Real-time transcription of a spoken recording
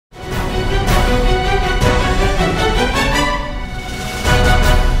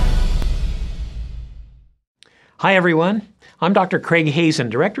Hi, everyone. I'm Dr. Craig Hazen,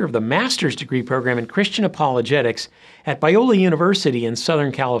 Director of the Master's Degree Program in Christian Apologetics at Biola University in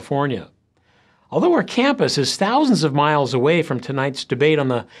Southern California. Although our campus is thousands of miles away from tonight's debate on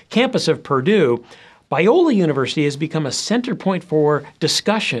the campus of Purdue, Biola University has become a center point for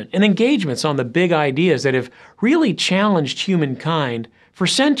discussion and engagements on the big ideas that have really challenged humankind for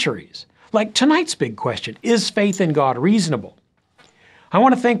centuries. Like tonight's big question, is faith in God reasonable? I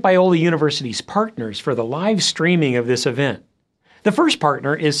want to thank Biola University's partners for the live streaming of this event. The first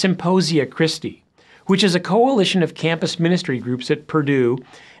partner is Symposia Christi, which is a coalition of campus ministry groups at Purdue,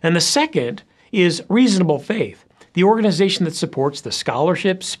 and the second is Reasonable Faith, the organization that supports the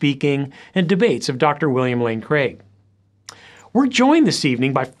scholarship, speaking, and debates of Dr. W.L.Craig. We're joined this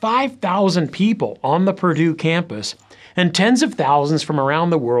evening by 5,000 people on the Purdue campus and tens of thousands from around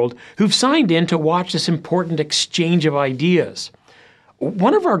the world who've signed in to watch this important exchange of ideas.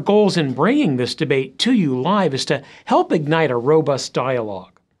 One of our goals in bringing this debate to you live is to help ignite a robust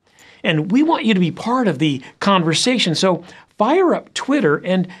dialogue. And we want you to be part of the conversation, so fire up Twitter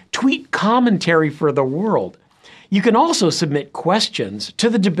and tweet commentary for the world. You can also submit questions to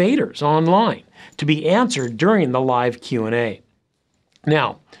the debaters online to be answered during the live Q&A.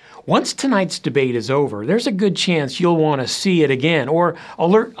 Now, once tonight's debate is over, there's a good chance you'll want to see it again or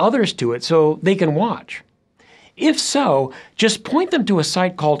alert others to it so they can watch. If so, just point them to a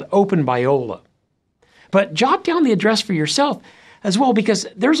site called Open Biola. But jot down the address for yourself as well, because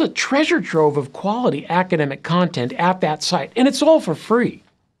there's a treasure trove of quality academic content at that site, and it's all for free.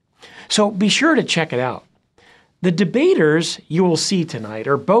 So be sure to check it out. The debaters you will see tonight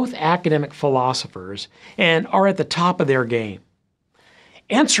are both academic philosophers and are at the top of their game.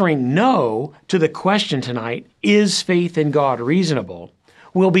 Answering no to the question tonight, is faith in God reasonable,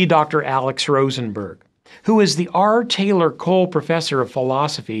 will be Dr. Alex Rosenberg, who is the R. Taylor Cole Professor of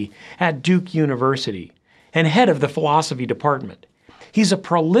Philosophy at Duke University and head of the philosophy department. He's a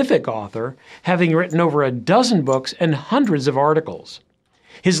prolific author, having written over a dozen books and hundreds of articles.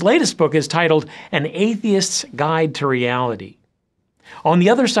 His latest book is titled An Atheist's Guide to Reality. On the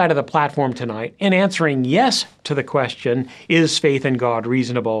other side of the platform tonight, and answering yes to the question, is faith in God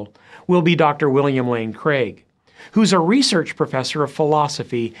reasonable, will be Dr. W.L.Craig, who's a research professor of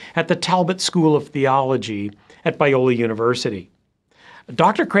philosophy at the Talbot School of Theology at Biola University.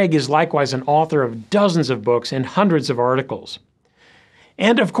 Dr. Craig is likewise an author of dozens of books and hundreds of articles.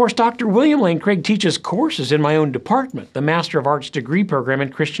 And of course, Dr. W.L.Craig teaches courses in my own department, the Master of Arts degree program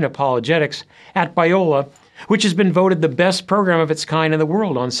in Christian Apologetics at Biola, which has been voted the best program of its kind in the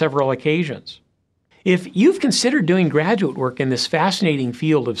world on several occasions. If you've considered doing graduate work in this fascinating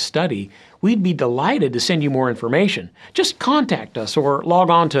field of study, we'd be delighted to send you more information. Just contact us or log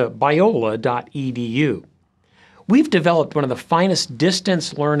on to biola.edu. We've developed one of the finest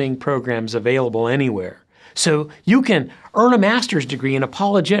distance learning programs available anywhere, so you can earn a master's degree in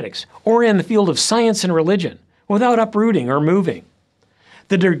apologetics or in the field of science and religion without uprooting or moving.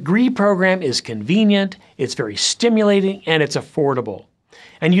 The degree program is convenient, it's very stimulating, and it's affordable.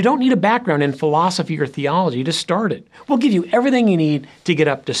 And you don't need a background in philosophy or theology to start it. We'll give you everything you need to get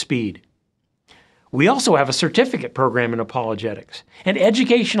up to speed. We also have a certificate program in apologetics and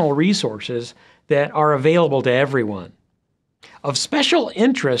educational resources that are available to everyone. Of special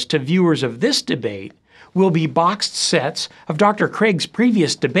interest to viewers of this debate will be boxed sets of Dr. Craig's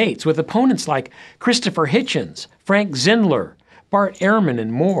previous debates with opponents like Christopher Hitchens, Frank Zindler, Bart Ehrman,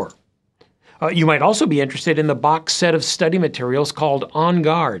 and more. You might also be interested in the box set of study materials called On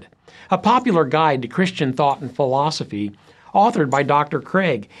Guard, a popular guide to Christian thought and philosophy, authored by Dr.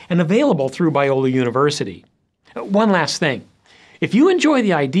 Craig and available through Biola University. One last thing. If you enjoy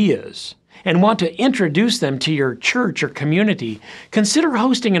the ideas and want to introduce them to your church or community, consider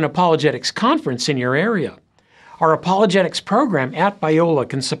hosting an apologetics conference in your area. Our apologetics program at Biola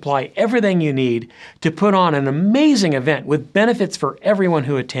can supply everything you need to put on an amazing event with benefits for everyone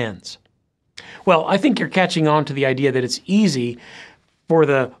who attends. Well, I think you're catching on to the idea that it's easy for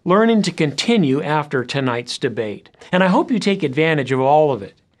the learning to continue after tonight's debate. And I hope you take advantage of all of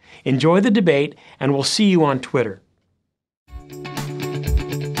it. Enjoy the debate, and we'll see you on Twitter.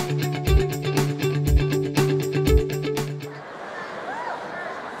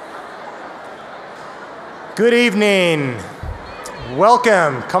 Good evening.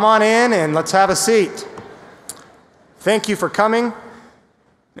 Welcome. Come on in and let's have a seat. Thank you for coming.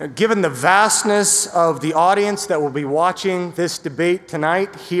 Given the vastness of the audience that will be watching this debate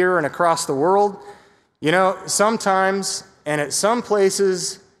tonight here and across the world, sometimes and at some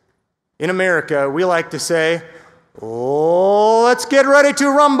places in America, we like to say, "Oh, let's get ready to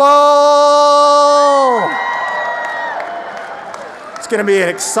rumble." It's going to be an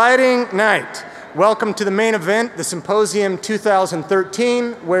exciting night. Welcome to the main event, the Symposium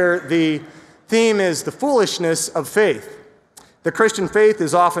 2013, where the theme is the foolishness of faith. The Christian faith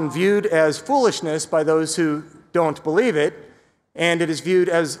is often viewed as foolishness by those who don't believe it, and it is viewed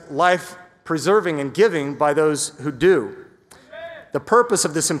as life-preserving and giving by those who do. The purpose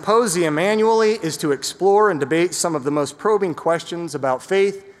of the symposium annually is to explore and debate some of the most probing questions about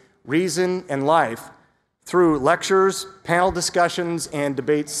faith, reason, and life through lectures, panel discussions, and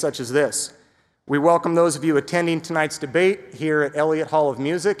debates such as this. We welcome those of you attending tonight's debate here at Elliott Hall of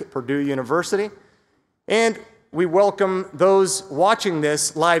Music at Purdue University, and we welcome those watching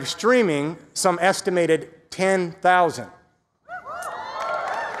this live streaming, some estimated 10,000.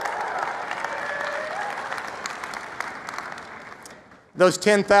 Those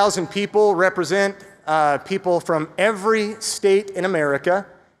 10,000 people represent people from every state in America,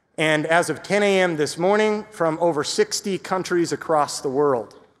 and as of 10 a.m. this morning, from over 60 countries across the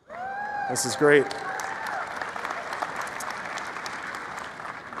world. This is great.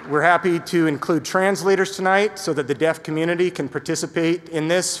 We're happy to include translators tonight so that the deaf community can participate in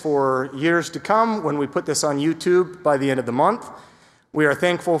this for years to come when we put this on YouTube by the end of the month. We are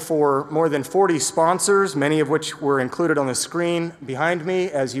thankful for more than 40 sponsors, many of which were included on the screen behind me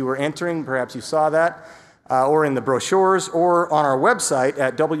as you were entering. Perhaps you saw that, or in the brochures, or on our website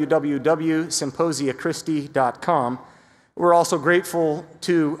at www.symposiachristi.com. We're also grateful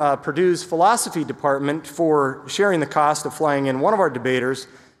to Purdue's philosophy department for sharing the cost of flying in one of our debaters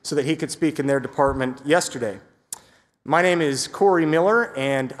so that he could speak in their department yesterday. My name is Corey Miller,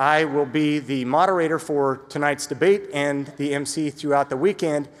 and I will be the moderator for tonight's debate and the MC throughout the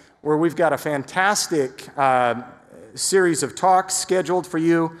weekend, where we've got a fantastic series of talks scheduled for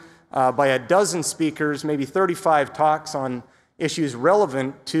you by a dozen speakers, maybe 35 talks on issues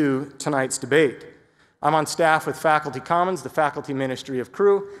relevant to tonight's debate. I'm on staff with Faculty Commons, the faculty ministry of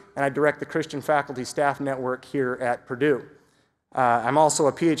Crew, and I direct the Christian Faculty Staff Network here at Purdue. I'm also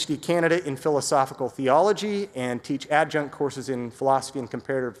a PhD candidate in philosophical theology and teach adjunct courses in philosophy and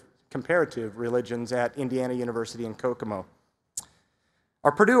comparative religions at Indiana University in Kokomo.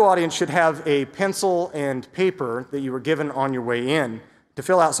 Our Purdue audience should have a pencil and paper that you were given on your way in to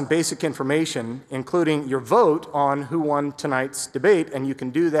fill out some basic information, including your vote on who won tonight's debate, and you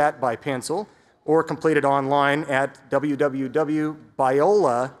can do that by pencil or complete it online at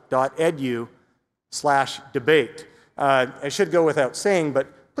www.biola.edu/debate. I should go without saying,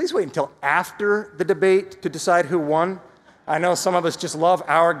 but please wait until after the debate to decide who won. I know some of us just love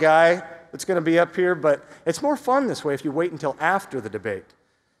our guy that's going to be up here, but it's more fun this way if you wait until after the debate.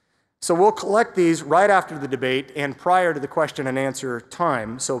 So we'll collect these right after the debate and prior to the question and answer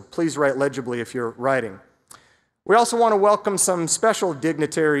time, so please write legibly if you're writing. We also want to welcome some special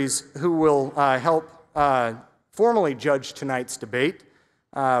dignitaries who will help formally judge tonight's debate.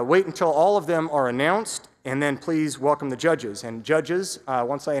 Wait until all of them are announced, and then please welcome the judges. And judges,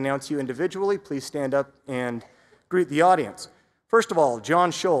 once I announce you individually, please stand up and greet the audience. First of all,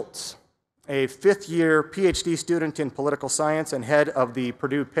 John Schultz, a fifth-year PhD student in political science and head of the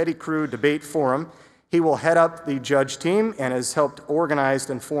Purdue Petty Crew Debate Forum. He will head up the judge team and has helped organize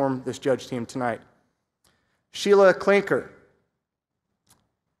and form this judge team tonight. Sheila Klinker,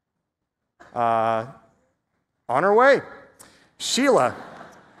 on her way. Sheila,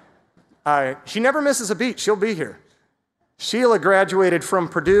 she never misses a beat. She'll be here. Sheila graduated from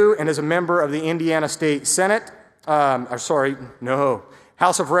Purdue and is a member of the Indiana State Senate, House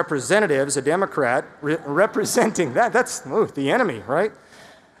of Representatives, a Democrat, representing, that's the enemy, right?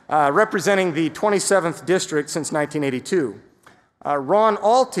 Representing the 27th District since 1982. Ron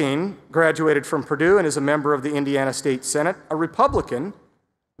Alting graduated from Purdue and is a member of the Indiana State Senate, a Republican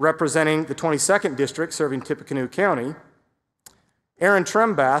representing the 22nd District serving Tippecanoe County. Aaron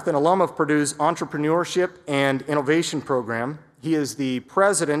Trembath, an alum of Purdue's Entrepreneurship and Innovation Program. He is the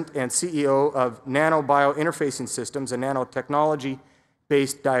president and CEO of Nano Biointerfacing Systems, a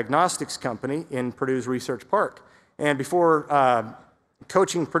nanotechnology-based diagnostics company in Purdue's Research Park. And before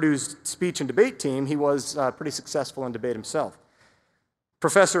coaching Purdue's speech and debate team, he was pretty successful in debate himself.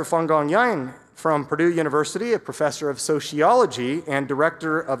 Professor Fengong Yang from Purdue University, a professor of sociology and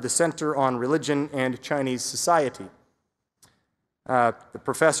director of the Center on Religion and Chinese Society. The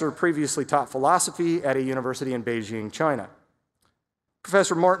professor previously taught philosophy at a university in Beijing, China.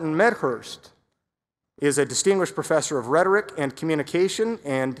 Professor Martin Medhurst is a distinguished professor of rhetoric and communication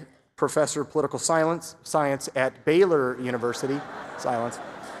and professor of political science at Baylor University,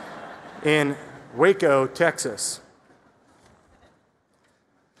 in Waco, Texas.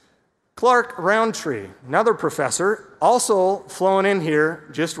 Clark Roundtree, another professor, also flown in here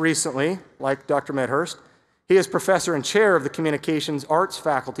just recently, like Dr. Medhurst. He is professor and chair of the Communications Arts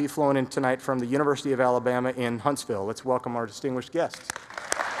faculty, flown in tonight from the University of Alabama in Huntsville. Let's welcome our distinguished guests.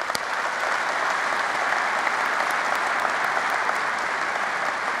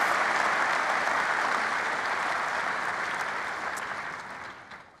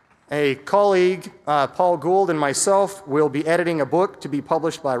 A colleague, Paul Gould, and myself will be editing a book to be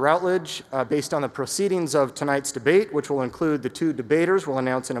published by Routledge based on the proceedings of tonight's debate, which will include the two debaters we'll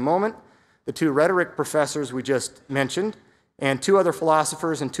announce in a moment, the two rhetoric professors we just mentioned, and two other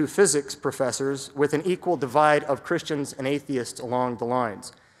philosophers and two physics professors, with an equal divide of Christians and atheists along the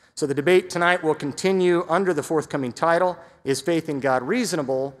lines. So the debate tonight will continue under the forthcoming title, Is Faith in God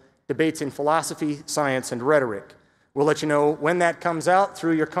Reasonable? Debates in Philosophy, Science, and Rhetoric. We'll let you know when that comes out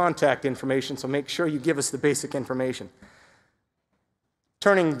through your contact information, so make sure you give us the basic information.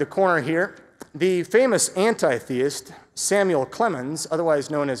 Turning the corner here, the famous anti-theist Samuel Clemens, otherwise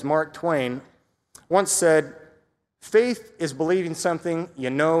known as Mark Twain, once said, "Faith is believing something you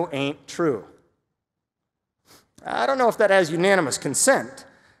know ain't true." I don't know if that has unanimous consent.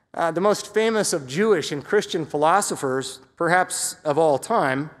 The most famous of Jewish and Christian philosophers, perhaps of all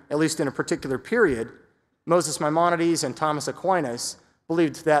time, at least in a particular period, Moses Maimonides and Thomas Aquinas,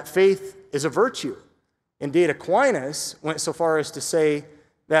 believed that faith is a virtue. Indeed, Aquinas went so far as to say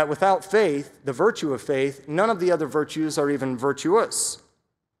that without faith, the virtue of faith, none of the other virtues are even virtuous.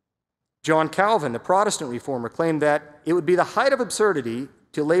 John Calvin, the Protestant reformer, claimed that it would be the height of absurdity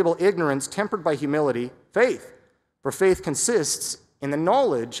to label ignorance tempered by humility faith, for faith consists in the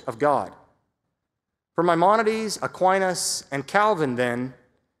knowledge of God. For Maimonides, Aquinas, and Calvin, then,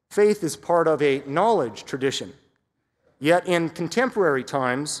 faith is part of a knowledge tradition. Yet in contemporary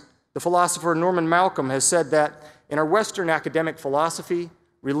times, the philosopher Norman Malcolm has said that in our Western academic philosophy,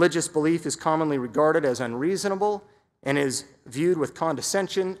 religious belief is commonly regarded as unreasonable and is viewed with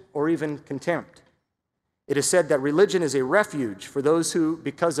condescension or even contempt. It is said that religion is a refuge for those who,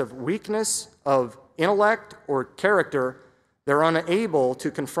 because of weakness of intellect or character, they're unable to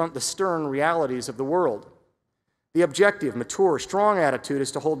confront the stern realities of the world. The objective, mature, strong attitude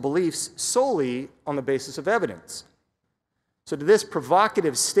is to hold beliefs solely on the basis of evidence. So to this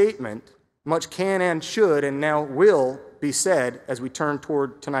provocative statement, much can and should and now will be said as we turn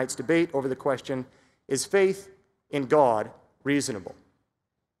toward tonight's debate over the question, is faith in God reasonable?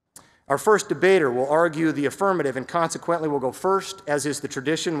 Our first debater will argue the affirmative and consequently will go first, as is the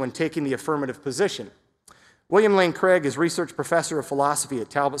tradition when taking the affirmative position. W.L.Craig is research professor of philosophy at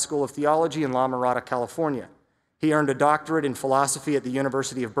Talbot School of Theology in La Mirada, California. He earned a doctorate in philosophy at the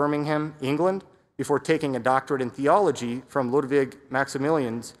University of Birmingham, England, before taking a doctorate in theology from Ludwig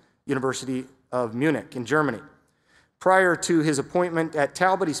Maximilian's University of Munich in Germany. Prior to his appointment at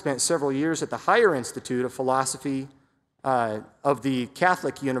Talbot, he spent several years at the Higher Institute of Philosophy of the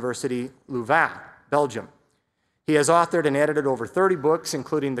Catholic University Louvain, Belgium. He has authored and edited over 30 books,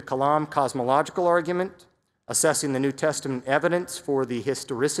 including the Kalam Cosmological Argument, Assessing the New Testament Evidence for the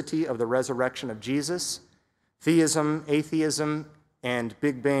Historicity of the Resurrection of Jesus, Theism, Atheism, and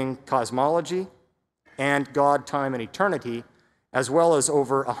Big Bang Cosmology, and God, Time, and Eternity, as well as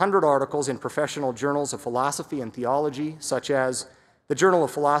over 100 articles in professional journals of philosophy and theology, such as the Journal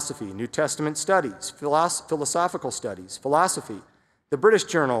of Philosophy, New Testament Studies, Philosophical Studies, Philosophy, the British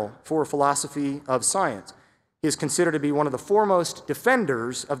Journal for Philosophy of Science. He is considered to be one of the foremost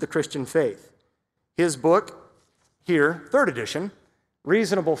defenders of the Christian faith. His book, here, third edition,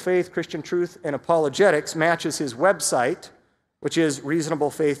 Reasonable Faith, Christian Truth, and Apologetics, matches his website, which is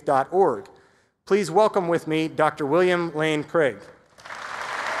reasonablefaith.org. Please welcome with me Dr. William Lane Craig. Thank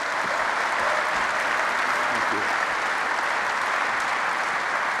you.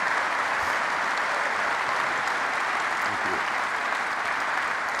 Thank you.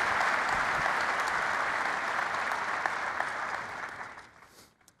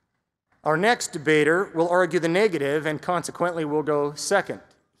 Our next debater will argue the negative and consequently will go second.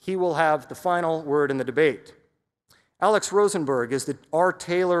 He will have the final word in the debate. Alex Rosenberg is the R.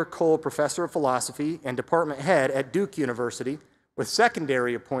 Taylor Cole Professor of Philosophy and Department Head at Duke University, with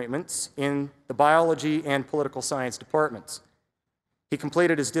secondary appointments in the Biology and Political Science departments. He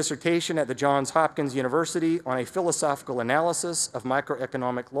completed his dissertation at the Johns Hopkins University on a philosophical analysis of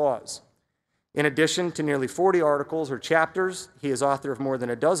microeconomic laws. In addition to nearly 40 articles or chapters, he is author of more than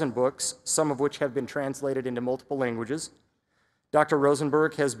a dozen books, some of which have been translated into multiple languages. Dr.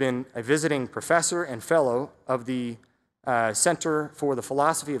 Rosenberg has been a visiting professor and fellow of the Center for the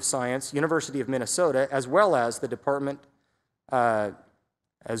Philosophy of Science, University of Minnesota, as well as the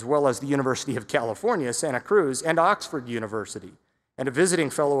University of California, Santa Cruz, and Oxford University, and a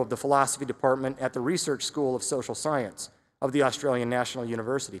visiting fellow of the Philosophy Department at the Research School of Social Science of the Australian National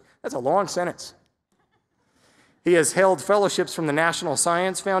University. That's a long sentence. He has held fellowships from the National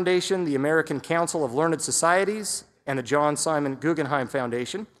Science Foundation, the American Council of Learned Societies, and the John Simon Guggenheim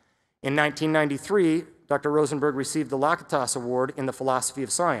Foundation. In 1993, Dr. Rosenberg received the Lakatos Award in the philosophy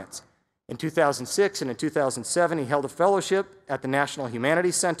of science. In 2006 and in 2007, he held a fellowship at the National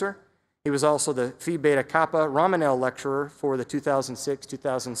Humanities Center. He was also the Phi Beta Kappa Ramanel Lecturer for the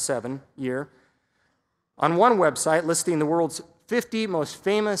 2006-2007 year. On one website listing the world's 50 most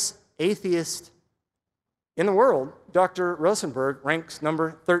famous atheists in the world, Dr. Rosenberg ranks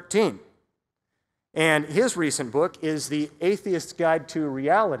number 13. And his recent book is The Atheist's Guide to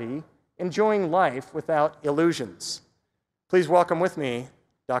Reality, Enjoying Life Without Illusions. Please welcome with me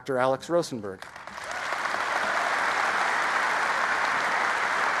Dr. Alex Rosenberg.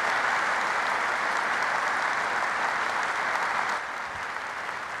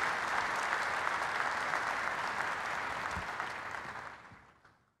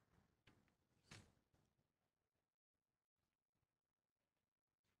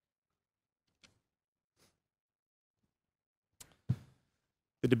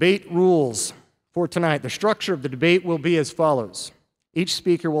 The debate rules for tonight. The structure of the debate will be as follows. Each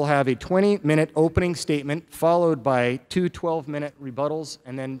speaker will have a 20-minute opening statement followed by two 12-minute rebuttals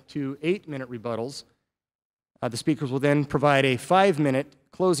and then two 8-minute rebuttals. The speakers will then provide a 5-minute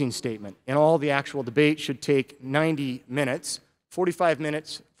closing statement. In all, the actual debate should take 90 minutes, 45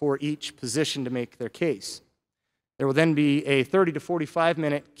 minutes for each position to make their case. There will then be a 30 to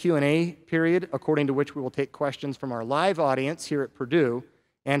 45-minute Q&A period, according to which we will take questions from our live audience here at Purdue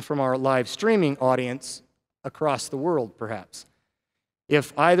and from our live streaming audience across the world, perhaps.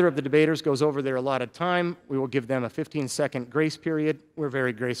 If either of the debaters goes over their allotted time, we will give them a 15-second grace period. We're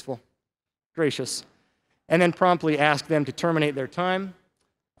very gracious. And then promptly ask them to terminate their time.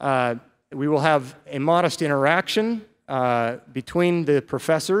 We will have a modest interaction between the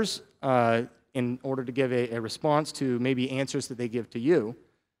professors in order to give a response to maybe answers that they give to you.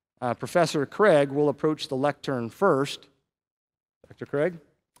 Professor Craig will approach the lectern first. Dr. Craig?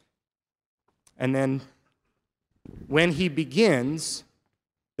 And then when he begins,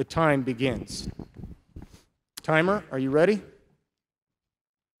 the time begins. Timer, are you ready?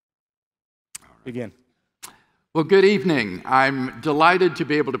 Begin. Well, good evening. I'm delighted to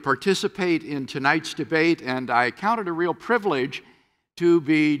be able to participate in tonight's debate, and I count it a real privilege to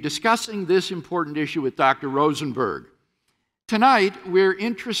be discussing this important issue with Dr. Rosenberg. Tonight, we're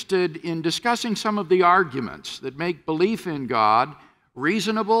interested in discussing some of the arguments that make belief in God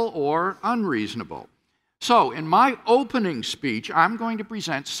reasonable or unreasonable. So, in my opening speech, I'm going to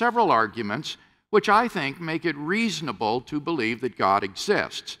present several arguments which I think make it reasonable to believe that God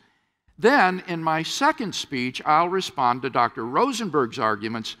exists. Then, in my second speech, I'll respond to Dr. Rosenberg's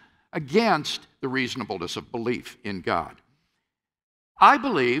arguments against the reasonableness of belief in God. I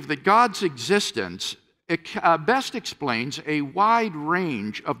believe that God's existence best explains a wide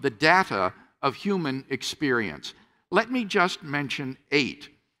range of the data of human experience. Let me just mention 8.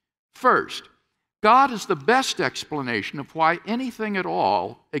 First, God is the best explanation of why anything at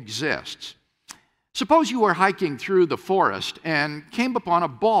all exists. Suppose you were hiking through the forest and came upon a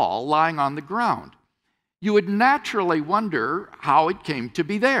ball lying on the ground. You would naturally wonder how it came to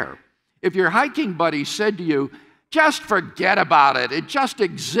be there. If your hiking buddy said to you, "Just forget about it, it just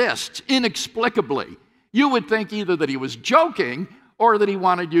exists inexplicably," you would think either that he was joking or that he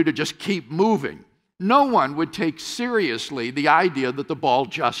wanted you to just keep moving. No one would take seriously the idea that the ball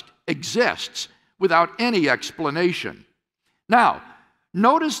just exists without any explanation. Now,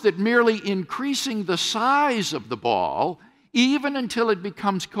 notice that merely increasing the size of the ball, even until it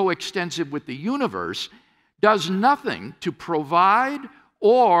becomes coextensive with the universe, does nothing to provide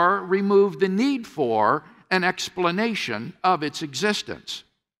or remove the need for an explanation of its existence.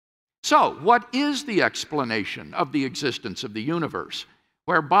 So, what is the explanation of the existence of the universe?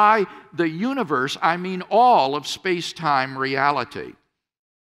 Whereby the universe, I mean all of space-time reality.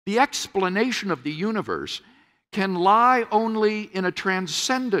 The explanation of the universe can lie only in a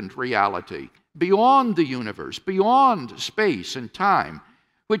transcendent reality, beyond the universe, beyond space and time,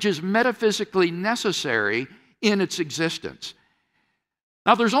 which is metaphysically necessary in its existence.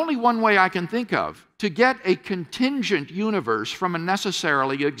 Now, there's only one way I can think of to get a contingent universe from a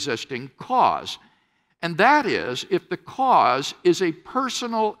necessarily existing cause, and that is if the cause is a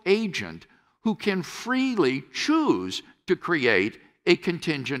personal agent who can freely choose to create a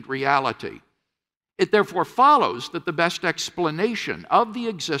contingent reality. It therefore follows that the best explanation of the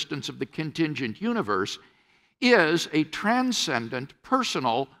existence of the contingent universe is a transcendent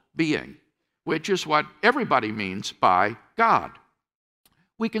personal being, which is what everybody means by God.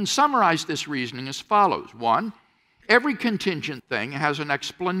 We can summarize this reasoning as follows. 1, every contingent thing has an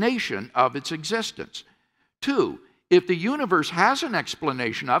explanation of its existence. 2, if the universe has an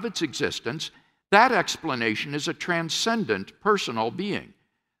explanation of its existence, that explanation is a transcendent personal being.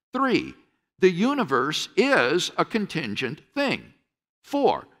 3, the universe is a contingent thing.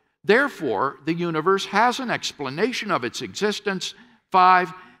 4, therefore, the universe has an explanation of its existence.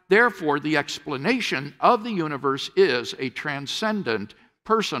 5, therefore, the explanation of the universe is a transcendent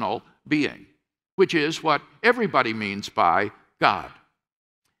personal being, which is what everybody means by God.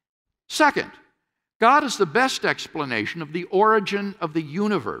 Second, God is the best explanation of the origin of the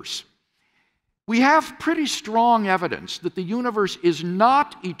universe. We have pretty strong evidence that the universe is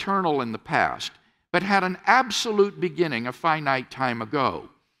not eternal in the past, but had an absolute beginning a finite time ago.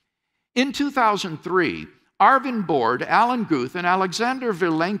 In 2003, Arvind Borde, Alan Guth, and Alexander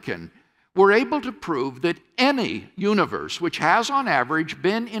Vilenkin were able to prove that any universe which has on average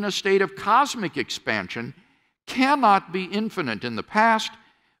been in a state of cosmic expansion cannot be infinite in the past,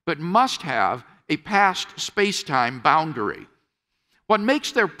 but must have a past space-time boundary. What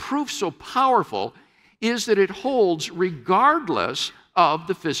makes their proof so powerful is that it holds regardless of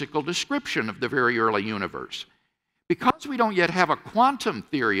the physical description of the very early universe. Because we don't yet have a quantum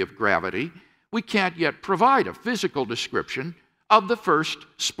theory of gravity, we can't yet provide a physical description of the first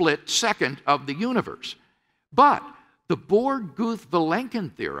split second of the universe. But the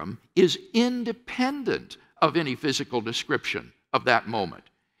Borde-Guth-Vilenkin theorem is independent of any physical description of that moment.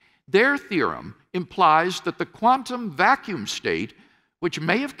 Their theorem implies that the quantum vacuum state, which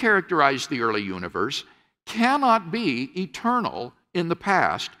may have characterized the early universe, cannot be eternal in the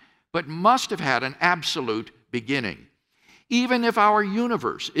past, but must have had an absolute beginning. Even if our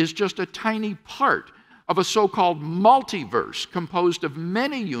universe is just a tiny part of a so-called multiverse composed of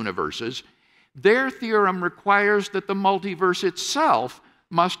many universes, their theorem requires that the multiverse itself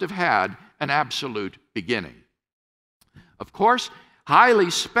must have had an absolute beginning. Of course, highly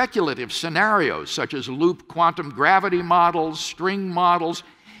speculative scenarios such as loop quantum gravity models, string models,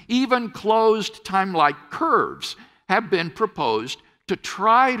 even closed time-like curves have been proposed to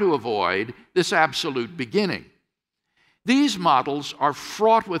try to avoid this absolute beginning. These models are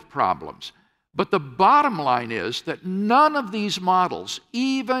fraught with problems, but the bottom line is that none of these models,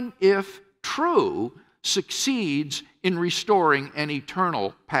 even if true, succeeds in restoring an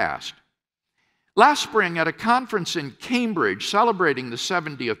eternal past. Last spring, at a conference in Cambridge celebrating the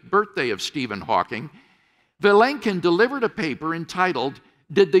 70th birthday of Stephen Hawking, Vilenkin delivered a paper entitled,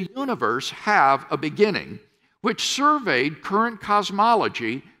 "Did the Universe Have a Beginning?" which surveyed current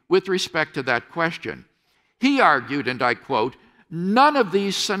cosmology with respect to that question. He argued, and I quote, "None of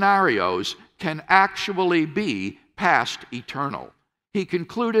these scenarios can actually be past eternal." He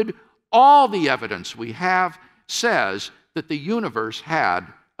concluded, "All the evidence we have says that the universe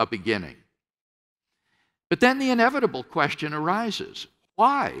had a beginning." But then the inevitable question arises.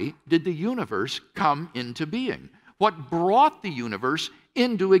 Why did the universe come into being? What brought the universe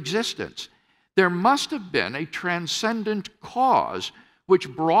into existence? There must have been a transcendent cause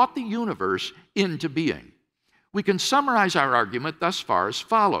which brought the universe into being. We can summarize our argument thus far as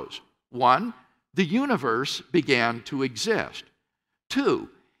follows. 1, the universe began to exist. 2,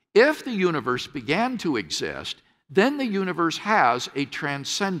 if the universe began to exist, then the universe has a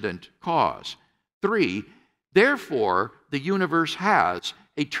transcendent cause. 3, therefore, the universe has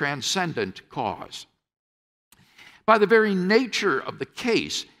a transcendent cause. By the very nature of the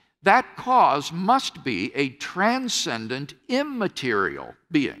case, that cause must be a transcendent, immaterial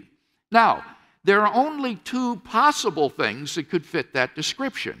being. Now, there are only two possible things that could fit that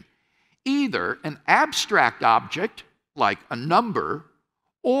description. Either an abstract object, like a number,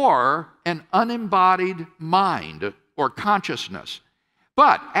 or an unembodied mind or consciousness.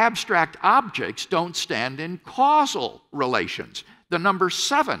 But abstract objects don't stand in causal relations. The number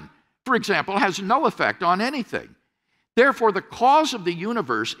 7, for example, has no effect on anything. Therefore, the cause of the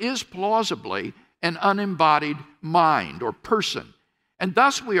universe is plausibly an unembodied mind or person. And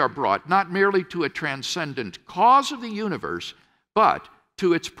thus we are brought not merely to a transcendent cause of the universe, but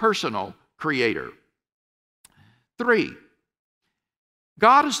to its personal creator. 3,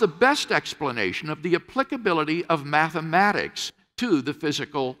 God is the best explanation of the applicability of mathematics to the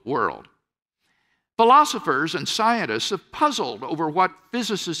physical world. Philosophers and scientists have puzzled over what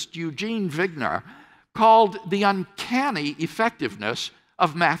physicist Eugene Wigner called the uncanny effectiveness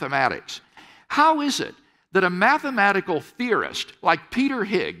of mathematics. How is it that a mathematical theorist like Peter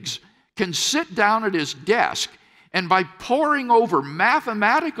Higgs can sit down at his desk and by poring over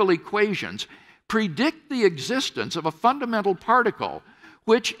mathematical equations predict the existence of a fundamental particle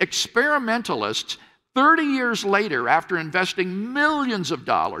which experimentalists 30 years later, after investing millions of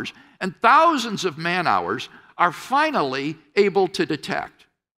dollars and thousands of man-hours, are finally able to detect?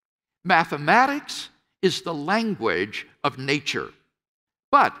 Mathematics is the language of nature.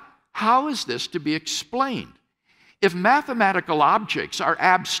 But how is this to be explained? If mathematical objects are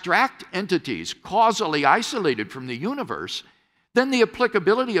abstract entities causally isolated from the universe, then the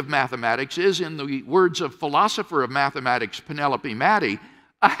applicability of mathematics is, in the words of philosopher of mathematics Penelope Matty,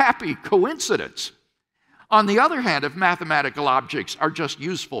 a happy coincidence. On the other hand, if mathematical objects are just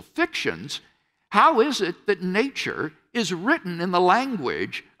useful fictions, how is it that nature is written in the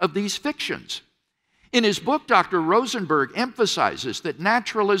language of these fictions? In his book, Dr. Rosenberg emphasizes that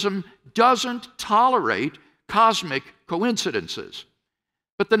naturalism doesn't tolerate cosmic coincidences.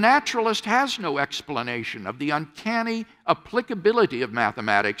 But the naturalist has no explanation of the uncanny applicability of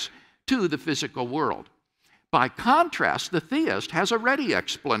mathematics to the physical world. By contrast, the theist has a ready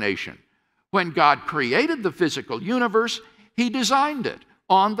explanation. When God created the physical universe, he designed it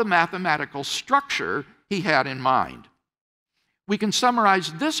on the mathematical structure he had in mind. We can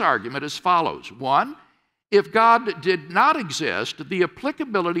summarize this argument as follows. 1, if God did not exist, the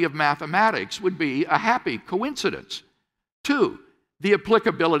applicability of mathematics would be a happy coincidence. 2, the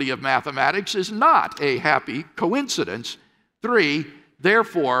applicability of mathematics is not a happy coincidence. 3,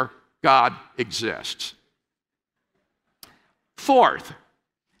 therefore, God exists. 4th,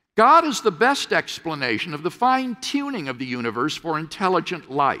 God is the best explanation of the fine-tuning of the universe for intelligent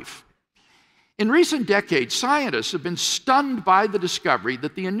life. In recent decades, scientists have been stunned by the discovery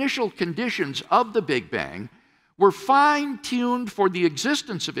that the initial conditions of the Big Bang were fine-tuned for the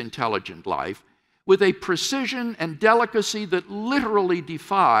existence of intelligent life with a precision and delicacy that literally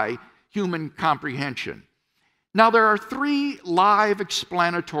defy human comprehension. Now, there are 3 live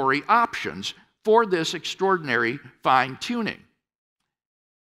explanatory options for this extraordinary fine-tuning.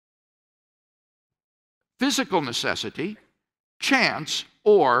 Physical necessity, chance,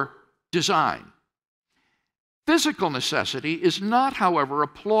 or design. Physical necessity is not, however, a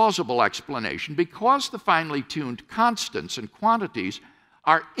plausible explanation because the finely tuned constants and quantities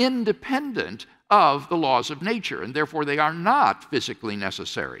are independent of the laws of nature, and therefore they are not physically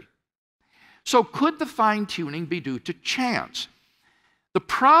necessary. So could the fine-tuning be due to chance? The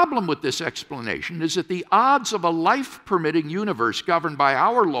problem with this explanation is that the odds of a life-permitting universe governed by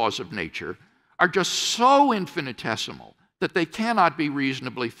our laws of nature are just so infinitesimal that they cannot be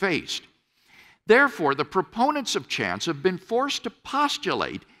reasonably faced. Therefore, the proponents of chance have been forced to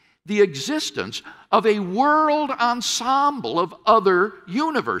postulate the existence of a world ensemble of other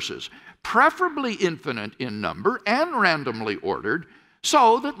universes, preferably infinite in number and randomly ordered,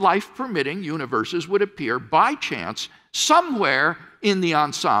 so that life-permitting universes would appear by chance somewhere in the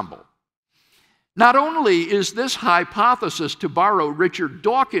ensemble. Not only is this hypothesis, to borrow Richard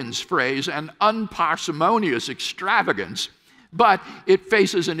Dawkins' phrase, an unparsimonious extravagance, but it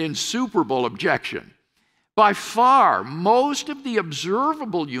faces an insuperable objection. By far, most of the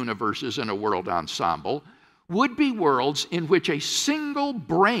observable universes in a world ensemble would be worlds in which a single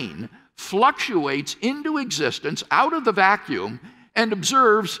brain fluctuates into existence out of the vacuum and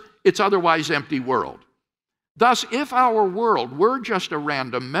observes its otherwise empty world. Thus, if our world were just a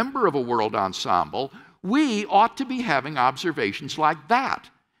random member of a world ensemble, we ought to be having observations like that.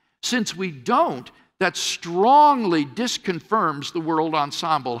 Since we don't, that strongly disconfirms the world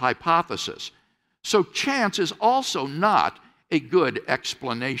ensemble hypothesis. So chance is also not a good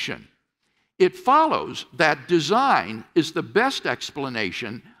explanation. It follows that design is the best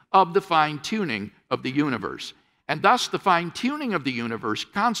explanation of the fine-tuning of the universe. And thus the fine-tuning of the universe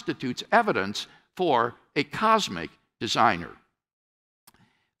constitutes evidence for a cosmic designer.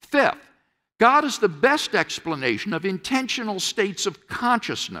 5th, God is the best explanation of intentional states of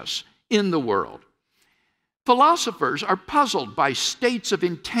consciousness in the world. Philosophers are puzzled by states of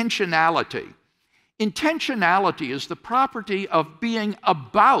intentionality. Intentionality is the property of being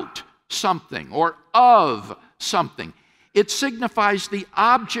about something or of something. It signifies the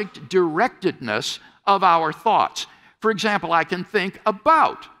object-directedness of our thoughts. For example, I can think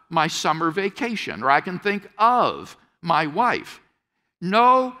about my summer vacation, or I can think of my wife.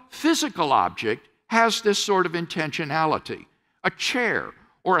 No physical object has this sort of intentionality. A chair,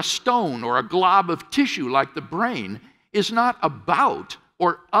 or a stone, or a glob of tissue like the brain is not about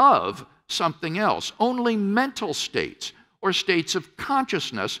or of something else. Only mental states or states of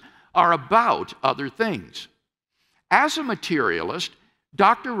consciousness are about other things. As a materialist,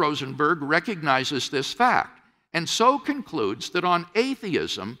 Dr. Rosenberg recognizes this fact and so concludes that on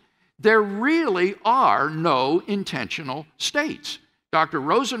atheism, there really are no intentional states. Dr.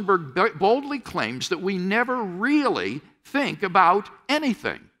 Rosenberg boldly claims that we never really think about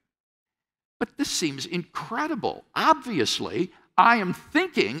anything. But this seems incredible. Obviously, I am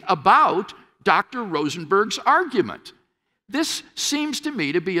thinking about Dr. Rosenberg's argument. This seems to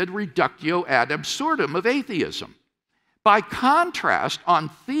me to be a reductio ad absurdum of atheism. By contrast, on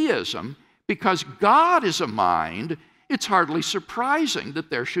theism, because God is a mind, it's hardly surprising that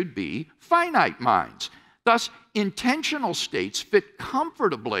there should be finite minds. Thus, intentional states fit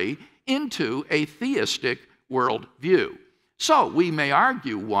comfortably into a theistic worldview. So, we may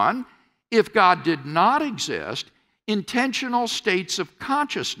argue, 1, if God did not exist, intentional states of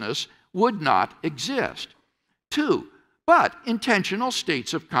consciousness would not exist. 2, but intentional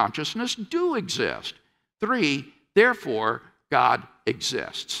states of consciousness do exist. 3, therefore, God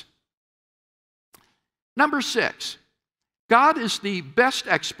exists. Number 6, God is the best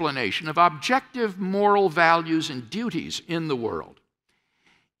explanation of objective moral values and duties in the world.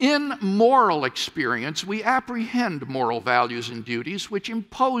 In moral experience, we apprehend moral values and duties which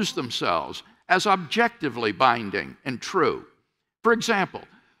impose themselves as objectively binding and true. For example,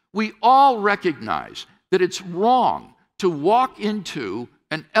 we all recognize that it's wrong to walk into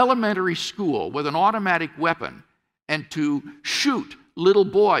an elementary school with an automatic weapon and to shoot little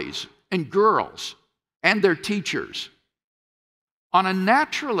boys and girls and their teachers. On a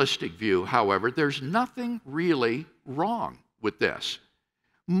naturalistic view, however, there's nothing really wrong with this.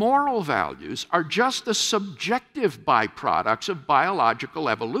 Moral values are just the subjective byproducts of biological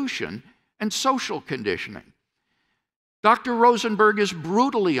evolution and social conditioning. Dr. Rosenberg is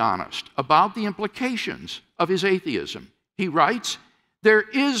brutally honest about the implications of his atheism. He writes, "There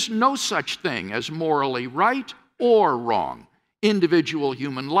is no such thing as morally right or wrong. Individual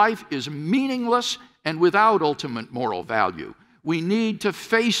human life is meaningless and without ultimate moral value. We need to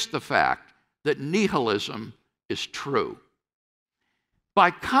face the fact that nihilism is true."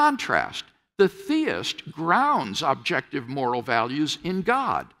 By contrast, the theist grounds objective moral values in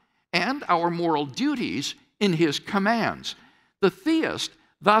God and our moral duties in his commands. The theist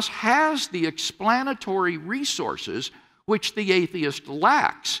thus has the explanatory resources which the atheist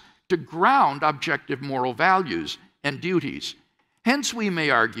lacks to ground objective moral values and duties. Hence, we may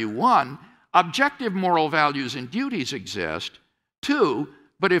argue, 1, objective moral values and duties exist. 2,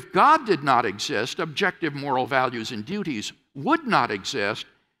 but if God did not exist, objective moral values and duties would not exist,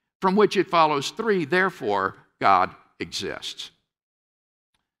 from which it follows 3, therefore, God exists.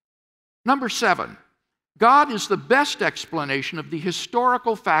 Number 7, God is the best explanation of the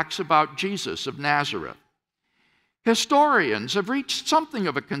historical facts about Jesus of Nazareth. Historians have reached something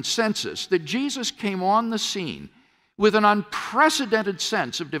of a consensus that Jesus came on the scene with an unprecedented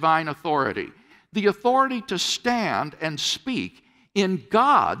sense of divine authority, the authority to stand and speak in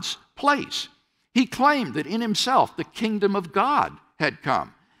God's place. He claimed that in himself the kingdom of God had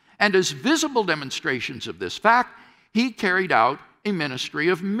come. And as visible demonstrations of this fact, he carried out a ministry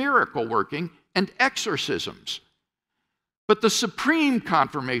of miracle working and exorcisms. But the supreme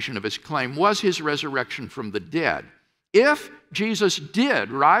confirmation of his claim was his resurrection from the dead. If Jesus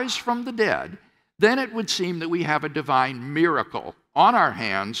did rise from the dead, then it would seem that we have a divine miracle on our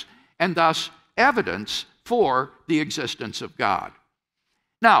hands and thus evidence for the existence of God.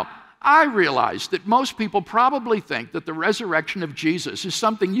 Now, I realize that most people probably think that the resurrection of Jesus is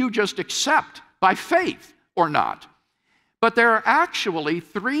something you just accept by faith or not. But there are actually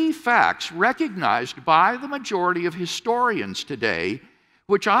 3 facts recognized by the majority of historians today,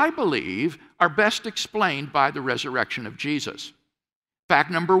 which I believe are best explained by the resurrection of Jesus. Fact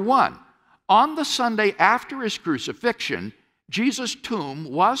number 1, on the Sunday after his crucifixion, Jesus' tomb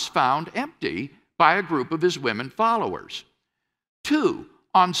was found empty by a group of his women followers. 2,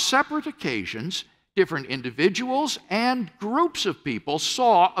 on separate occasions, different individuals and groups of people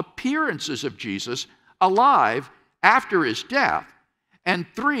saw appearances of Jesus alive after his death. And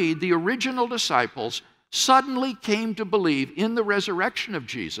 3, the original disciples suddenly came to believe in the resurrection of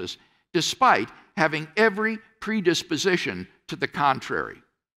Jesus, despite having every predisposition to the contrary.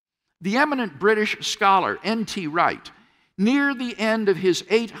 The eminent British scholar N.T. Wright, near the end of his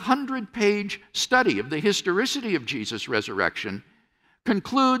 800-page study of the historicity of Jesus' resurrection,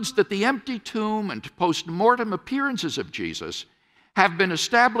 concludes that the empty tomb and post-mortem appearances of Jesus have been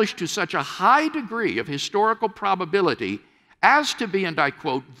established to such a high degree of historical probability as to be, and I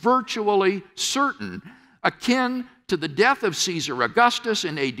quote, virtually certain, akin to the death of Caesar Augustus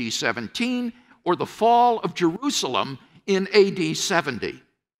in AD 17 or the fall of Jerusalem in AD 70.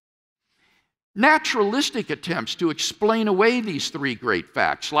 Naturalistic attempts to explain away these 3 great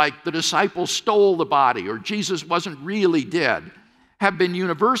facts, like the disciples stole the body or Jesus wasn't really dead, have been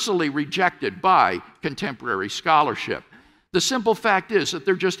universally rejected by contemporary scholarship. The simple fact is that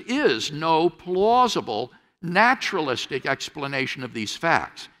there just is no plausible naturalistic explanation of these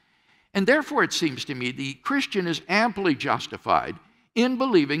facts. And therefore, it seems to me, the Christian is amply justified in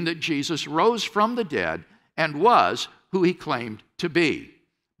believing that Jesus rose from the dead and was who he claimed to be.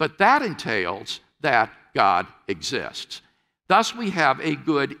 But that entails that God exists. Thus, we have a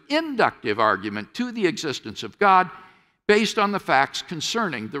good inductive argument to the existence of God based on the facts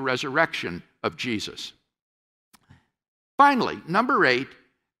concerning the resurrection of Jesus. Finally, number 8,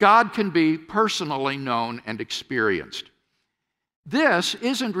 God can be personally known and experienced. This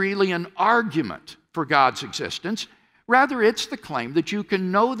isn't really an argument for God's existence. Rather, it's the claim that you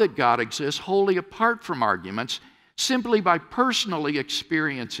can know that God exists wholly apart from arguments, simply by personally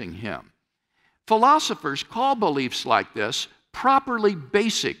experiencing him. Philosophers call beliefs like this properly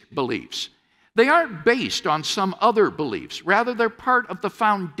basic beliefs. They aren't based on some other beliefs. Rather, they're part of the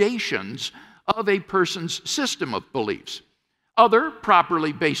foundations of a person's system of beliefs. Other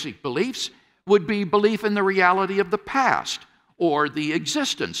properly basic beliefs would be belief in the reality of the past or the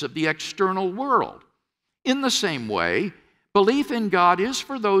existence of the external world. In the same way, belief in God is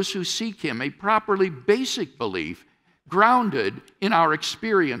for those who seek him a properly basic belief grounded in our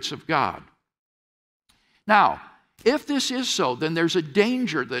experience of God. Now, if this is so, then there's a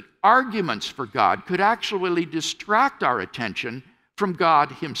danger that arguments for God could actually distract our attention from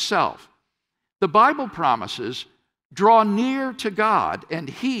God himself. The Bible promises, draw near to God, and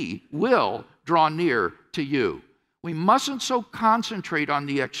he will draw near to you. We mustn't so concentrate on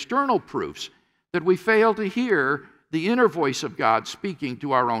the external proofs that we fail to hear the inner voice of God speaking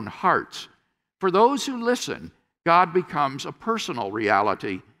to our own hearts. For those who listen, God becomes a personal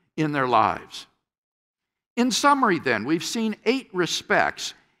reality in their lives. In summary, then, we've seen 8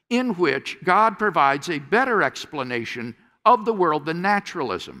 respects in which God provides a better explanation of the world than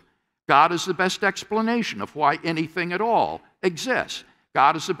naturalism. God is the best explanation of why anything at all exists.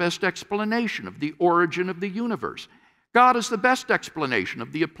 God is the best explanation of the origin of the universe. God is the best explanation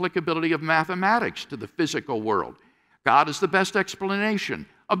of the applicability of mathematics to the physical world. God is the best explanation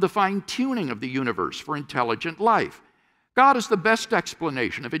of the fine-tuning of the universe for intelligent life. God is the best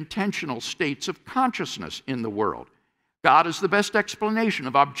explanation of intentional states of consciousness in the world. God is the best explanation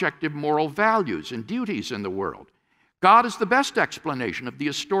of objective moral values and duties in the world. God is the best explanation of the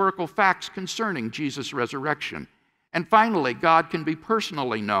historical facts concerning Jesus' resurrection. And finally, God can be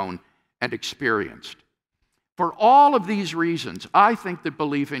personally known and experienced. For all of these reasons, I think that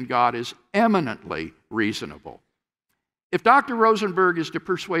belief in God is eminently reasonable. If Dr. Rosenberg is to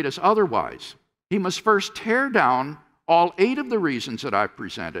persuade us otherwise, he must first tear down all 8 of the reasons that I've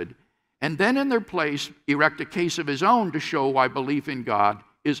presented, and then in their place erect a case of his own to show why belief in God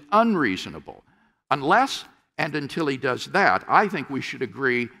is unreasonable. Unless and until he does that, I think we should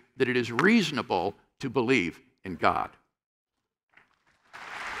agree that it is reasonable to believe in God.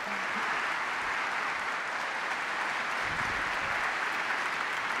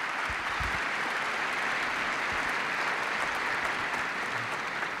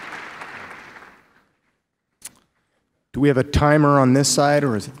 Do we have a timer on this side,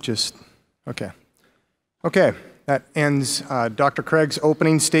 or is it just, okay. Okay, that ends Dr. Craig's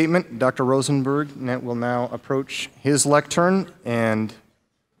opening statement. Dr. Rosenberg will now approach his lectern, and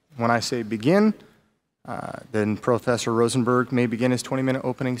when I say begin, then Professor Rosenberg may begin his 20-minute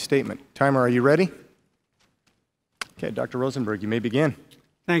opening statement. Timer, are you ready? Okay, Dr. Rosenberg, you may begin.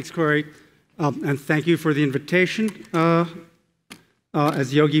 Thanks, Corey, and thank you for the invitation.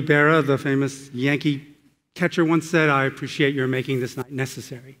 As Yogi Berra, the famous Yankee catcher, once said, I appreciate your making this night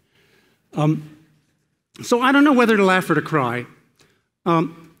necessary. So I don't know whether to laugh or to cry. I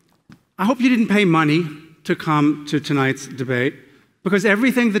hope you didn't pay money to come to tonight's debate, because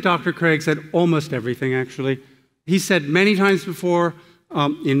everything that Dr. Craig said, almost everything actually, he said many times before,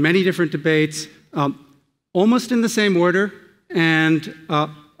 in many different debates, almost in the same order, and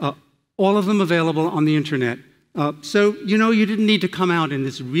all of them available on the internet. So, you know, you didn't need to come out in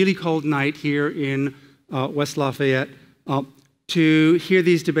this really cold night here in West Lafayette to hear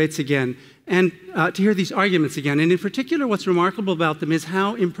these debates again and to hear these arguments again. And in particular, what's remarkable about them is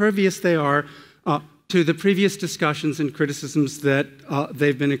how impervious they are to the previous discussions and criticisms that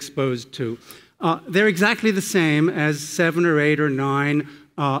they've been exposed to. They're exactly the same as 7 or 8 or 9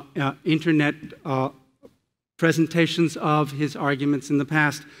 internet presentations of his arguments in the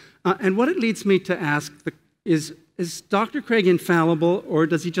past. And what it leads me to ask is Dr. Craig infallible, or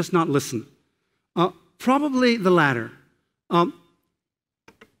does he just not listen? Probably the latter.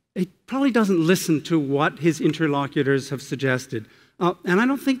 He probably doesn't listen to what his interlocutors have suggested. And I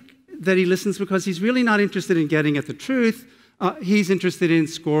don't think that he listens because he's really not interested in getting at the truth. He's interested in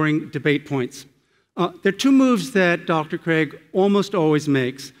scoring debate points. There are 2 moves that Dr. Craig almost always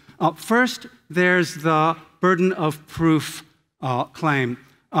makes. First, there's the burden of proof claim.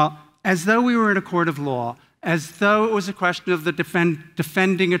 As though we were in a court of law, as though it was a question of the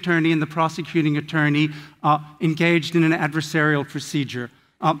defending attorney and the prosecuting attorney engaged in an adversarial procedure.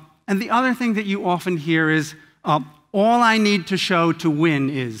 And the other thing that you often hear is, all I need to show to win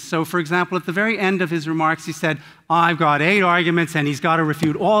is. So, for example, at the very end of his remarks, he said, I've got 8 arguments, and he's got to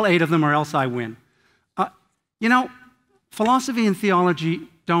refute all 8 of them, or else I win. You know, philosophy and theology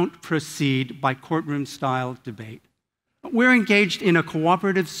don't proceed by courtroom-style debate. We're engaged in a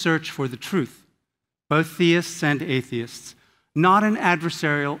cooperative search for the truth, both theists and atheists, not an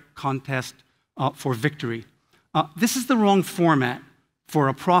adversarial contest for victory. This is the wrong format for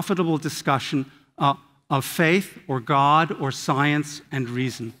a profitable discussion of faith or God or science and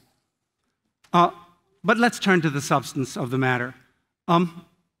reason. But let's turn to the substance of the matter.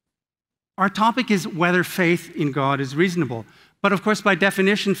 Our topic is whether faith in God is reasonable. But of course, by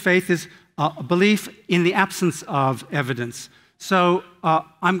definition, faith is a belief in the absence of evidence. So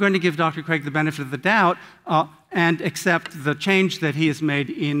I'm going to give Dr. Craig the benefit of the doubt and accept the change that he has made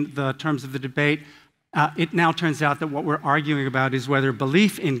in the terms of the debate. It now turns out that what we're arguing about is whether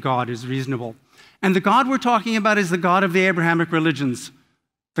belief in God is reasonable. And the God we're talking about is the God of the Abrahamic religions,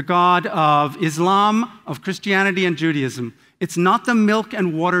 the God of Islam, of Christianity, and Judaism. It's not the milk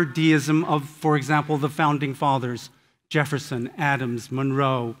and water deism of, for example, the founding fathers, Jefferson, Adams,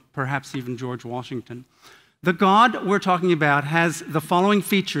 Monroe, perhaps even George Washington. The God we're talking about has the following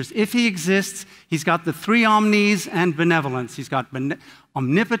features. If he exists, he's got the 3 omnis and benevolence. He's got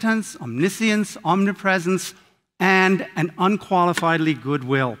omnipotence, omniscience, omnipresence, and an unqualifiedly good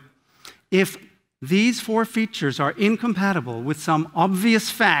will. If these 4 features are incompatible with some obvious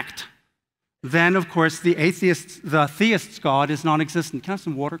fact, then, of course, the theist's God is non-existent. Can I have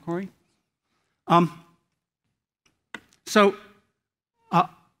some water, Corey? So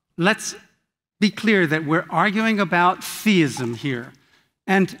let's be clear that we're arguing about theism here.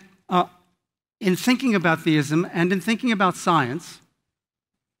 And in thinking about theism and in thinking about science,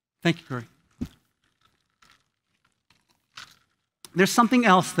 thank you, Corey. There's something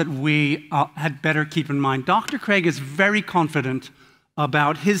else that we had better keep in mind. Dr. Craig is very confident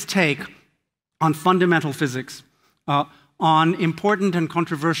about his take on fundamental physics, on important and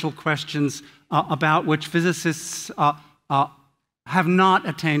controversial questions about which physicists have not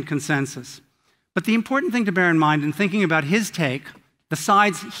attained consensus. But the important thing to bear in mind in thinking about his take, the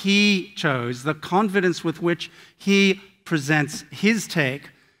sides he chose, the confidence with which he presents his take,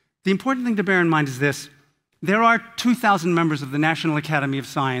 the important thing to bear in mind is this. There are 2,000 members of the National Academy of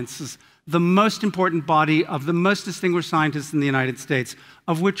Sciences, the most important body of the most distinguished scientists in the United States,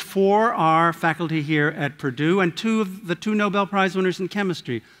 of which 4 are faculty here at Purdue, and 2 of the 2 Nobel Prize winners in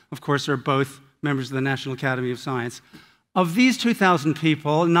chemistry, of course, are both members of the National Academy of Science. Of these 2,000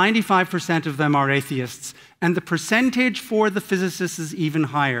 people, 95% of them are atheists, and the percentage for the physicists is even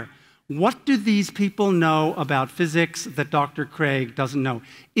higher. What do these people know about physics that Dr. Craig doesn't know?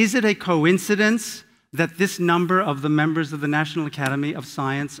 Is it a coincidence that this number of the members of the National Academy of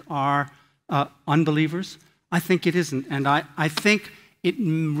Science are unbelievers? I think it isn't. And I think it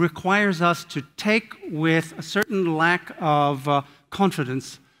requires us to take with a certain lack of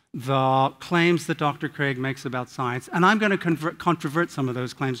confidence the claims that Dr. Craig makes about science. And I'm going to controvert some of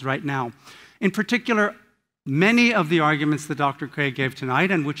those claims right now. In particular, many of the arguments that Dr. Craig gave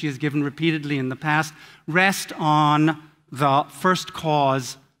tonight, and which he has given repeatedly in the past, rest on the first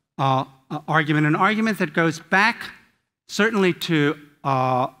cause argument, an argument that goes back certainly to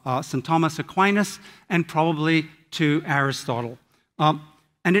St. Thomas Aquinas and probably to Aristotle.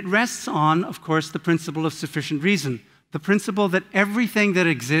 And it rests on, of course, the principle of sufficient reason, the principle that everything that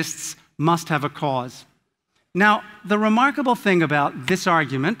exists must have a cause. Now, the remarkable thing about this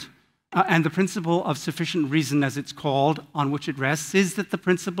argument and the principle of sufficient reason, as it's called, on which it rests, is that the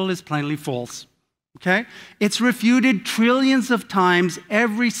principle is plainly false. Okay? It's refuted trillions of times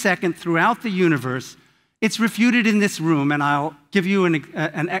every second throughout the universe. It's refuted in this room, and I'll give you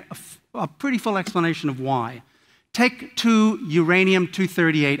a pretty full explanation of why. Take 2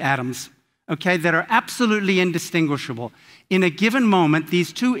 uranium-238 atoms, okay, that are absolutely indistinguishable. In a given moment,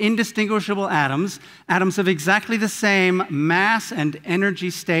 these 2 indistinguishable atoms, atoms of exactly the same mass and energy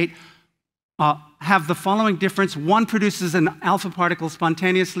state, have the following difference. One produces an alpha particle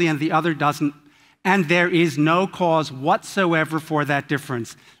spontaneously, and the other doesn't. And there is no cause whatsoever for that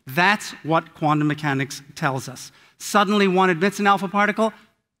difference. That's what quantum mechanics tells us. Suddenly one emits an alpha particle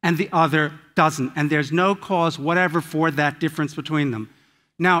and the other doesn't. And there's no cause whatever for that difference between them.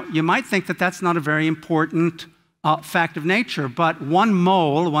 Now, you might think that that's not a very important fact of nature, but 1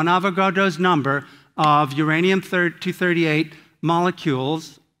 mole, 1 Avogadro's number of uranium-238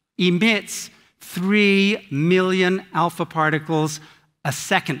 molecules emits 3 million alpha particles a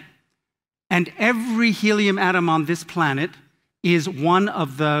second. And every helium atom on this planet is one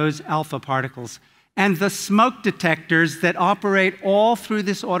of those alpha particles. And the smoke detectors that operate all through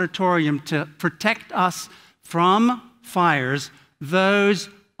this auditorium to protect us from fires, those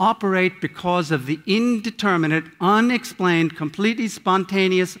operate because of the indeterminate, unexplained, completely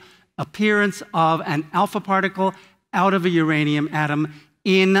spontaneous appearance of an alpha particle out of a uranium atom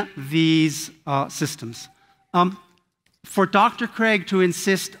in these systems. For Dr. Craig to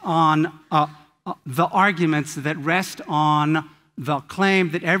insist on the arguments that rest on the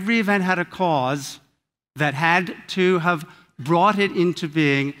claim that every event had a cause that had to have brought it into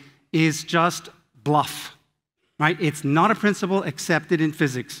being is just bluff, right? It's not a principle accepted in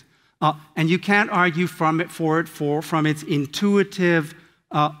physics. And you can't argue from its intuitive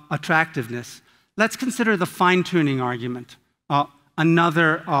attractiveness. Let's consider the fine-tuning argument,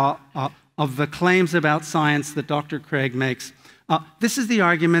 another of the claims about science that Dr. Craig makes. This is the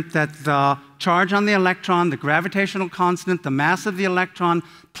argument that the charge on the electron, the gravitational constant, the mass of the electron,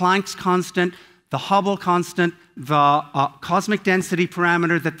 Planck's constant, the Hubble constant, the cosmic density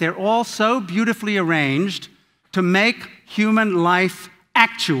parameter, that they're all so beautifully arranged to make human life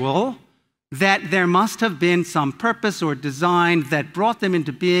actual that there must have been some purpose or design that brought them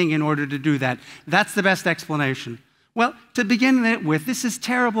into being in order to do that. That's the best explanation. Well, to begin with, this is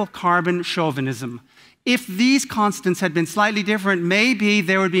terrible carbon chauvinism. If these constants had been slightly different, maybe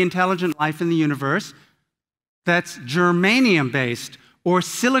there would be intelligent life in the universe that's germanium-based or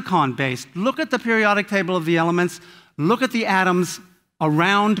silicon-based. Look at the periodic table of the elements, look at the atoms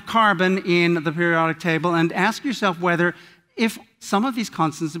around carbon in the periodic table, and ask yourself whether, if some of these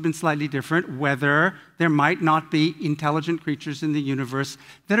constants have been slightly different, whether there might not be intelligent creatures in the universe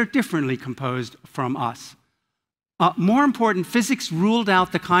that are differently composed from us. More important, physics ruled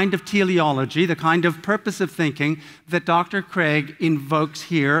out the kind of teleology, the kind of purpose of thinking that Dr. Craig invokes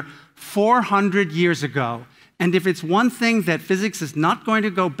here 400 years ago. And if it's one thing that physics is not going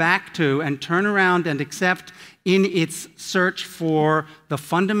to go back to and turn around and accept in its search for the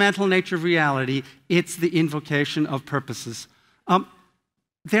fundamental nature of reality, it's the invocation of purposes.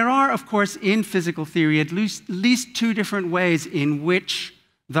 There are, of course, in physical theory at least two different ways in which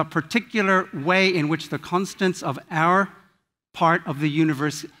the particular way in which the constants of our part of the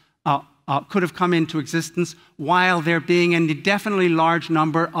universe could have come into existence, while there being an indefinitely large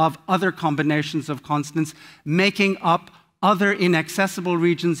number of other combinations of constants making up other inaccessible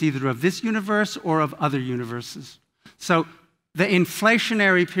regions either of this universe or of other universes. So the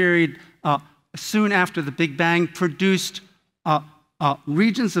inflationary period soon after the Big Bang produced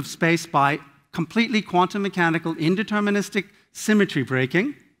regions of space by completely quantum mechanical indeterministic symmetry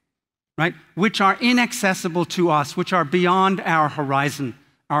breaking, right, which are inaccessible to us, which are beyond our horizon,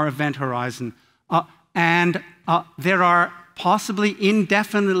 our event horizon. And there are possibly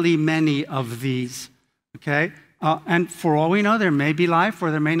indefinitely many of these, okay? And for all we know, there may be life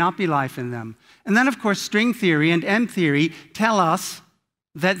or there may not be life in them. And then, of course, string theory and M theory tell us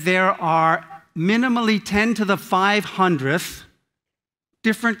that there are minimally 10 to the 500th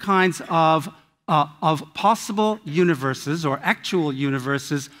different kinds of possible universes or actual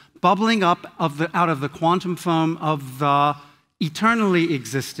universes bubbling up out of the quantum foam of the eternally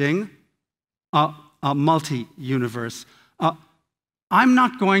existing multi-universe. I'm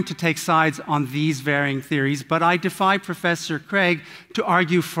not going to take sides on these varying theories, but I defy Professor Craig to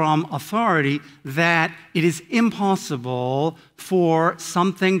argue from authority that it is impossible for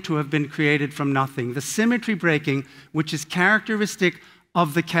something to have been created from nothing. The symmetry breaking, which is characteristic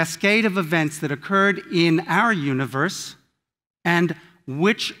of the cascade of events that occurred in our universe and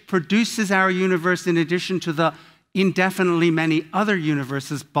which produces our universe in addition to the indefinitely many other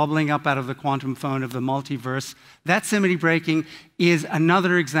universes bubbling up out of the quantum foam of the multiverse, that symmetry breaking is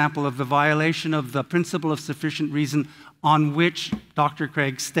another example of the violation of the principle of sufficient reason on which Dr.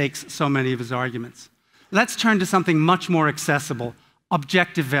 Craig stakes so many of his arguments. Let's turn to something much more accessible,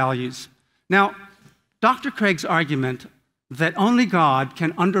 objective values. Now, Dr. Craig's argument that only God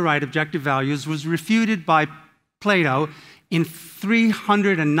can underwrite objective values was refuted by Plato in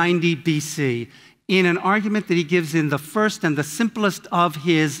 390 BC in an argument that he gives in the first and the simplest of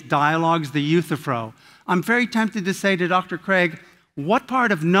his dialogues, the Euthyphro. I'm very tempted to say to Dr. Craig, what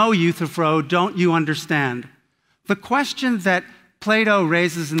part of no Euthyphro don't you understand? The question that Plato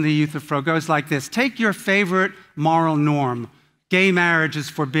raises in the Euthyphro goes like this: take your favorite moral norm. Gay marriage is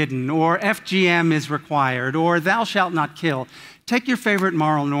forbidden, or FGM is required, or thou shalt not kill. Take your favorite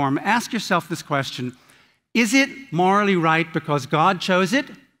moral norm. Ask yourself this question: is it morally right because God chose it?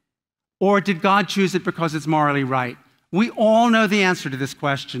 Or did God choose it because it's morally right? We all know the answer to this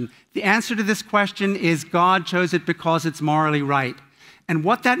question. The answer to this question is God chose it because it's morally right. And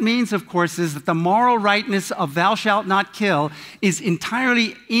what that means, of course, is that the moral rightness of thou shalt not kill is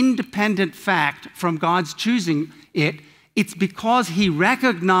entirely independent fact from God's choosing it. It's because he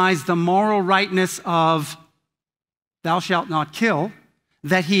recognized the moral rightness of thou shalt not kill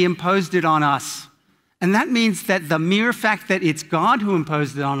that he imposed it on us. And that means that the mere fact that it's God who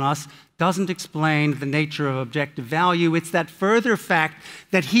imposed it on us doesn't explain the nature of objective value. It's that further fact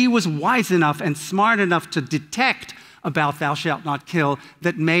that he was wise enough and smart enough to detect about thou shalt not kill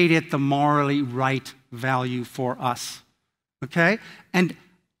that made it the morally right value for us. Okay? And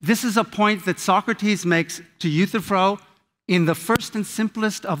this is a point that Socrates makes to Euthyphro in the first and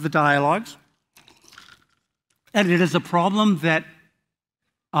simplest of the dialogues. And it is a problem that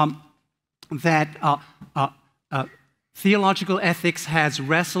theological ethics has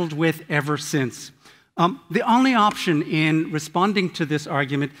wrestled with ever since. The only option in responding to this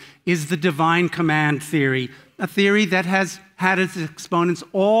argument is the divine command theory, a theory that has had its exponents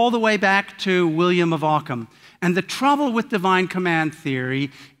all the way back to William of Ockham. And the trouble with divine command theory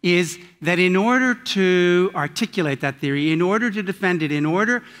is that in order to articulate that theory, in order to defend it, in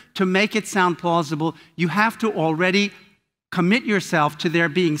order to make it sound plausible, you have to already commit yourself to there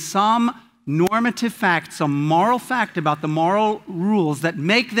being some normative fact, some moral fact about the moral rules that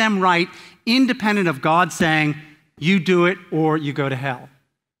make them right, independent of God saying, you do it or you go to hell.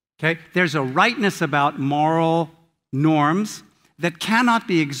 Okay? There's a rightness about moral norms that cannot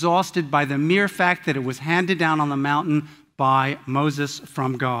be exhausted by the mere fact that it was handed down on the mountain by Moses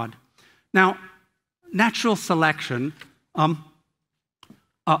from God. Now, natural selection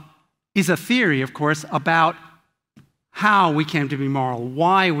is a theory, of course, about how we came to be moral,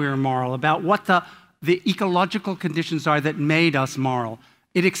 why we're moral, about what the ecological conditions are that made us moral.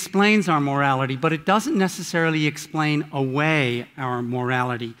 It explains our morality, but it doesn't necessarily explain away our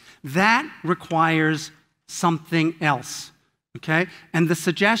morality. That requires something else, okay? And the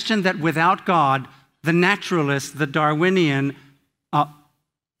suggestion that without God, the naturalist, the Darwinian,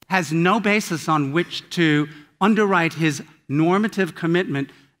 has no basis on which to underwrite his normative commitment,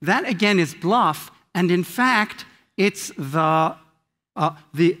 that again is bluff, and in fact, it's the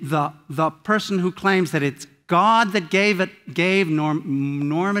person who claims that it's God that gave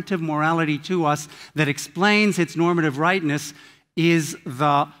normative morality to us, that explains its normative rightness, is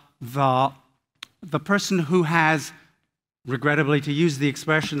the person who has, regrettably to use the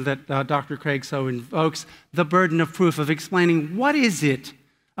expression that Dr. Craig so invokes, the burden of proof of explaining what is it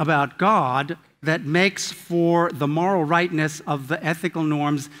about God that makes for the moral rightness of the ethical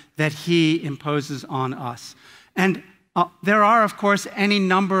norms that he imposes on us. And there are, of course, any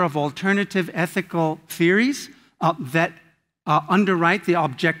number of alternative ethical theories that underwrite the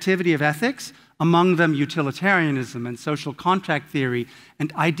objectivity of ethics, among them utilitarianism and social contract theory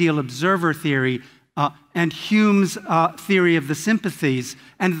and ideal observer theory and Hume's theory of the sympathies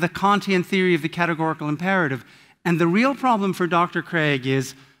and the Kantian theory of the categorical imperative. And the real problem for Dr. Craig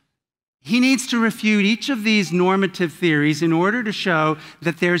is he needs to refute each of these normative theories in order to show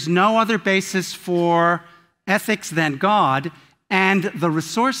that there's no other basis for ethics than God, and the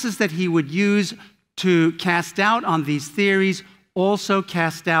resources that he would use to cast doubt on these theories also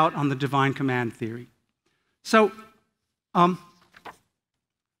cast doubt on the divine command theory. So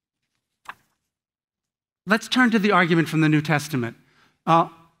let's turn to the argument from the New Testament. I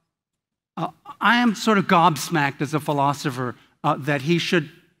am sort of gobsmacked as a philosopher that he should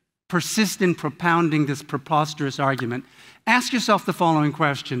persist in propounding this preposterous argument. Ask yourself the following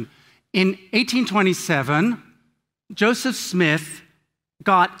question. In 1827, Joseph Smith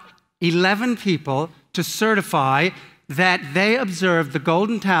got 11 people to certify that they observed the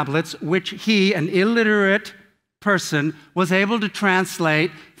golden tablets, which he, an illiterate person, was able to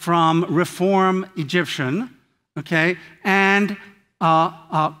translate from Reform Egyptian, okay, and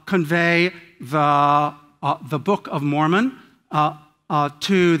convey the Book of Mormon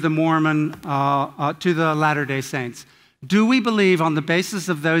to the Latter-day Saints. Do we believe, on the basis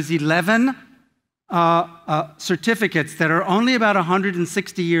of those 11 certificates that are only about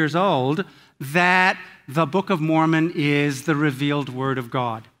 160 years old, that the Book of Mormon is the revealed Word of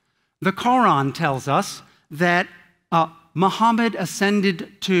God? The Quran tells us that Muhammad ascended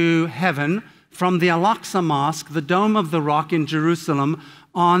to heaven from the Al-Aqsa Mosque, the Dome of the Rock in Jerusalem,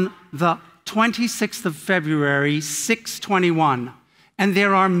 on the 26th of February, 621. And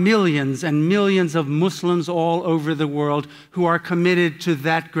there are millions and millions of Muslims all over the world who are committed to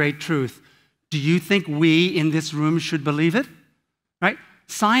that great truth. Do you think we in this room should believe it? Right?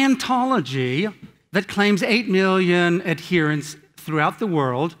 Scientology, that claims 8 million adherents throughout the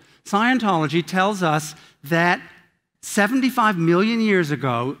world, Scientology tells us that 75 million years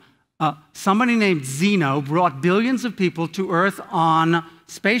ago, somebody named Zeno brought billions of people to Earth on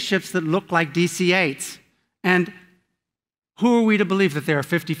spaceships that looked like DC-8s. And who are we to believe that there are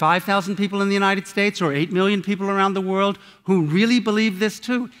 55,000 people in the United States or 8 million people around the world who really believe this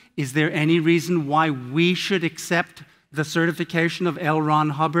too? Is there any reason why we should accept the certification of L.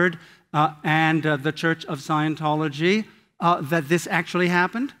 Ron Hubbard and the Church of Scientology that this actually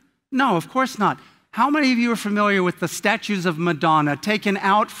happened? No, of course not. How many of you are familiar with the statues of Madonna taken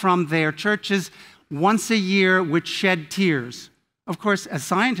out from their churches once a year which shed tears? Of course, as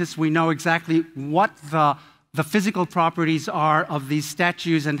scientists, we know exactly what the physical properties are of these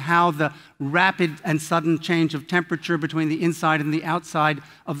statues and how the rapid and sudden change of temperature between the inside and the outside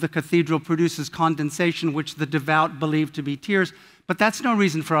of the cathedral produces condensation, which the devout believe to be tears. But that's no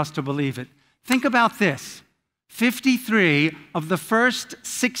reason for us to believe it. Think about this. 53 of the first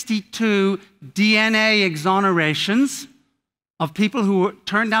 62 DNA exonerations of people who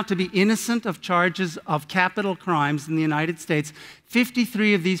turned out to be innocent of charges of capital crimes in the United States,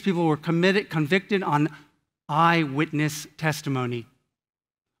 53 of these people were convicted on eyewitness testimony.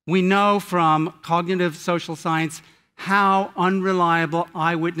 We know from cognitive social science how unreliable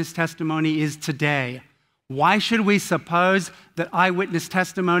eyewitness testimony is today. Why should we suppose that eyewitness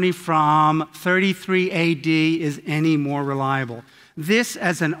testimony from 33 AD is any more reliable? This,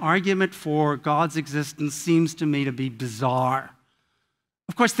 as an argument for God's existence, seems to me to be bizarre.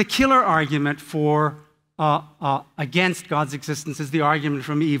 Of course, the killer argument for against God's existence is the argument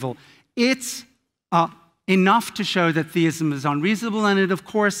from evil. It's enough to show that theism is unreasonable, and it, of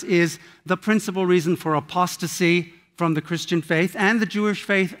course, is the principal reason for apostasy from the Christian faith and the Jewish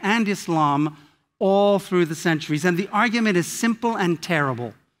faith and Islam all through the centuries. And the argument is simple and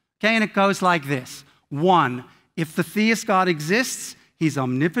terrible. Okay, and it goes like this. 1, if the theist God exists, he's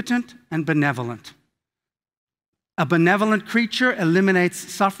omnipotent and benevolent. A benevolent creature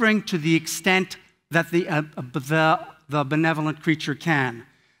eliminates suffering to the extent that the benevolent creature can.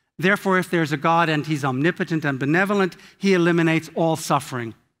 Therefore, if there's a God and he's omnipotent and benevolent, he eliminates all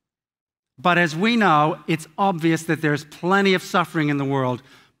suffering. But as we know, it's obvious that there's plenty of suffering in the world,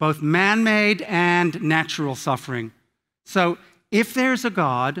 both man-made and natural suffering. So if there's a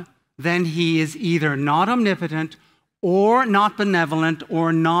God, then he is either not omnipotent or not benevolent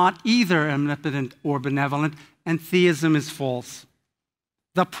or not either omnipotent or benevolent, and theism is false.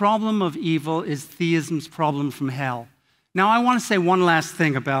 The problem of evil is theism's problem from hell. Now, I want to say one last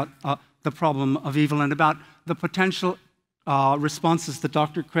thing about the problem of evil and about the potential responses that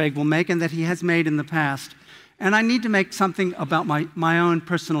Dr. Craig will make and that he has made in the past. And I need to make something about my own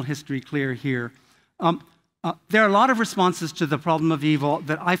personal history clear here. There are a lot of responses to the problem of evil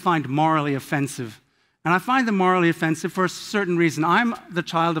that I find morally offensive. And I find them morally offensive for a certain reason. I'm the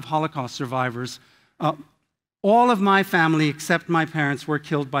child of Holocaust survivors. All of my family, except my parents, were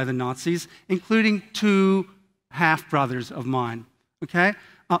killed by the Nazis, including 2 half-brothers of mine, okay?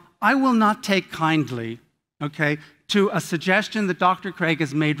 I will not take kindly, okay, to a suggestion that Dr. Craig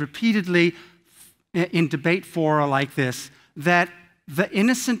has made repeatedly in debate fora like this, that the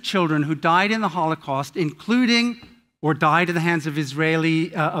innocent children who died in the Holocaust, including or died at the hands of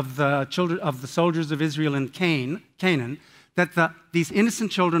the soldiers of Israel in Canaan, that these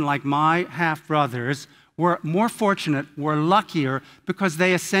innocent children, like my half-brothers, were more fortunate, were luckier, because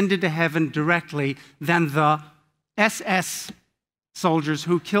they ascended to heaven directly than the SS soldiers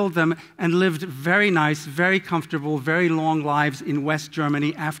who killed them and lived very nice, very comfortable, very long lives in West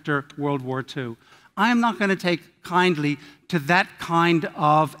Germany after World War II. I am not going to take kindly to that kind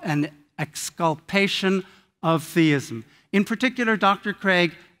of an exculpation of theism. In particular, Dr.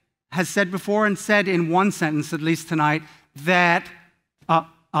 Craig has said before and said in one sentence, at least tonight, that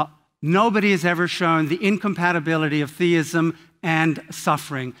nobody has ever shown the incompatibility of theism and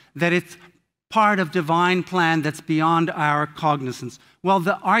suffering, that it's part of divine plan that's beyond our cognizance. Well,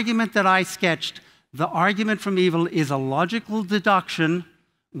 the argument that I sketched, the argument from evil, is a logical deduction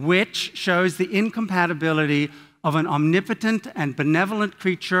which shows the incompatibility of an omnipotent and benevolent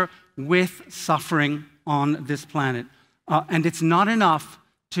creature with suffering on this planet. And it's not enough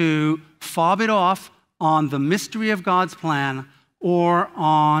to fob it off on the mystery of God's plan or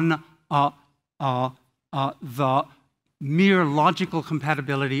on the mere logical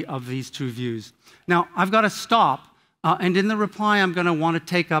compatibility of these two views. Now, I've got to stop, and in the reply, I'm going to want to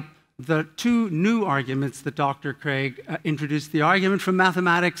take up the 2 new arguments that Dr. Craig introduced, the argument from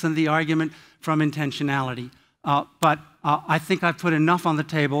mathematics and the argument from intentionality. But I think I've put enough on the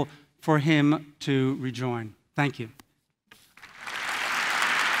table for him to rejoin. Thank you.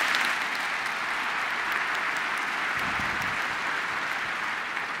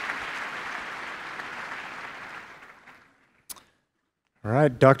 All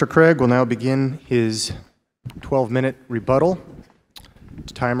right, Dr. Craig will now begin his 12-minute rebuttal.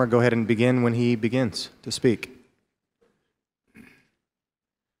 Timer, go ahead and begin when he begins to speak.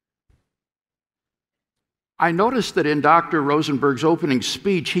 I noticed that in Dr. Rosenberg's opening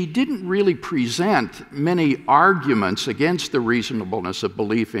speech, he didn't really present many arguments against the reasonableness of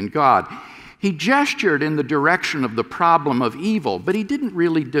belief in God. He gestured in the direction of the problem of evil, but he didn't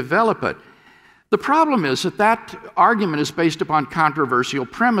really develop it. The problem is that that argument is based upon controversial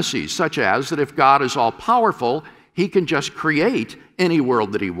premises, such as that if God is all-powerful, he can just create any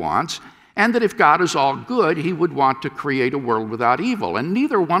world that he wants, and that if God is all good, he would want to create a world without evil. And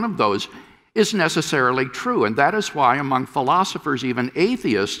neither one of those is necessarily true, and that is why among philosophers, even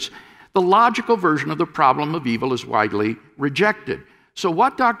atheists, the logical version of the problem of evil is widely rejected. So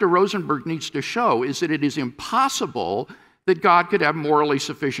what Dr. Rosenberg needs to show is that it is impossible that God could have morally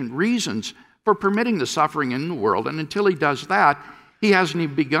sufficient reasons for permitting the suffering in the world, and until he does that, he hasn't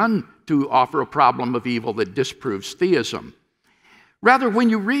even begun to offer a problem of evil that disproves theism. Rather, when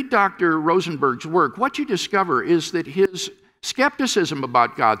you read Dr. Rosenberg's work, what you discover is that his skepticism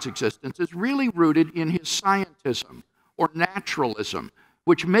about God's existence is really rooted in his scientism or naturalism,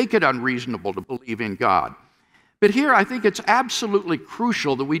 which make it unreasonable to believe in God. But here I think it's absolutely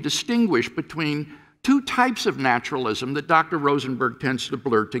crucial that we distinguish between two types of naturalism that Dr. Rosenberg tends to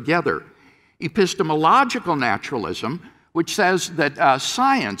blur together. Epistemological naturalism, which says that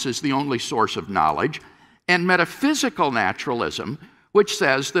science is the only source of knowledge, and metaphysical naturalism, which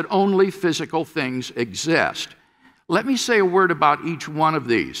says that only physical things exist. Let me say a word about each one of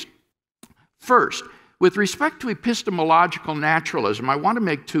these. First, with respect to epistemological naturalism, I want to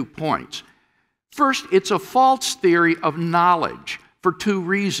make 2 points. First, it's a false theory of knowledge for 2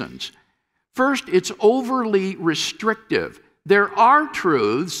 reasons. First, it's overly restrictive. There are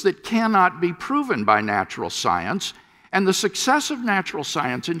truths that cannot be proven by natural science, and the success of natural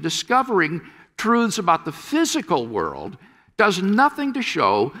science in discovering truths about the physical world does nothing to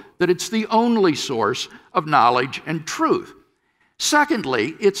show that it's the only source of knowledge and truth.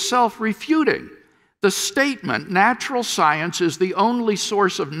 Secondly, it's self-refuting. The statement, natural science is the only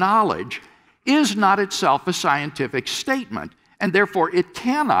source of knowledge, is not itself a scientific statement, and therefore it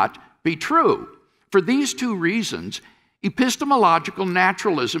cannot be true. For these 2 reasons, epistemological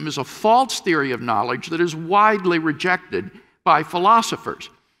naturalism is a false theory of knowledge that is widely rejected by philosophers.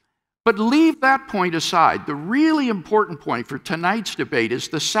 But leave that point aside. The really important point for tonight's debate is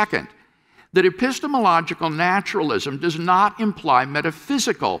the second, that epistemological naturalism does not imply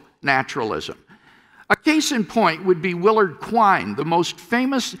metaphysical naturalism. A case in point would be Willard Quine, the most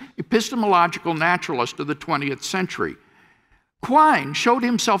famous epistemological naturalist of the 20th century. Quine showed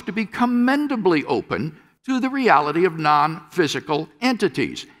himself to be commendably open to the reality of non-physical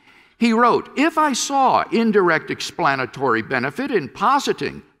entities. He wrote, "If I saw indirect explanatory benefit in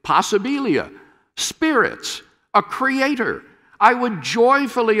positing possibilia, spirits, a creator, I would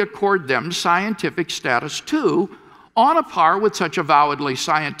joyfully accord them scientific status too, on a par with such avowedly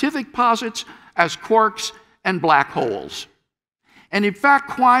scientific posits as quarks and black holes." And in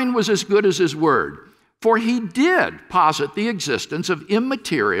fact, Quine was as good as his word, for he did posit the existence of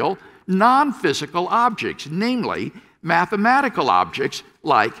immaterial, non-physical objects, namely mathematical objects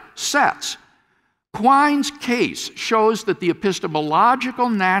like sets. Quine's case shows that the epistemological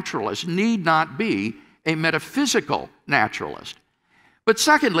naturalist need not be a metaphysical naturalist. But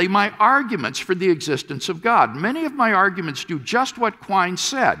secondly, my arguments for the existence of God. Many of my arguments do just what Quine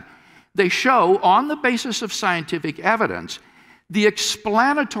said. They show, on the basis of scientific evidence, the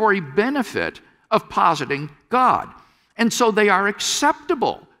explanatory benefit of positing God. And so they are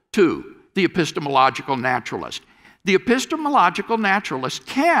acceptable to the epistemological naturalist. The epistemological naturalist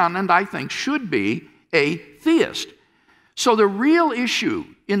can, and I think should be, a theist. So the real issue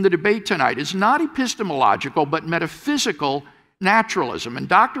in the debate tonight is not epistemological, but metaphysical naturalism. And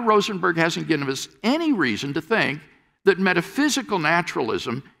Dr. Rosenberg hasn't given us any reason to think that metaphysical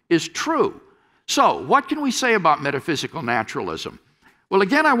naturalism is true. So, what can we say about metaphysical naturalism? Well,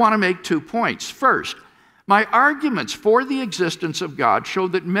 again, I want to make 2 points. First, my arguments for the existence of God show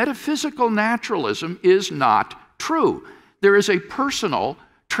that metaphysical naturalism is not true. There is a personal,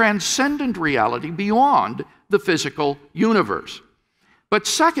 transcendent reality beyond the physical universe. But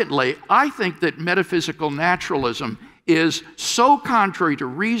secondly, I think that metaphysical naturalism is so contrary to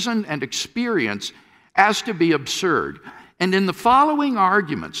reason and experience as to be absurd. And in the following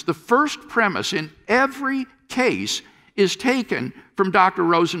arguments, the first premise in every case is taken from Dr.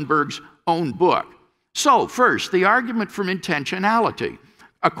 Rosenberg's own book. So, first, the argument from intentionality.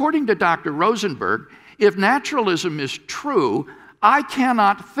 According to Dr. Rosenberg, if naturalism is true, I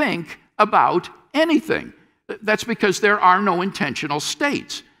cannot think about anything. That's because there are no intentional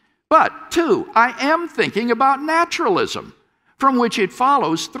states. But 2, I am thinking about naturalism, from which it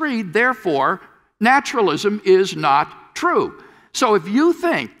follows 3, therefore, naturalism is not true. So if you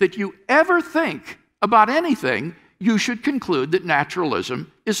think that you ever think about anything, you should conclude that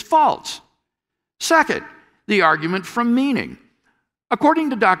naturalism is false. Second, the argument from meaning. According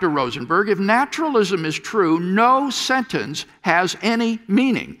to Dr. Rosenberg, if naturalism is true, no sentence has any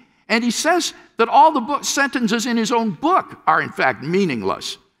meaning. And he says that all the sentences in his own book are in fact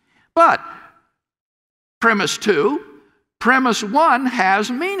meaningless. But premise 2, premise 1 has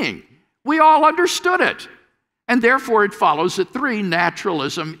meaning. We all understood it. And therefore it follows that 3,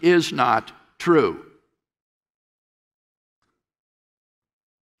 naturalism is not true.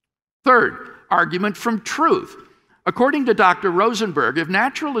 Third, argument from truth. According to Dr. Rosenberg, if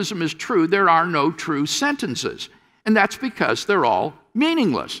naturalism is true, there are no true sentences. And that's because they're all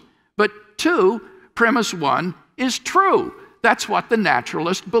meaningless. But 2, premise 1 is true. That's what the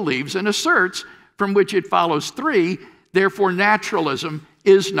naturalist believes and asserts, from which it follows 3, therefore naturalism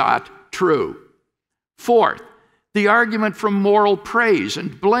is not true. Fourth, the argument from moral praise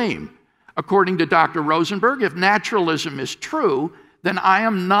and blame. According to Dr. Rosenberg, if naturalism is true, then I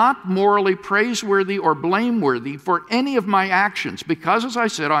am not morally praiseworthy or blameworthy for any of my actions, because, as I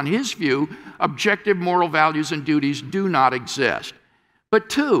said, on his view, objective moral values and duties do not exist. But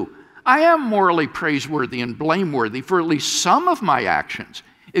 2, I am morally praiseworthy and blameworthy for at least some of my actions.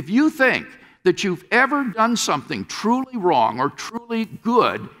 If you think that you've ever done something truly wrong or truly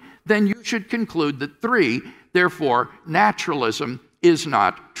good, then you should conclude that 3, therefore, naturalism is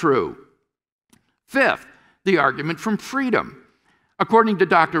not true. Fifth, the argument from freedom. According to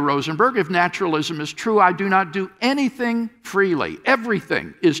Dr. Rosenberg, if naturalism is true, I do not do anything freely.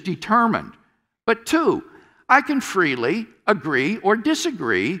 Everything is determined. But 2, I can freely agree or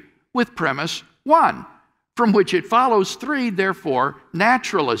disagree with premise 1, from which it follows 3, therefore,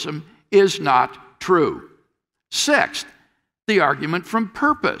 naturalism is not true. Sixth, the argument from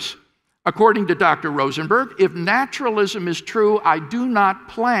purpose. According to Dr. Rosenberg, if naturalism is true, I do not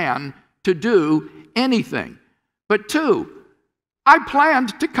plan to do anything. But 2, I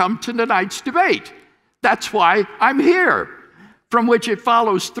planned to come to tonight's debate. That's why I'm here. From which it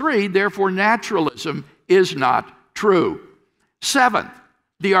follows 3, therefore naturalism is not true. Seventh,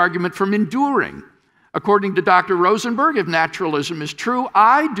 the argument from enduring. According to Dr. Rosenberg, if naturalism is true,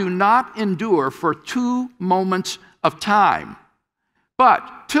 I do not endure for 2 moments of time.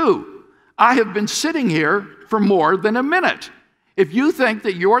 But 2, I have been sitting here for more than a minute. If you think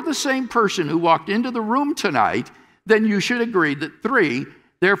that you're the same person who walked into the room tonight, then you should agree that 3,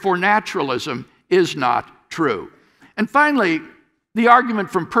 therefore naturalism is not true. And finally, the argument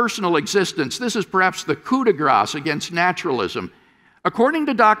from personal existence. This is perhaps the coup de grace against naturalism. According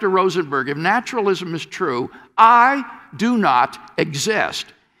to Dr. Rosenberg, if naturalism is true, I do not exist.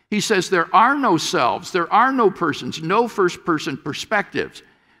 He says there are no selves, there are no persons, no first-person perspectives.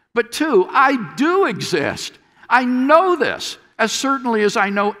 But 2, I do exist. I know this as certainly as I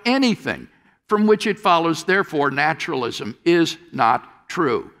know anything, from which it follows, therefore, naturalism is not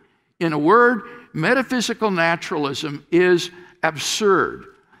true. In a word, metaphysical naturalism is absurd.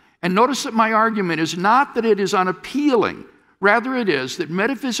 And notice that my argument is not that it is unappealing. Rather, it is that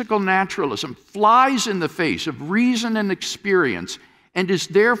metaphysical naturalism flies in the face of reason and experience and is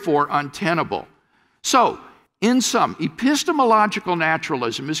therefore untenable. So, in sum, epistemological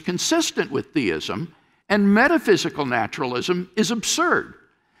naturalism is consistent with theism, and metaphysical naturalism is absurd.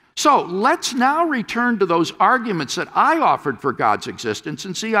 So let's now return to those arguments that I offered for God's existence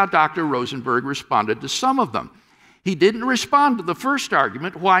and see how Dr. Rosenberg responded to some of them. He didn't respond to the first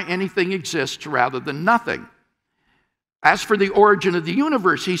argument, why anything exists rather than nothing. As for the origin of the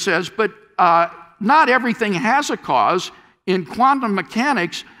universe, he says, but not everything has a cause. In quantum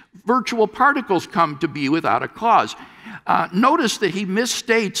mechanics, virtual particles come to be without a cause. Notice that he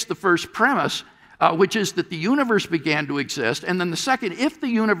misstates the first premise, which is that the universe began to exist, and then the second, if the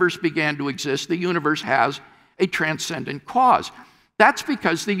universe began to exist, the universe has a transcendent cause. That's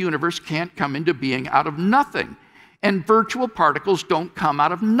because the universe can't come into being out of nothing, and virtual particles don't come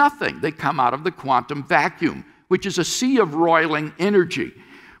out of nothing. They come out of the quantum vacuum, which is a sea of roiling energy.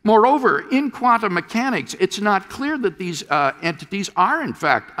 Moreover, in quantum mechanics, it's not clear that these entities are in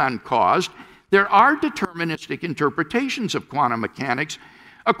fact uncaused. There are deterministic interpretations of quantum mechanics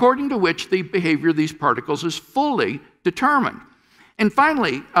according to which the behavior of these particles is fully determined. And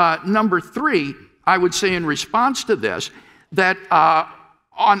finally, number 3, I would say in response to this, that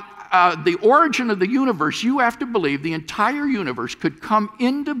on the origin of the universe, you have to believe the entire universe could come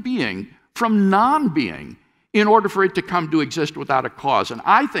into being from non-being in order for it to come to exist without a cause. And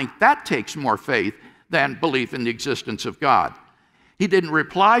I think that takes more faith than belief in the existence of God. He didn't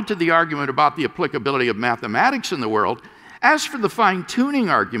reply to the argument about the applicability of mathematics in the world. As for the fine-tuning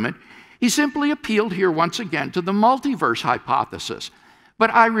argument, he simply appealed here once again to the multiverse hypothesis. But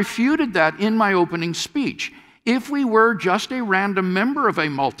I refuted that in my opening speech. If we were just a random member of a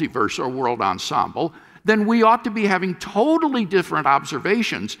multiverse or world ensemble, then we ought to be having totally different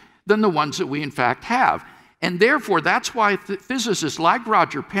observations than the ones that we in fact have. And therefore, that's why physicists like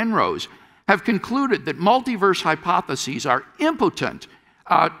Roger Penrose have concluded that multiverse hypotheses are impotent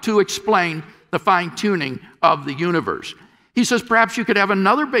to explain the fine-tuning of the universe. He says perhaps you could have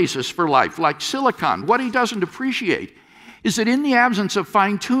another basis for life, like silicon. What he doesn't appreciate is that in the absence of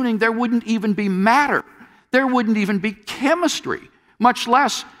fine-tuning, there wouldn't even be matter. There wouldn't even be chemistry, much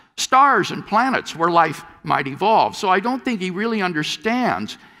less stars and planets where life might evolve. So I don't think he really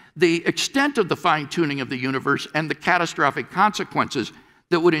understands the extent of the fine-tuning of the universe and the catastrophic consequences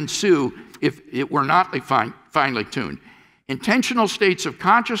that would ensue if it were not finely tuned. Intentional states of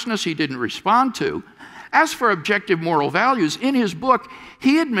consciousness he didn't respond to. As for objective moral values, in his book,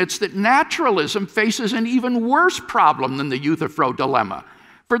 he admits that naturalism faces an even worse problem than the Euthyphro dilemma.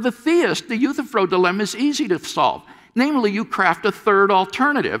 For the theist, the Euthyphro dilemma is easy to solve. Namely, you craft a third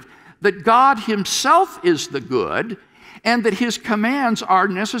alternative, that God himself is the good, and that his commands are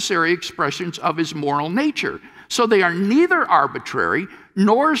necessary expressions of his moral nature. So they are neither arbitrary,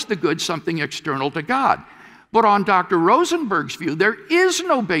 nor is the good something external to God. But on Dr. Rosenberg's view, there is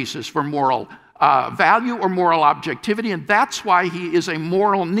no basis for moral value or moral objectivity, and that's why he is a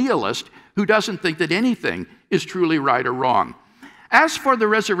moral nihilist who doesn't think that anything is truly right or wrong. As for the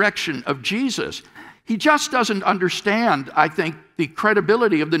resurrection of Jesus, he just doesn't understand, I think, the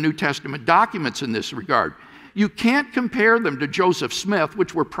credibility of the New Testament documents in this regard. You can't compare them to Joseph Smith,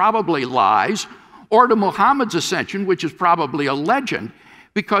 which were probably lies, or to Muhammad's ascension, which is probably a legend,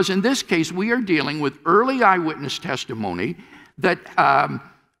 because in this case we are dealing with early eyewitness testimony that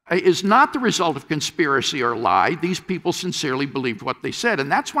is not the result of conspiracy or lie. These people sincerely believed what they said,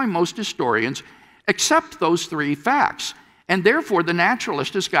 and that's why most historians accept those three facts. And therefore, the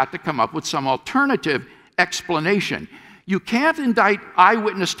naturalist has got to come up with some alternative explanation. You can't indict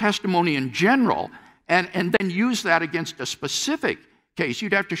eyewitness testimony in general and then use that against a specific case.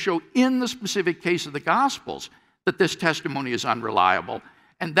 You'd have to show in the specific case of the Gospels that this testimony is unreliable.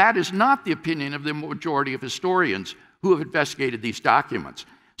 And that is not the opinion of the majority of historians who have investigated these documents.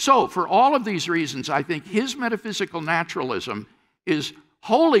 So, for all of these reasons, I think his metaphysical naturalism is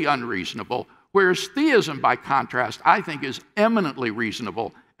wholly unreasonable, whereas theism, by contrast, I think is eminently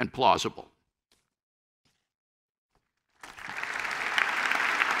reasonable and plausible.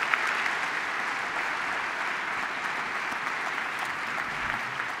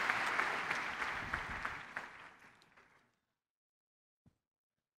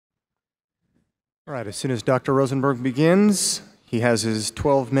 All right, as soon as Dr. Rosenberg begins, he has his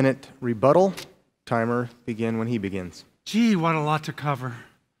 12-minute rebuttal. Timer begin when he begins. Gee, what a lot to cover.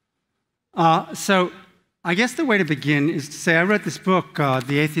 So I guess the way to begin is to say I wrote this book,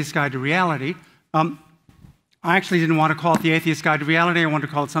 The Atheist Guide to Reality. I actually didn't want to call it The Atheist Guide to Reality. I wanted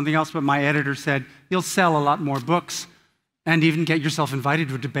to call it something else, but my editor said, you'll sell a lot more books and even get yourself invited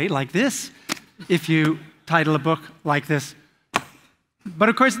to a debate like this if you title a book like this. But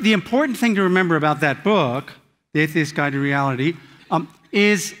of course, the important thing to remember about that book, The Atheist Guide to Reality,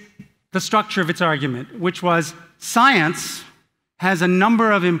 is the structure of its argument, which was science has a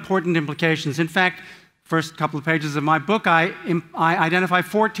number of important implications. In fact, first couple of pages of my book, I identify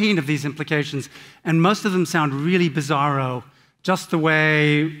 14 of these implications, and most of them sound really bizarro, just the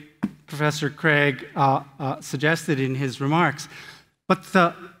way Professor Craig suggested in his remarks. But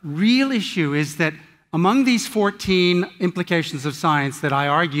the real issue is that among these 14 implications of science that I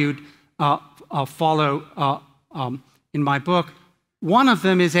argued follow in my book, one of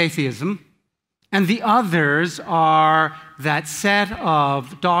them is atheism, and the others are that set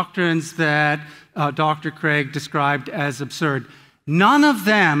of doctrines that Dr. Craig described as absurd. None of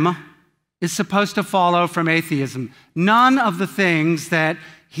them is supposed to follow from atheism. None of the things that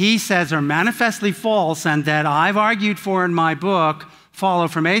he says are manifestly false and that I've argued for in my book follow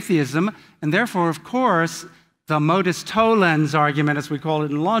from atheism, and therefore, of course, the modus tollens argument, as we call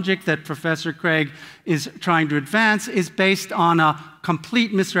it in logic, that Professor Craig is trying to advance is based on a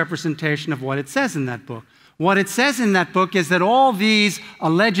complete misrepresentation of what it says in that book. What it says in that book is that all these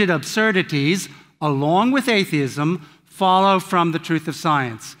alleged absurdities, along with atheism, follow from the truth of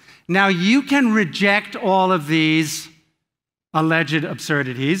science. Now, you can reject all of these alleged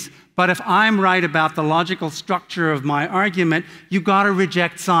absurdities. But if I'm right about the logical structure of my argument, you've got to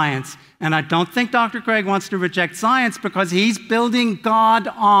reject science. And I don't think Dr. Craig wants to reject science because he's building God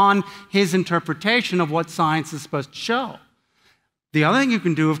on his interpretation of what science is supposed to show. The other thing you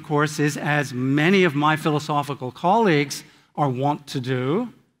can do, of course, is, as many of my philosophical colleagues are wont to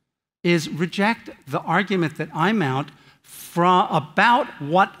do, is reject the argument that I mount about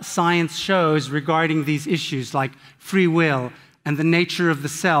what science shows regarding these issues like free will and the nature of the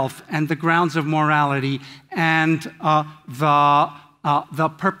self and the grounds of morality and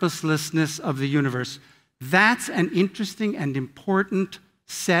the purposelessness of the universe. That's an interesting and important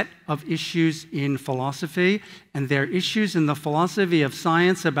set of issues in philosophy, and they're issues in the philosophy of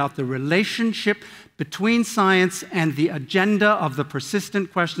science about the relationship between science and the agenda of the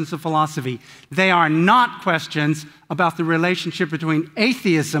persistent questions of philosophy. They are not questions about the relationship between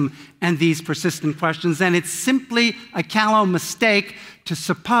atheism and these persistent questions, and it's simply a callow mistake to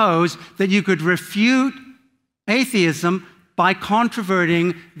suppose that you could refute atheism by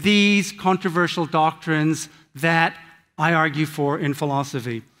controverting these controversial doctrines that I argue for in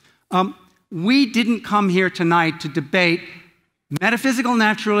philosophy. We didn't come here tonight to debate metaphysical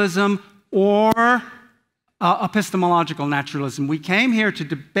naturalism or epistemological naturalism. We came here to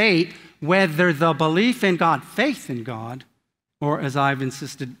debate whether the belief in God, faith in God, or as I've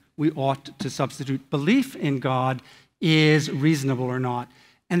insisted, we ought to substitute belief in God, is reasonable or not.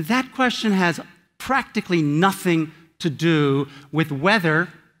 And that question has practically nothing to do with whether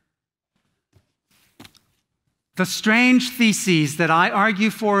the strange theses that I argue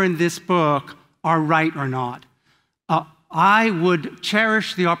for in this book are right or not. I would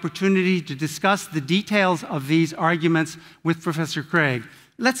cherish the opportunity to discuss the details of these arguments with Professor Craig.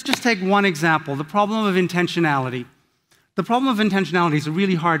 Let's just take one example, the problem of intentionality. The problem of intentionality is a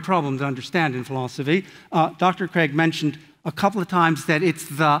really hard problem to understand in philosophy. Dr. Craig mentioned a couple of times that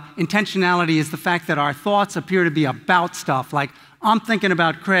intentionality is the fact that our thoughts appear to be about stuff, like I'm thinking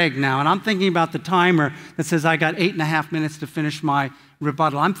about Craig now, and I'm thinking about the timer that says I got 8.5 minutes to finish my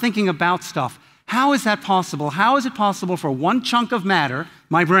rebuttal. I'm thinking about stuff. How is that possible? How is it possible for one chunk of matter,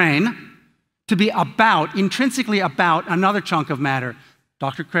 my brain, to be intrinsically about another chunk of matter,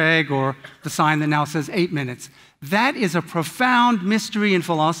 Dr. Craig, or the sign that now says 8 minutes? That is a profound mystery in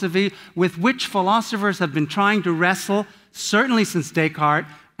philosophy with which philosophers have been trying to wrestle, certainly since Descartes,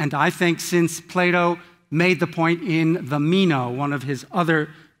 and I think since Plato made the point in the Meno, one of his other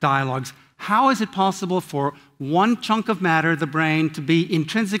dialogues. How is it possible for one chunk of matter, the brain, to be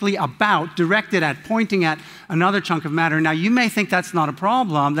intrinsically directed at, pointing at another chunk of matter? Now, you may think that's not a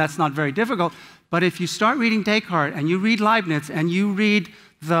problem, that's not very difficult, but if you start reading Descartes and you read Leibniz and you read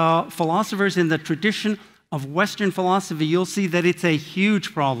the philosophers in the tradition of Western philosophy, you'll see that it's a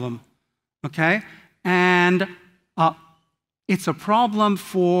huge problem, okay? And it's a problem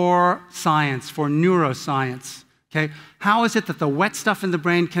for science, for neuroscience. Okay? How is it that the wet stuff in the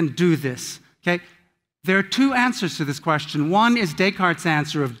brain can do this? Okay? There are two answers to this question. One is Descartes'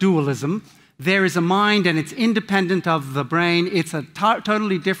 answer of dualism. There is a mind and it's independent of the brain. It's a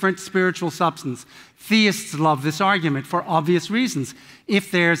totally different spiritual substance. Theists love this argument for obvious reasons. If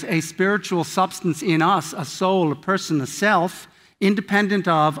there's a spiritual substance in us, a soul, a person, a self, independent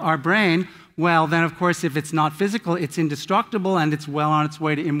of our brain, well, then, of course, if it's not physical, it's indestructible and it's well on its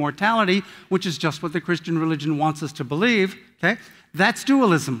way to immortality, which is just what the Christian religion wants us to believe. Okay? That's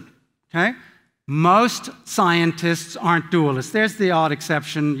dualism. Okay? Most scientists aren't dualists. There's the odd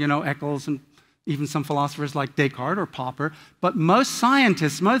exception, Eccles and even some philosophers like Descartes or Popper. But most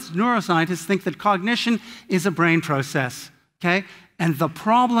scientists, most neuroscientists think that cognition is a brain process. Okay? And the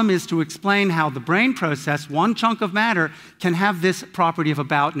problem is to explain how the brain process, one chunk of matter, can have this property of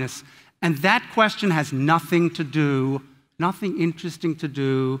aboutness. And that question has nothing interesting to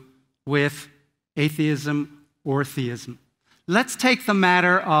do with atheism or theism. Let's take the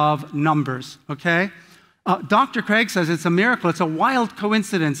matter of numbers, okay? Dr. Craig says it's a miracle, it's a wild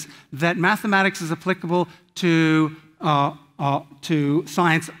coincidence that mathematics is applicable to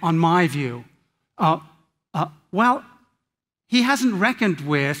science, on my view. Well, he hasn't reckoned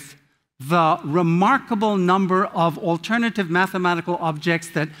with the remarkable number of alternative mathematical objects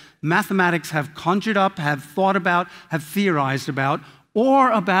that mathematics have conjured up, have thought about, have theorized about,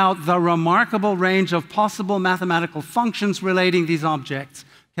 or about the remarkable range of possible mathematical functions relating these objects.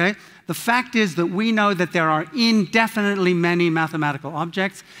 Okay? The fact is that we know that there are indefinitely many mathematical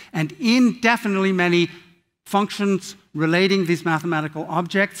objects and indefinitely many functions relating these mathematical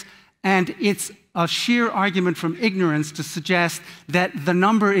objects, and it's a sheer argument from ignorance to suggest that the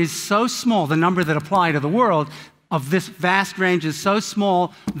number is so small, the number that apply to the world of this vast range is so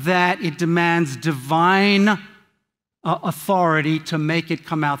small that it demands divine authority to make it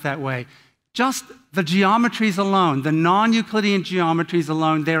come out that way. Just the geometries alone, the non-Euclidean geometries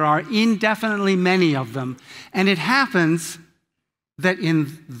alone, there are indefinitely many of them. And it happens that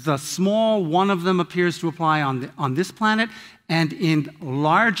in the small, one of them appears to apply on this planet, and in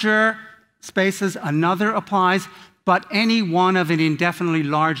larger spaces, another applies, but any one of an indefinitely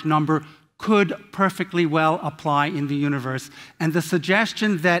large number could perfectly well apply in the universe. And the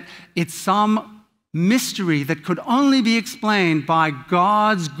suggestion that it's some mystery that could only be explained by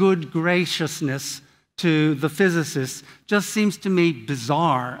God's good graciousness to the physicists just seems to me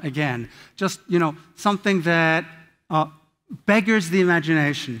bizarre, again. Just, something that beggars the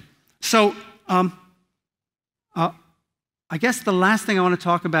imagination. So, I guess the last thing I want to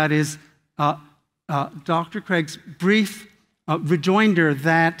talk about is Dr. Craig's brief rejoinder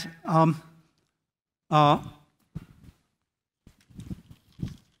that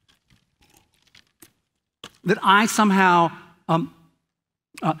that I somehow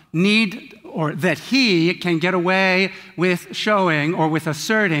need, or that he can get away with showing or with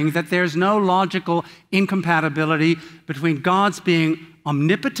asserting that there's no logical incompatibility between God's being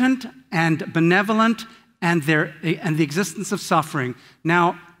omnipotent and benevolent and the existence of suffering.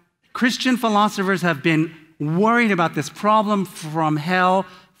 Now, Christian philosophers have been worried about this problem from hell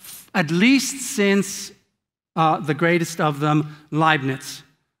at least since the greatest of them, Leibniz.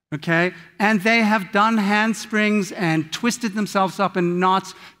 Okay? And they have done handsprings and twisted themselves up in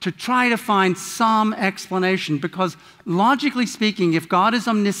knots to try to find some explanation, because logically speaking, if God is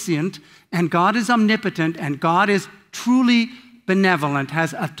omniscient and God is omnipotent and God is truly benevolent,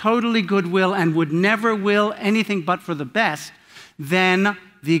 has a totally good will and would never will anything but for the best, then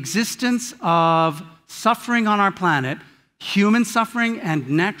the existence of suffering on our planet, human suffering and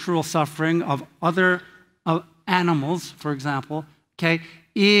natural suffering of other animals, for example, okay,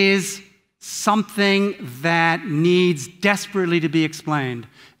 is something that needs desperately to be explained.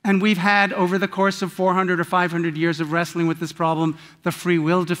 And we've had, over the course of 400 or 500 years of wrestling with this problem, the free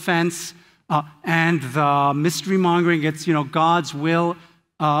will defense and the mystery mongering, it's, God's will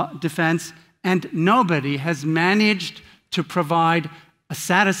defense. And nobody has managed to provide a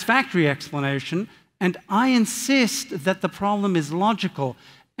satisfactory explanation. And I insist that the problem is logical.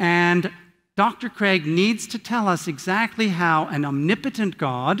 And Dr. Craig needs to tell us exactly how an omnipotent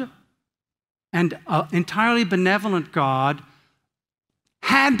God and an entirely benevolent God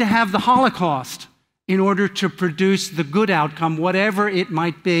had to have the Holocaust in order to produce the good outcome, whatever it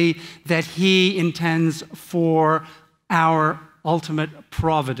might be that he intends for our ultimate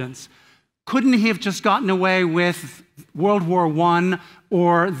providence. Couldn't he have just gotten away with World War I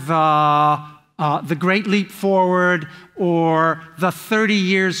or the Great Leap Forward, or the 30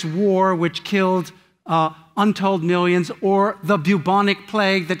 Years' War, which killed untold millions, or the bubonic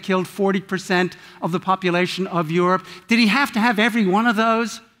plague that killed 40% of the population of Europe? Did he have to have every one of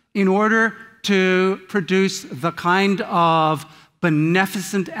those in order to produce the kind of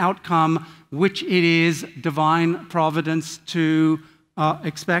beneficent outcome which it is divine providence to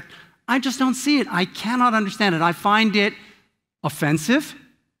expect? I just don't see it. I cannot understand it. I find it offensive,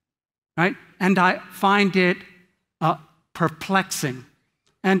 right? And I find it perplexing.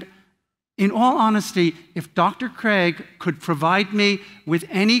 And in all honesty, if Dr. Craig could provide me with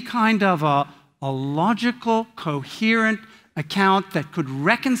any kind of a logical, coherent account that could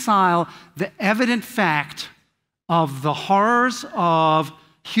reconcile the evident fact of the horrors of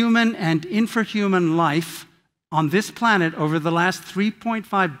human and infrahuman life on this planet over the last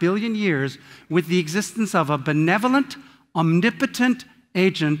 3.5 billion years with the existence of a benevolent, omnipotent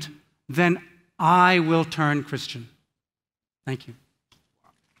agent, then I will turn Christian. Thank you.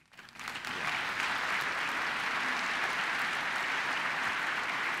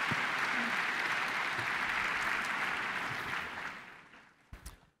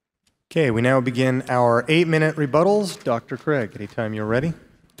 Okay, we now begin our 8-minute rebuttals. Dr. Craig, anytime you're ready.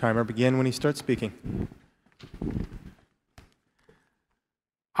 Timer begin when you start speaking.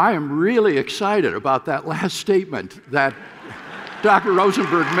 I am really excited about that last statement that Dr.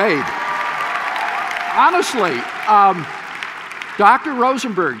 Rosenberg made. Honestly, Dr.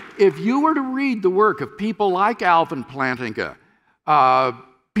 Rosenberg, if you were to read the work of people like Alvin Plantinga,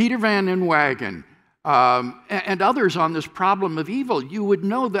 Peter Van Inwagen, and others on this problem of evil, you would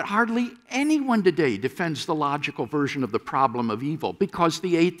know that hardly anyone today defends the logical version of the problem of evil, because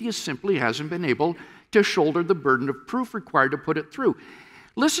the atheist simply hasn't been able to shoulder the burden of proof required to put it through.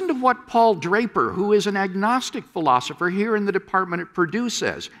 Listen to what Paul Draper, who is an agnostic philosopher here in the department at Purdue,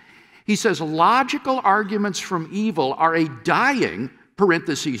 says. He says, logical arguments from evil are a dying,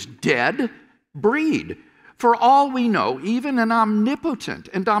 parentheses, dead, breed. For all we know, even an omnipotent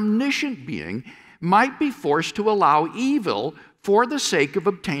and omniscient being might be forced to allow evil for the sake of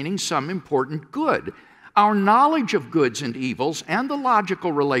obtaining some important good. Our knowledge of goods and evils and the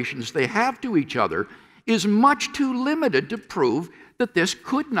logical relations they have to each other is much too limited to prove that this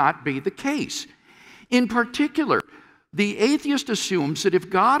could not be the case. In particular, the atheist assumes that if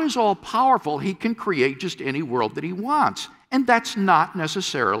God is all-powerful, he can create just any world that he wants. And that's not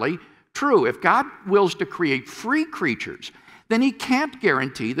necessarily true. If God wills to create free creatures, then he can't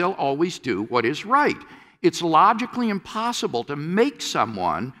guarantee they'll always do what is right. It's logically impossible to make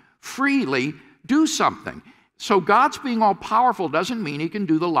someone freely do something. So God's being all-powerful doesn't mean he can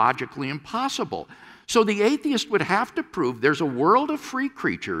do the logically impossible. So the atheist would have to prove there's a world of free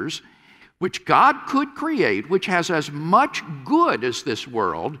creatures which God could create, which has as much good as this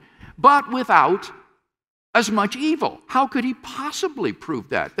world, but without as much evil. How could he possibly prove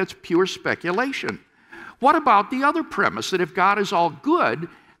that? That's pure speculation. What about the other premise, that if God is all good,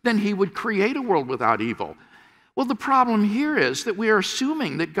 then he would create a world without evil? Well, the problem here is that we are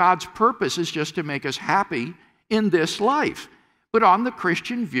assuming that God's purpose is just to make us happy in this life. But on the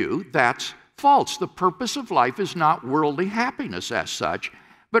Christian view, that's false. The purpose of life is not worldly happiness as such,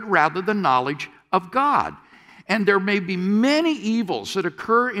 but rather the knowledge of God. And there may be many evils that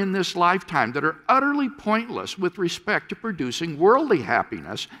occur in this lifetime that are utterly pointless with respect to producing worldly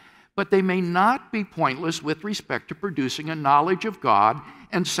happiness, but they may not be pointless with respect to producing a knowledge of God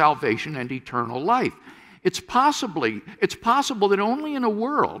and salvation and eternal life. It's possible that only in a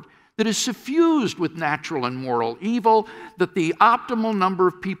world that is suffused with natural and moral evil, that the optimal number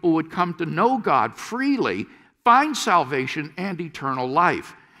of people would come to know God freely, find salvation and eternal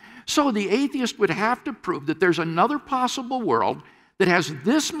life. So the atheist would have to prove that there's another possible world that has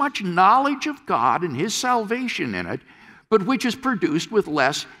this much knowledge of God and his salvation in it, but which is produced with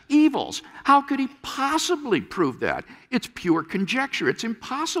less evils. How could he possibly prove that? It's pure conjecture. It's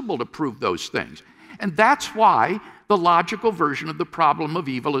impossible to prove those things. And that's why the logical version of the problem of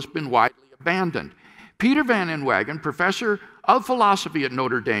evil has been widely abandoned. Peter Van Inwagen, professor of philosophy at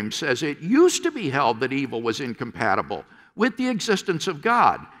Notre Dame, says it used to be held that evil was incompatible with the existence of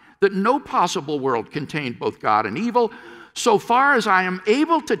God, that no possible world contained both God and evil. So far as I am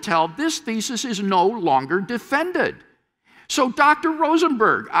able to tell, this thesis is no longer defended. So Dr.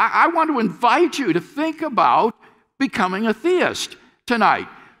 Rosenberg, I want to invite you to think about becoming a theist tonight,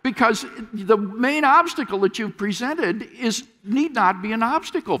 because the main obstacle that you've presented need not be an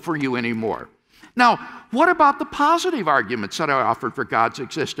obstacle for you anymore. Now, what about the positive arguments that I offered for God's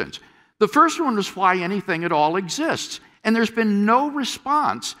existence? The first one was why anything at all exists. And there's been no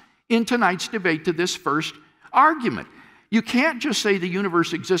response in tonight's debate to this first argument. You can't just say the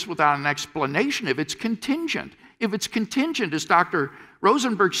universe exists without an explanation if it's contingent. If it's contingent, as Dr.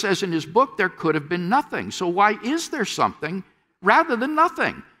 Rosenberg says in his book, there could have been nothing. So why is there something rather than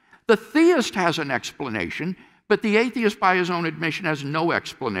nothing? The theist has an explanation, but the atheist, by his own admission, has no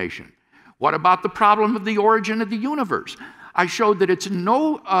explanation. What about the problem of the origin of the universe? I showed that it's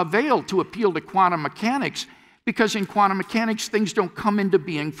no avail to appeal to quantum mechanics, because in quantum mechanics, things don't come into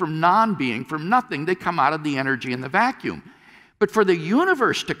being from non-being, from nothing. They come out of the energy in the vacuum. But for the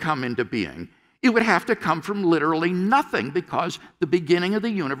universe to come into being, it would have to come from literally nothing, because the beginning of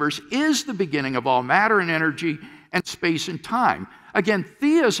the universe is the beginning of all matter and energy and space and time. Again,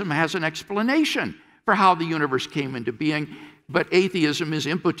 theism has an explanation for how the universe came into being, but atheism is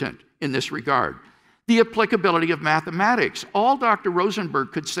impotent in this regard. The applicability of mathematics. All Dr.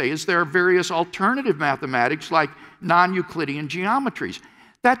 Rosenberg could say is there are various alternative mathematics like non-Euclidean geometries.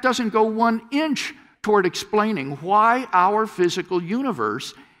 That doesn't go 1 inch toward explaining why our physical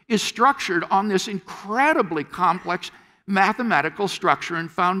universe is structured on this incredibly complex mathematical structure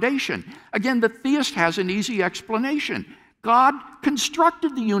and foundation. Again, the theist has an easy explanation. God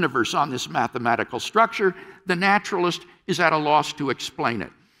constructed the universe on this mathematical structure. The naturalist is at a loss to explain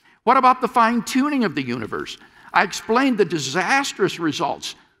it. What about the fine-tuning of the universe? I explained the disastrous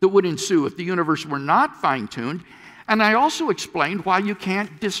results that would ensue if the universe were not fine-tuned, and I also explained why you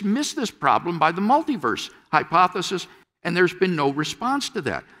can't dismiss this problem by the multiverse hypothesis, and there's been no response to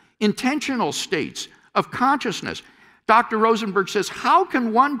that. Intentional states of consciousness. Dr. Rosenberg says, how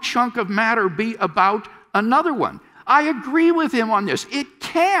can one chunk of matter be about another one? I agree with him on this. It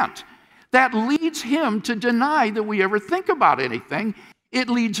can't. That leads him to deny that we ever think about anything. It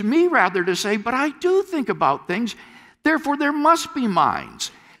leads me rather to say, but I do think about things. Therefore, there must be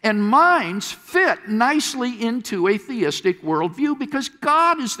minds. And minds fit nicely into a theistic worldview because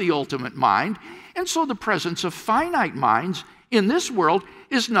God is the ultimate mind. And so the presence of finite minds in this world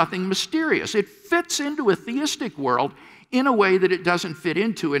is nothing mysterious. It fits into a theistic world in a way that it doesn't fit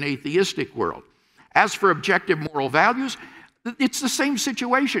into an atheistic world. As for objective moral values, It's the same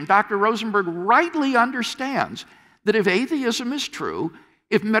situation. Dr. Rosenberg rightly understands that if atheism is true,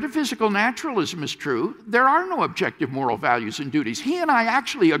 if metaphysical naturalism is true, there are no objective moral values and duties. He and I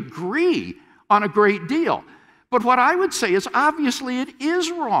actually agree on a great deal. But what I would say is obviously it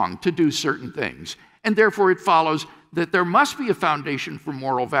is wrong to do certain things, and therefore it follows that there must be a foundation for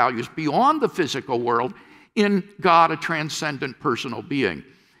moral values beyond the physical world in God, a transcendent personal being.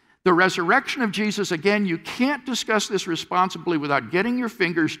 The resurrection of Jesus, again, you can't discuss this responsibly without getting your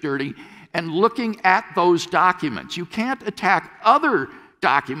fingers dirty and looking at those documents. You can't attack other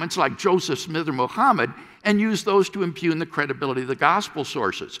documents like Joseph Smith or Muhammad and use those to impugn the credibility of the gospel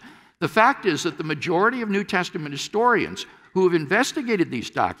sources. The fact is that the majority of New Testament historians who have investigated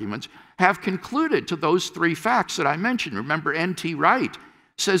these documents have concluded to those three facts that I mentioned. Remember, N.T. Wright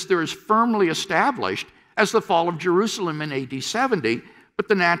says there is firmly established as the fall of Jerusalem in AD 70, but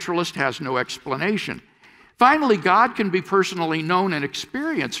the naturalist has no explanation. Finally, God can be personally known and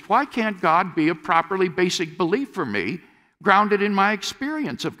experienced. Why can't God be a properly basic belief for me, grounded in my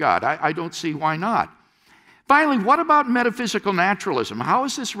experience of God? I don't see why not. Finally, what about metaphysical naturalism? How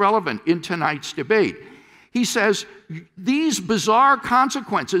is this relevant in tonight's debate? He says these bizarre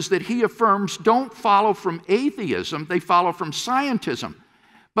consequences that he affirms don't follow from atheism, they follow from scientism.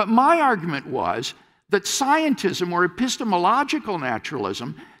 But my argument was that scientism or epistemological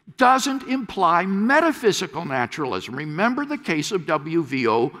naturalism doesn't imply metaphysical naturalism. Remember the case of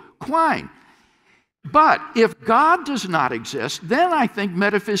W.L.Craig. But if God does not exist, then I think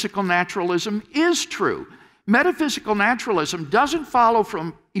metaphysical naturalism is true. Metaphysical naturalism doesn't follow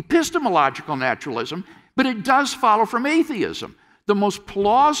from epistemological naturalism, but it does follow from atheism. The most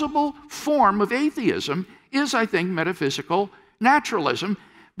plausible form of atheism is, I think, metaphysical naturalism,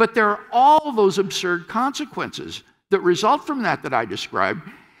 but there are all those absurd consequences that result from that I described.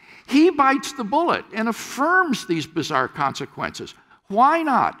 He bites the bullet and affirms these bizarre consequences. Why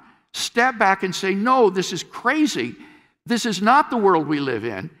not step back and say, no, this is crazy. This is not the world we live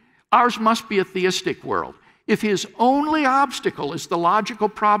in. Ours must be a theistic world. If his only obstacle is the logical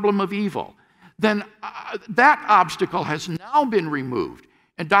problem of evil, then that obstacle has now been removed.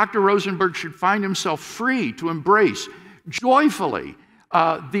 And Dr. Rosenberg should find himself free to embrace joyfully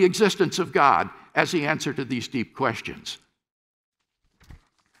the existence of God as the answer to these deep questions.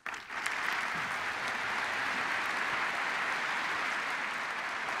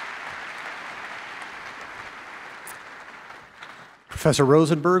 Professor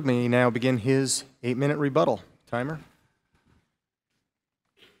Rosenberg may now begin his 8-minute rebuttal. Timer.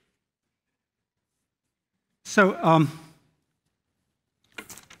 So,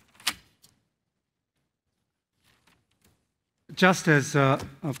 just as,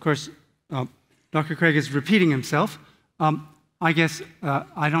 of course, Dr. Craig is repeating himself, I guess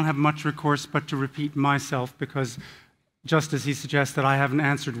I don't have much recourse but to repeat myself, because just as he suggests that I haven't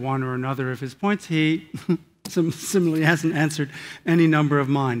answered one or another of his points, he similarly hasn't answered any number of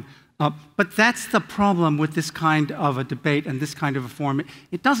mine. But that's the problem with this kind of a debate and this kind of a form.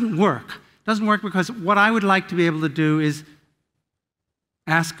 It doesn't work. It doesn't work because what I would like to be able to do is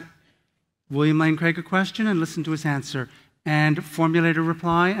ask William Lane Craig a question and listen to his answer, and formulate a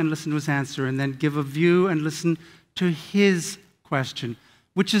reply and listen to his answer, and then give a view and listen to his question,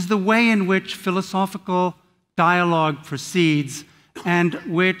 which is the way in which philosophical dialogue proceeds, and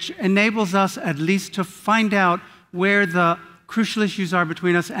which enables us at least to find out where the crucial issues are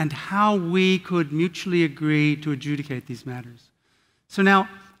between us and how we could mutually agree to adjudicate these matters. So now,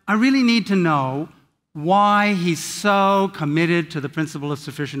 I really need to know why he's so committed to the principle of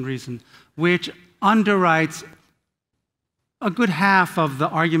sufficient reason, which underwrites a good half of the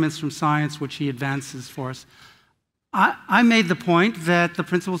arguments from science which he advances for us. I made the point that the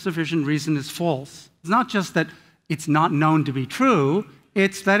principle of sufficient reason is false. It's not just that it's not known to be true,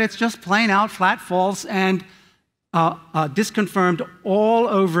 it's that it's just plain out flat false and disconfirmed all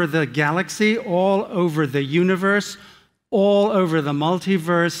over the galaxy, all over the universe, all over the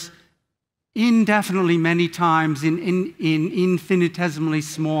multiverse, indefinitely many times in infinitesimally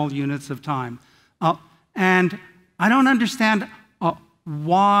small units of time. And I don't understand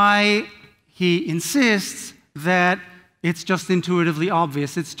why he insists that it's just intuitively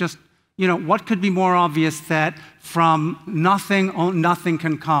obvious. It's just, you know, what could be more obvious that from nothing, nothing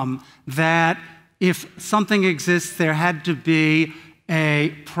can come, that if something exists, there had to be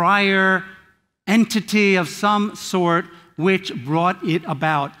a prior entity of some sort which brought it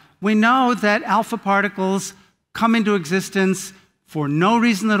about. We know that alpha particles come into existence for no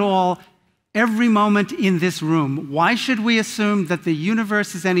reason at all every moment in this room. Why should we assume that the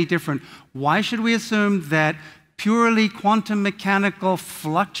universe is any different? Why should we assume that purely quantum mechanical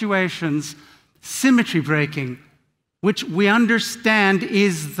fluctuations, symmetry breaking, which we understand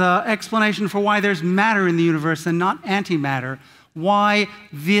is the explanation for why there's matter in the universe and not antimatter, why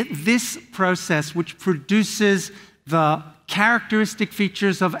this process, which produces the characteristic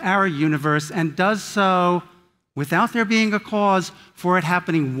features of our universe and does so without there being a cause for it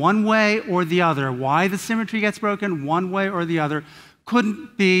happening one way or the other, why the symmetry gets broken one way or the other,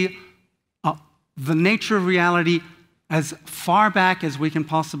 couldn't be the nature of reality as far back as we can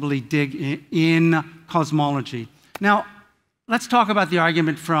possibly dig in cosmology. Now, let's talk about the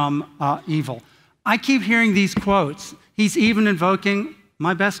argument from evil. I keep hearing these quotes. He's even invoking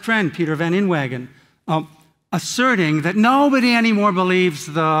my best friend, Peter Van Inwagen, asserting that nobody anymore believes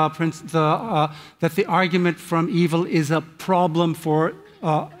that the argument from evil is a problem for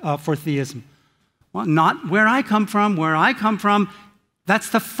theism. Well, not where I come from. Where I come from, that's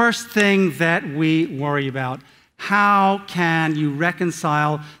the first thing that we worry about. How can you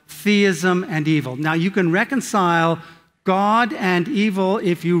reconcile theism and evil? Now, you can reconcile God and evil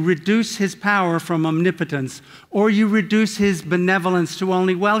if you reduce his power from omnipotence, or you reduce his benevolence to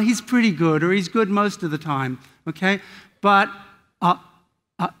only, well, he's pretty good, or he's good most of the time, okay? But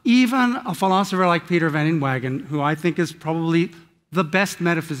even a philosopher like Peter Van Inwagen, who I think is probably the best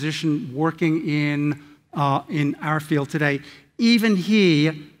metaphysician working in our field today, even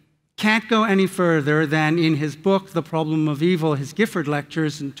he can't go any further than in his book, The Problem of Evil, his Gifford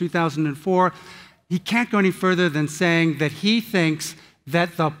lectures in 2004, he can't go any further than saying that he thinks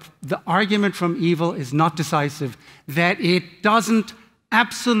that the argument from evil is not decisive, that it doesn't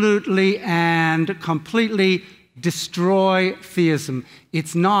absolutely and completely destroy theism.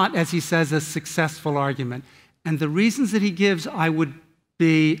 It's not, as he says, a successful argument. And the reasons that he gives, I would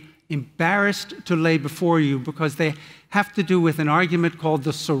be embarrassed to lay before you because they have to do with an argument called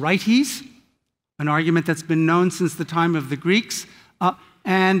the Sorites, an argument that's been known since the time of the Greeks,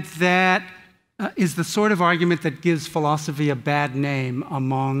 and that is the sort of argument that gives philosophy a bad name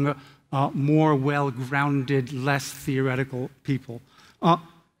among more well-grounded, less theoretical people.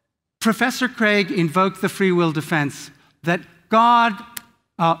 Professor Craig invoked the free will defense, that God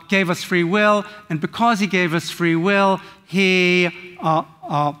gave us free will, and because he gave us free will, he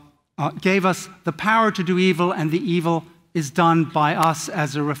gave us the power to do evil, and the evil is done by us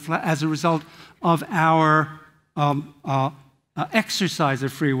as a result of our exercise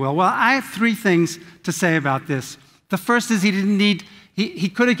of free will. Well, I have three things to say about this. The first is he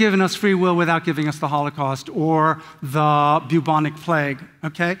could have given us free will without giving us the Holocaust or the bubonic plague,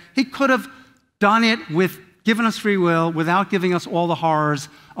 okay? He could have done it given us free will without giving us all the horrors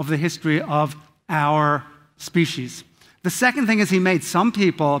of the history of our species. The second thing is he made some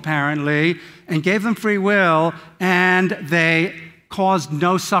people, apparently, and gave them free will, and they caused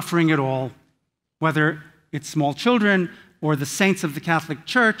no suffering at all, whether it's small children or the saints of the Catholic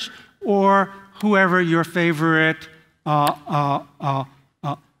Church or whoever your favorite a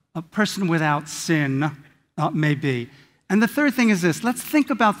person without sin may be. And the third thing is this. Let's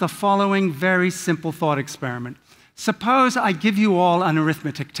think about the following very simple thought experiment. Suppose I give you all an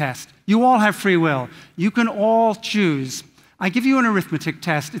arithmetic test. You all have free will. You can all choose. I give you an arithmetic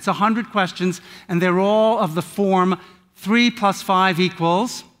test. It's 100 questions, and they're all of the form 3 plus 5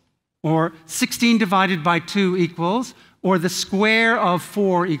 equals, or 16 divided by 2 equals, or the square of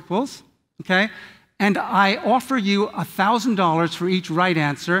 4 equals, okay? And I offer you $1,000 for each right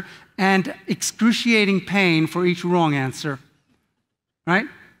answer and excruciating pain for each wrong answer, right?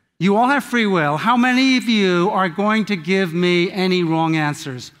 You all have free will. How many of you are going to give me any wrong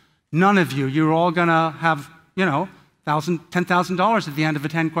answers? None of you. You're all going to have, $10,000 at the end of a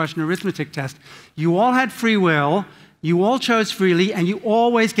 10-question arithmetic test. You all had free will. You all chose freely, and you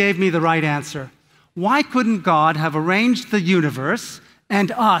always gave me the right answer. Why couldn't God have arranged the universe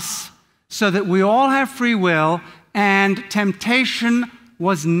and us so that we all have free will and temptation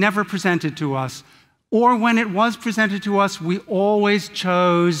was never presented to us? Or when it was presented to us, we always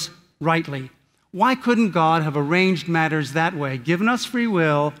chose rightly. Why couldn't God have arranged matters that way, given us free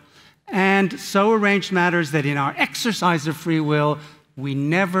will, and so arranged matters that in our exercise of free will, we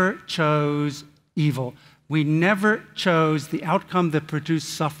never chose evil? We never chose the outcome that produced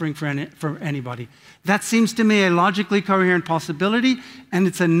suffering for anybody. That seems to me a logically coherent possibility, and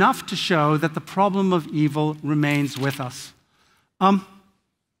it's enough to show that the problem of evil remains with us.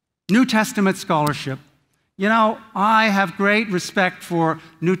 New Testament scholarship. I have great respect for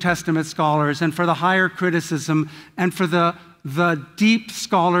New Testament scholars and for the higher criticism and for the deep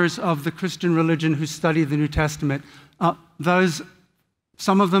scholars of the Christian religion who study the New Testament.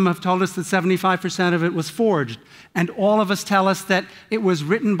 Some of them have told us that 75% of it was forged, and all of us tell us that it was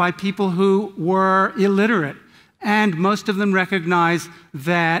written by people who were illiterate, and most of them recognize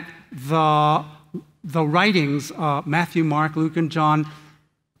that the the writings, Matthew, Mark, Luke, and John,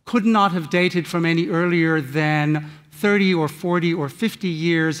 could not have dated from any earlier than 30 or 40 or 50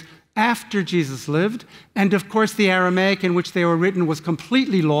 years after Jesus lived. And of course, the Aramaic in which they were written was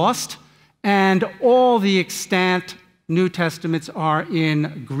completely lost, and all the extant New Testaments are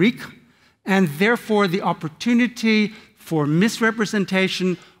in Greek. And therefore, the opportunity for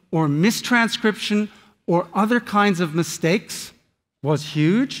misrepresentation or mistranscription or other kinds of mistakes was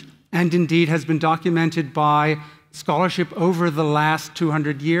huge, and indeed has been documented by scholarship over the last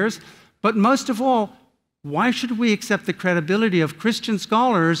 200 years. But most of all, why should we accept the credibility of Christian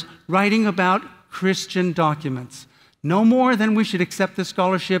scholars writing about Christian documents? No more than we should accept the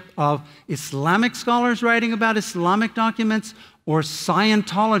scholarship of Islamic scholars writing about Islamic documents or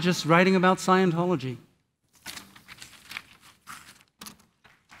Scientologists writing about Scientology.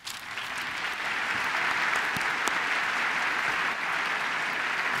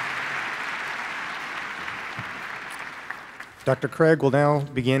 Dr. Craig will now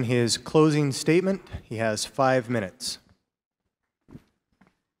begin his closing statement. He has 5 minutes.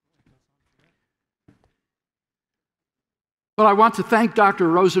 Well, I want to thank Dr.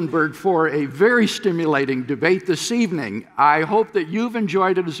 Rosenberg for a very stimulating debate this evening. I hope that you've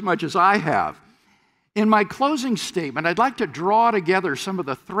enjoyed it as much as I have. In my closing statement, I'd like to draw together some of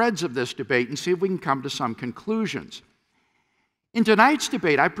the threads of this debate and see if we can come to some conclusions. In tonight's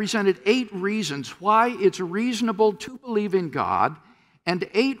debate, I presented 8 reasons why it's reasonable to believe in God and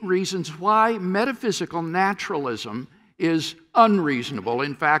 8 reasons why metaphysical naturalism is unreasonable,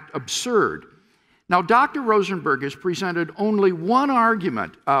 in fact, absurd. Now, Dr. Rosenberg has presented only one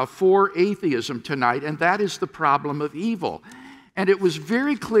argument for atheism tonight, and that is the problem of evil. And it was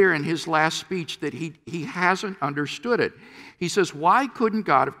very clear in his last speech that he hasn't understood it. He says, why couldn't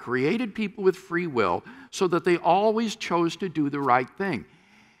God have created people with free will so that they always chose to do the right thing?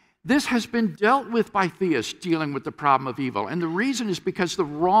 This has been dealt with by theists dealing with the problem of evil. And the reason is because the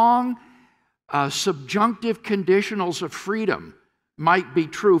wrong subjunctive conditionals of freedom might be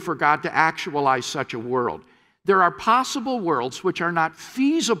true for God to actualize such a world. There are possible worlds which are not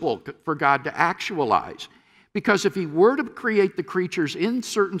feasible for God to actualize, because if he were to create the creatures in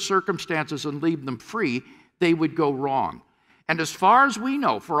certain circumstances and leave them free, they would go wrong. And as far as we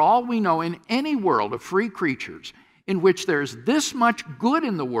know, for all we know, in any world of free creatures in which there's this much good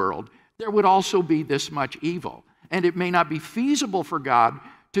in the world, there would also be this much evil. And it may not be feasible for God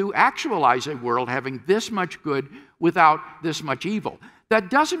to actualize a world having this much good without this much evil. That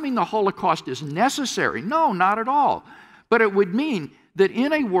doesn't mean the Holocaust is necessary. No, not at all. But it would mean that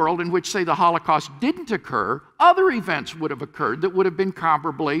in a world in which, say, the Holocaust didn't occur, other events would have occurred that would have been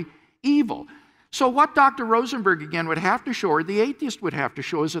comparably evil. So what Dr. Rosenberg, again, would have to show, or the atheist would have to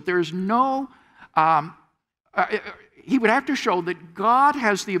show, is that there is no, he would have to show that God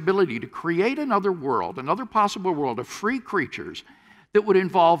has the ability to create another world, another possible world of free creatures that would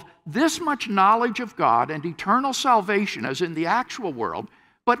involve this much knowledge of God and eternal salvation as in the actual world,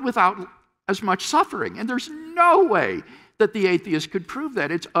 but without as much suffering. And there's no way that the atheist could prove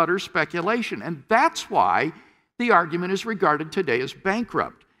that. It's utter speculation. And that's why the argument is regarded today as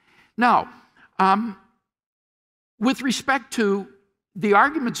bankrupt. Now, with respect to the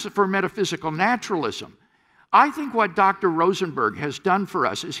arguments for metaphysical naturalism, I think what Dr. Rosenberg has done for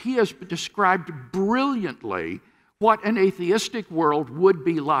us is he has described brilliantly what an atheistic world would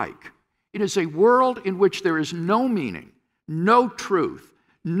be like. It is a world in which there is no meaning, no truth,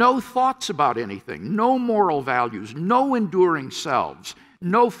 no thoughts about anything, no moral values, no enduring selves,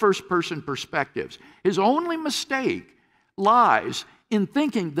 no first-person perspectives. His only mistake lies in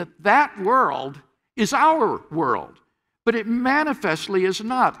thinking that that world is our world. But it manifestly is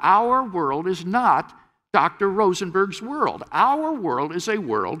not. Our world is not Dr. Rosenberg's world. Our world is a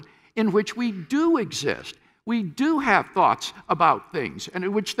world in which we do exist. We do have thoughts about things, and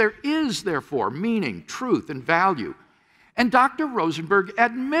in which there is, therefore, meaning, truth, and value. And Dr. Rosenberg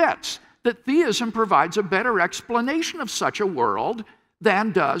admits that theism provides a better explanation of such a world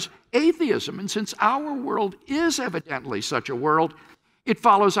than does atheism. And since our world is evidently such a world, it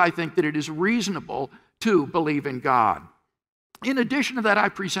follows, I think, that it is reasonable to believe in God. In addition to that, I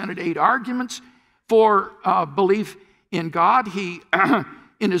presented 8 arguments for belief in God. He,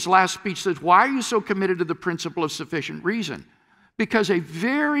 in his last speech, says, why are you so committed to the principle of sufficient reason? Because a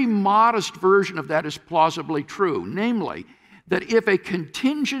very modest version of that is plausibly true, namely, that if a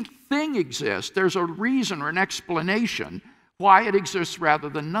contingent thing exists, there's a reason or an explanation why it exists rather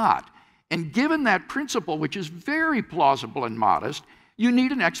than not. And given that principle, which is very plausible and modest, you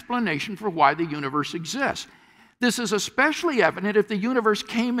need an explanation for why the universe exists. This is especially evident if the universe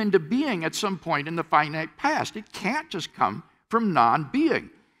came into being at some point in the finite past. It can't just come from non-being.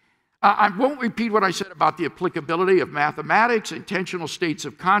 I won't repeat what I said about the applicability of mathematics, intentional states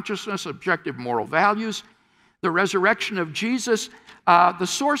of consciousness, objective moral values, the resurrection of Jesus. The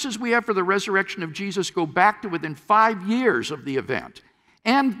sources we have for the resurrection of Jesus go back to within 5 years of the event.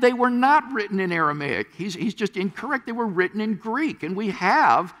 And they were not written in Aramaic. He's just incorrect. They were written in Greek. And we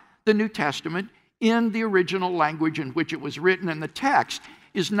have the New Testament in the original language in which it was written. And the text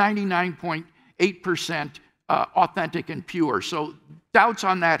is 99.8% authentic and pure. So doubts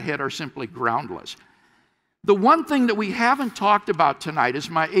on that head are simply groundless. The one thing that we haven't talked about tonight is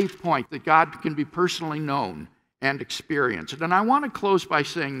my 8th point, that God can be personally known and experienced. And I want to close by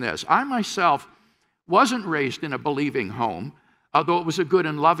saying this. I myself wasn't raised in a believing home, although it was a good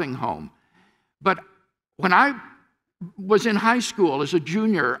and loving home. But when I was in high school as a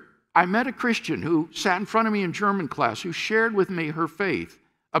junior, I met a Christian who sat in front of me in German class who shared with me her faith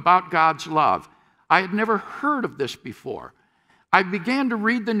about God's love. I had never heard of this before. I began to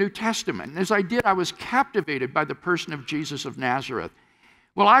read the New Testament, and as I did, I was captivated by the person of Jesus of Nazareth.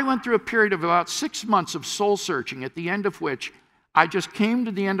 Well, I went through a period of about 6 months of soul searching, at the end of which I just came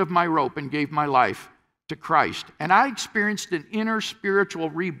to the end of my rope and gave my life to Christ. And I experienced an inner spiritual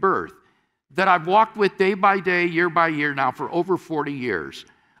rebirth that I've walked with day by day, year by year now for over 40 years.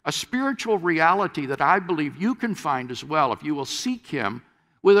 A spiritual reality that I believe you can find as well if you will seek Him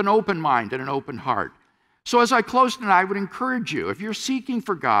with an open mind and an open heart. So as I close tonight, I would encourage you, if you're seeking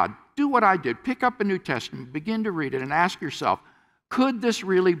for God, do what I did. Pick up a New Testament, begin to read it, and ask yourself, could this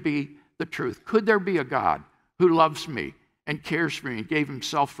really be the truth? Could there be a God who loves me and cares for me and gave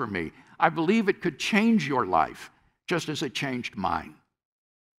Himself for me? I believe it could change your life just as it changed mine.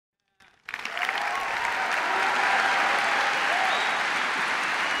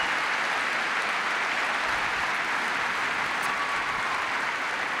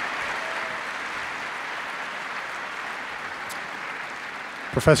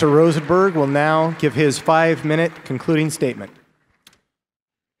 Professor Rosenberg will now give his 5-minute concluding statement.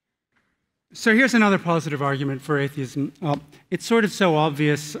 So here's another positive argument for atheism. It's sort of so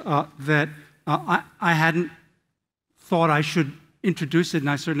obvious that I hadn't thought I should introduce it, and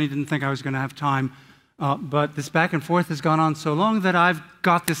I certainly didn't think I was going to have time. But this back and forth has gone on so long that I've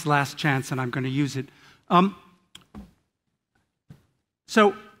got this last chance, and I'm going to use it.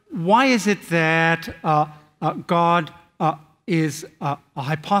 So why is it that God is a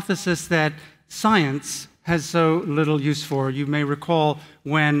hypothesis that science has so little use for? You may recall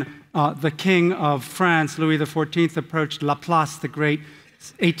when the king of France, Louis XIV, approached Laplace, the great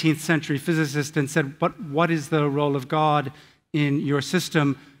 18th century physicist, and said, what is the role of God in your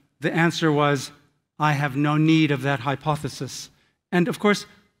system? The answer was, I have no need of that hypothesis. And of course,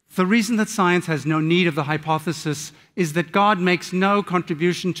 the reason that science has no need of the hypothesis is that God makes no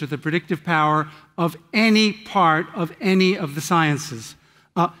contribution to the predictive power of any part of any of the sciences.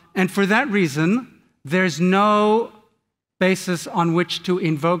 And for that reason, there's no basis on which to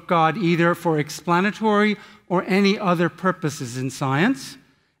invoke God either for explanatory or any other purposes in science.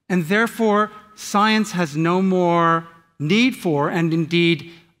 And therefore, science has no more need for, and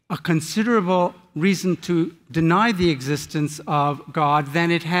indeed a considerable reason to deny the existence of God than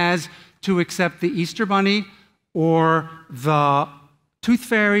it has to accept the Easter Bunny or the Tooth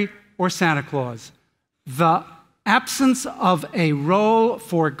Fairy or Santa Claus. The absence of a role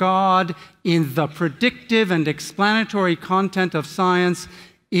for God in the predictive and explanatory content of science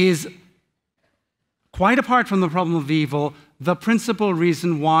is, quite apart from the problem of evil, the principal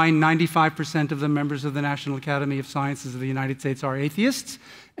reason why 95% of the members of the National Academy of Sciences of the United States are atheists,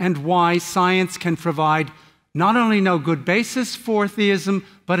 and why science can provide not only no good basis for theism,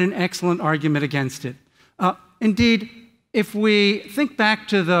 but an excellent argument against it. Indeed, if we think back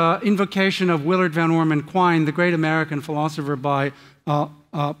to the invocation of Willard Van Orman Quine, the great American philosopher, by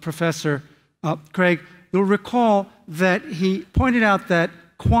Professor Craig, you'll recall that he pointed out that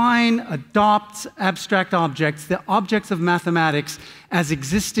Quine adopts abstract objects, the objects of mathematics, as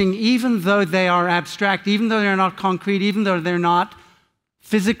existing even though they are abstract, even though they're not concrete, even though they're not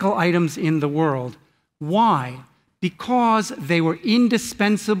physical items in the world. Why? Because they were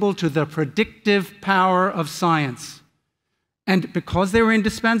indispensable to the predictive power of science. And because they were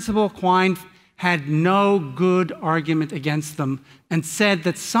indispensable, Quine had no good argument against them and said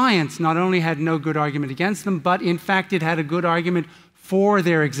that science not only had no good argument against them, but in fact it had a good argument for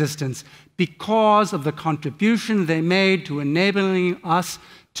their existence because of the contribution they made to enabling us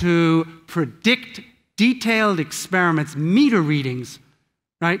to predict detailed experiments, meter readings,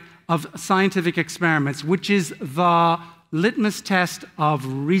 right, of scientific experiments, which is the litmus test of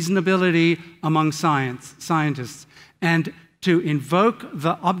reasonability among scientists. And to invoke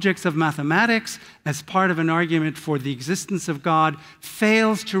the objects of mathematics as part of an argument for the existence of God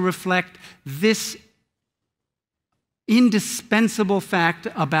fails to reflect this indispensable fact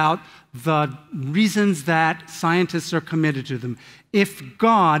about the reasons that scientists are committed to them. If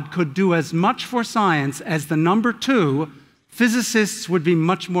God could do as much for science as the number 2, physicists would be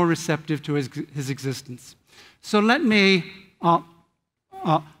much more receptive to his existence. So let me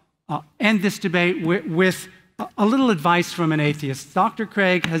end this debate with a little advice from an atheist. Dr.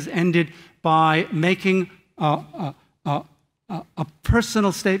 Craig has ended by making a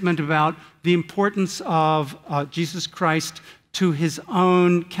personal statement about the importance of Jesus Christ to his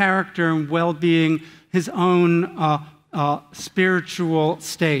own character and well-being, his own spiritual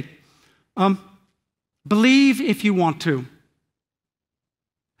state. Believe if you want to.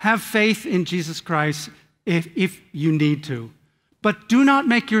 Have faith in Jesus Christ if you need to. But do not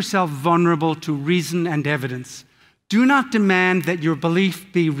make yourself vulnerable to reason and evidence. Do not demand that your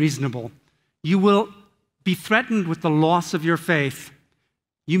belief be reasonable. You will be threatened with the loss of your faith.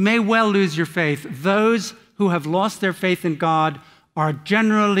 You may well lose your faith. Those who have lost their faith in God are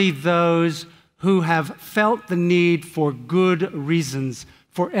generally those who have felt the need for good reasons,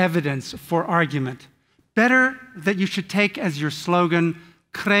 for evidence, for argument. Better that you should take as your slogan,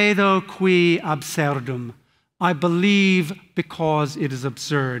 credo qui absurdum. I believe because it is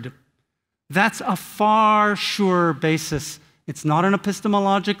absurd. That's a far surer basis. It's not an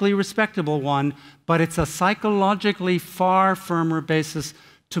epistemologically respectable one, but it's a psychologically far firmer basis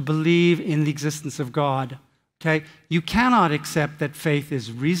to believe in the existence of God. Okay? You cannot accept that faith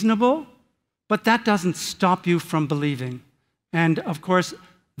is reasonable, but that doesn't stop you from believing. And of course,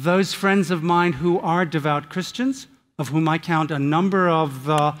 those friends of mine who are devout Christians, of whom I count a number of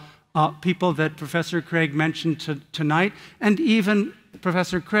the people that Professor Craig mentioned tonight, and even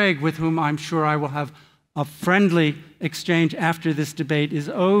Professor Craig, with whom I'm sure I will have a friendly exchange after this debate is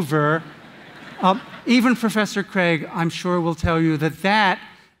over. Even Professor Craig, I'm sure, will tell you that that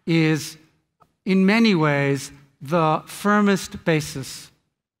is, in many ways, the firmest basis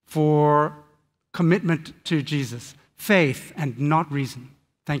for commitment to Jesus. Faith and not reason.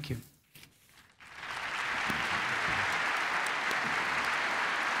 Thank you.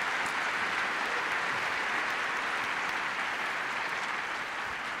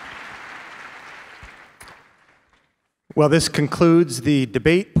 Well, this concludes the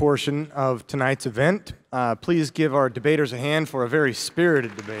debate portion of tonight's event. Please give our debaters a hand for a very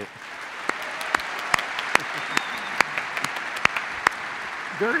spirited debate.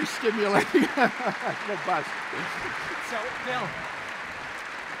 Very stimulating. Robust. So, Bill,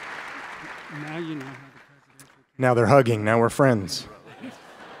 now you know how the presidential... Now they're hugging. Now we're friends.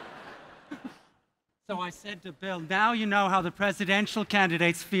 So I said to Bill, now you know how the presidential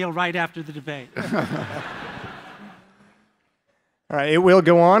candidates feel right after the debate. All right, it will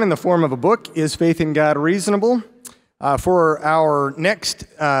go on in the form of a book, Is Faith in God Reasonable? For our next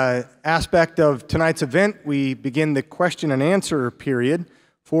aspect of tonight's event, we begin the question and answer period.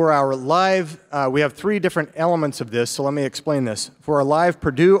 For our live, we have 3 different elements of this, so let me explain this. For our live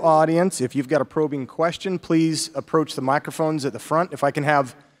Purdue audience, if you've got a probing question, please approach the microphones at the front. If I can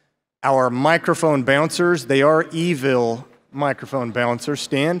have our microphone bouncers, they are evil microphone bouncers,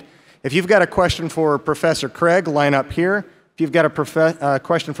 stand. If you've got a question for Professor Craig, line up here. If you've got a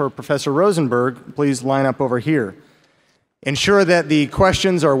question for Professor Rosenberg, please line up over here. Ensure that the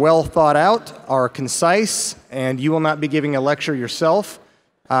questions are well thought out, are concise, and you will not be giving a lecture yourself.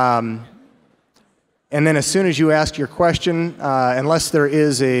 And then as soon as you ask your question, unless there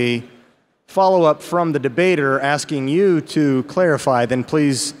is a follow-up from the debater asking you to clarify, then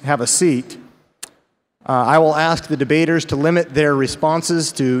please have a seat. I will ask the debaters to limit their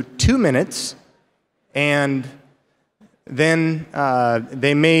responses to 2 minutes, and then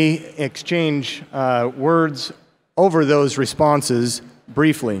they may exchange words over those responses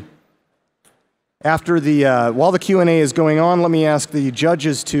briefly. After while the Q&A is going on, let me ask the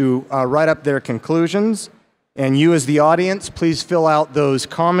judges to write up their conclusions. And you as the audience, please fill out those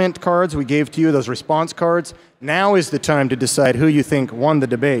comment cards we gave to you, those response cards. Now is the time to decide who you think won the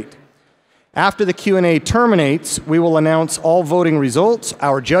debate. After the Q&A terminates, we will announce all voting results,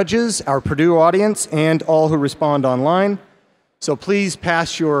 our judges, our Purdue audience, and all who respond online. So please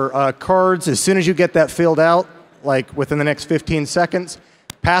pass your cards as soon as you get that filled out, like within the next 15 seconds.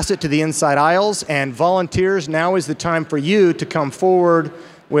 Pass it to the inside aisles, and volunteers, now is the time for you to come forward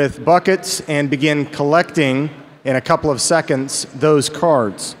with buckets and begin collecting in a couple of seconds those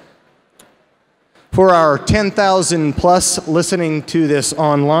cards. For our 10,000 plus listening to this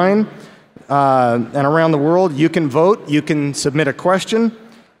online and around the world, you can vote, you can submit a question,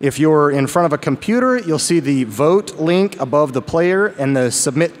 If you're in front of a computer, you'll see the vote link above the player and the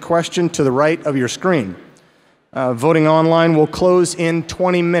submit question to the right of your screen. Voting online will close in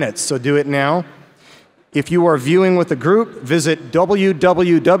 20 minutes, so do it now. If you are viewing with a group, visit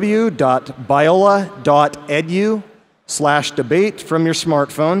www.biola.edu/debate from your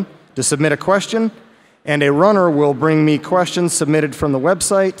smartphone to submit a question, and a runner will bring me questions submitted from the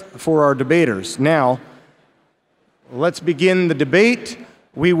website for our debaters. Now, let's begin the debate.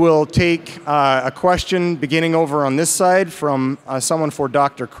 We will take a question beginning over on this side from someone for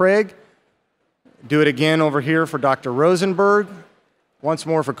Dr. Craig. Do it again over here for Dr. Rosenberg. Once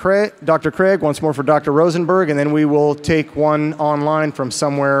more for Dr. Craig, once more for Dr. Rosenberg, and then we will take one online from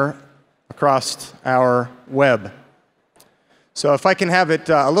somewhere across our web. So if I can have it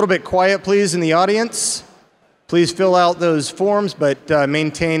a little bit quiet, please, in the audience. Please fill out those forms, but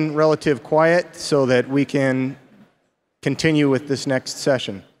maintain relative quiet so that we can continue with this next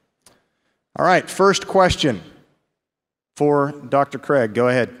session. All right, first question for Dr. Craig. Go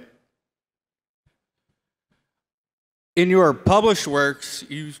ahead. In your published works,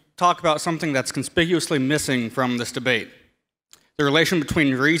 you talk about something that's conspicuously missing from this debate, the relation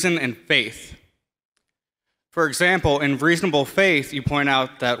between reason and faith. For example, in reasonable faith, you point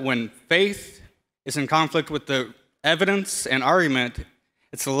out that when faith is in conflict with the evidence and argument,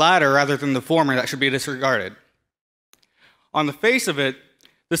 it's the latter rather than the former that should be disregarded. On the face of it,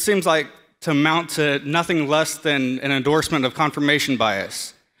 this seems like to amount to nothing less than an endorsement of confirmation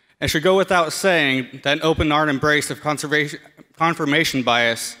bias. It should go without saying that an open-armed embrace of confirmation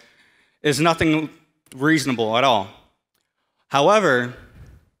bias is nothing reasonable at all. However,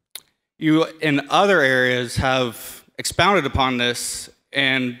 you in other areas have expounded upon this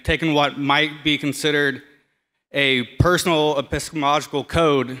and taken what might be considered a personal epistemological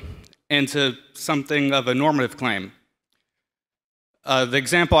code into something of a normative claim. The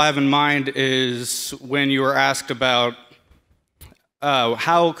example I have in mind is when you were asked about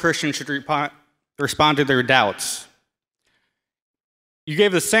how Christians should respond to their doubts. You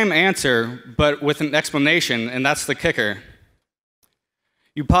gave the same answer, but with an explanation, and that's the kicker.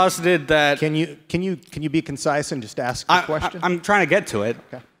 You posited that... Can you be concise and just ask the question? I'm trying to get to it.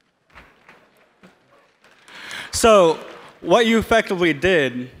 Okay. So, what you effectively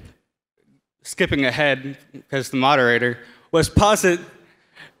did, skipping ahead as the moderator, was posit,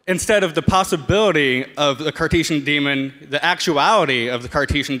 instead of the possibility of the Cartesian demon, the actuality of the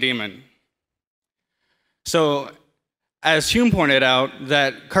Cartesian demon. So, as Hume pointed out,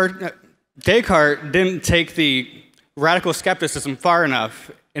 that Descartes didn't take the radical skepticism far enough.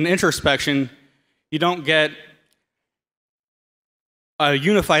 In introspection, you don't get a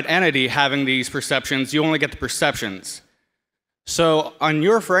unified entity having these perceptions, you only get the perceptions. So, on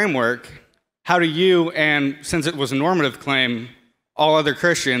your framework, how do you, and since it was a normative claim, all other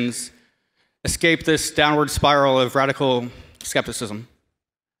Christians, escape this downward spiral of radical skepticism?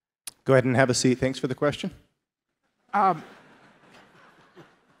 Go ahead and have a seat. Thanks for the question.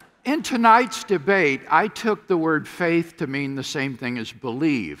 In tonight's debate, I took the word faith to mean the same thing as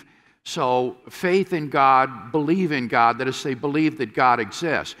believe. So faith in God, believe in God, that is to say, believe that God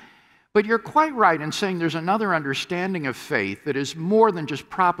exists. But you're quite right in saying there's another understanding of faith that is more than just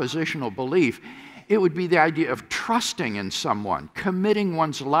propositional belief. It would be the idea of trusting in someone, committing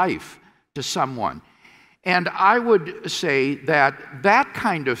one's life to someone. And I would say that that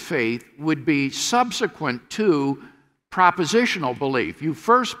kind of faith would be subsequent to propositional belief. You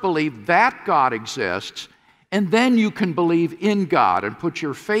first believe that God exists, and then you can believe in God and put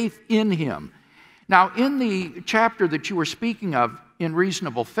your faith in Him. Now, in the chapter that you were speaking of, in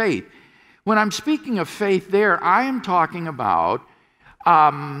reasonable faith, when I'm speaking of faith there, I am talking about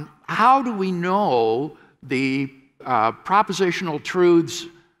how do we know the propositional truths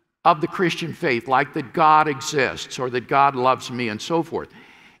of the Christian faith, like that God exists or that God loves me and so forth.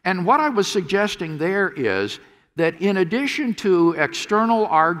 And what I was suggesting there is that in addition to external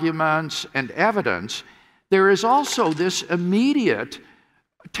arguments and evidence, there is also this immediate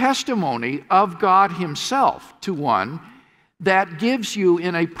testimony of God Himself to one that gives you,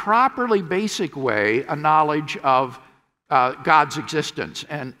 in a properly basic way, a knowledge of God's existence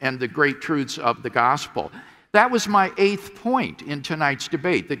and the great truths of the gospel. That was my 8th point in tonight's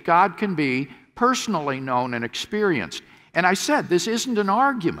debate, that God can be personally known and experienced. And I said, this isn't an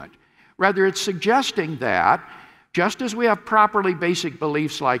argument. Rather, it's suggesting that just as we have properly basic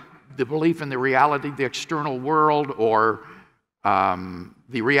beliefs like the belief in the reality of the external world or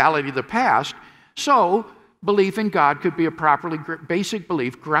the reality of the past, so belief in God could be a properly basic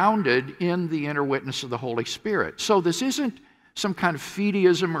belief grounded in the inner witness of the Holy Spirit. So this isn't some kind of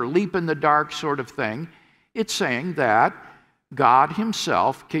fideism or leap in the dark sort of thing. It's saying that God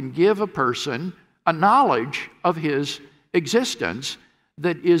himself can give a person a knowledge of his existence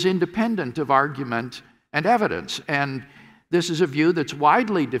that is independent of argument and evidence. And this is a view that's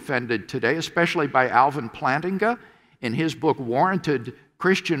widely defended today, especially by Alvin Plantinga in his book, Warranted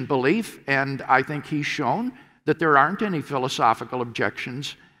Christian Belief. And I think he's shown that there aren't any philosophical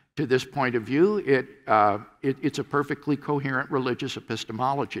objections to this point of view. It's a perfectly coherent religious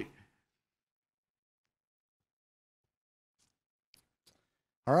epistemology.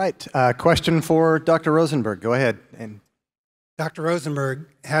 All right, question for Dr. Rosenberg. Go ahead. And Dr. Rosenberg,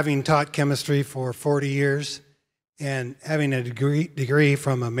 having taught chemistry for 40 years and having a degree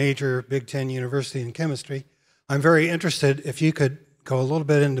from a major Big Ten university in chemistry, I'm very interested if you could go a little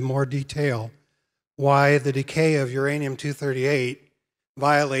bit into more detail why the decay of uranium-238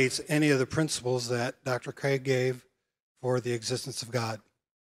 violates any of the principles that Dr. Craig gave for the existence of God.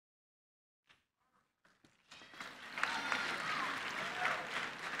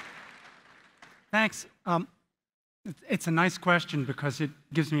 Thanks. It's a nice question because it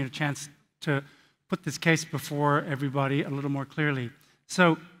gives me a chance to put this case before everybody a little more clearly.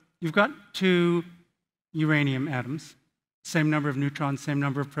 So you've got two uranium atoms, same number of neutrons, same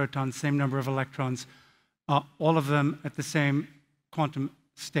number of protons, same number of electrons, all of them at the same quantum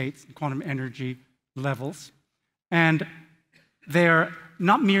states, quantum energy levels. And they're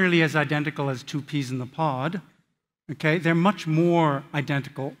not merely as identical as two peas in the pod, okay? They're much more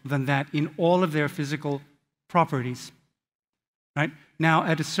identical than that in all of their physical properties, right? Now,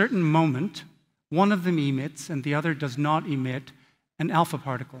 at a certain moment, one of them emits and the other does not emit an alpha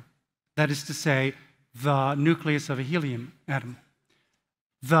particle. That is to say, the nucleus of a helium atom.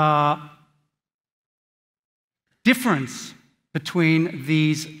 The difference between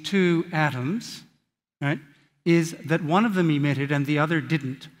these two atoms, right, is that one of them emitted and the other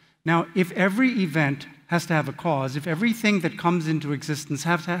didn't. Now, if every event has to have a cause, if everything that comes into existence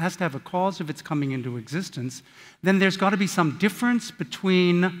has to have a cause of its coming into existence, then there's got to be some difference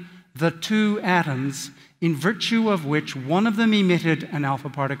between the two atoms in virtue of which one of them emitted an alpha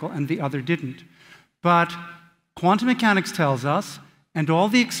particle and the other didn't. But quantum mechanics tells us, and all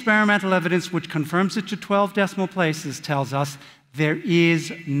the experimental evidence which confirms it to 12 decimal places tells us, there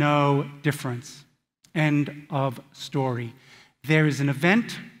is no difference. End of story. There is an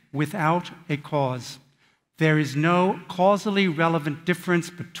event without a cause. There is no causally relevant difference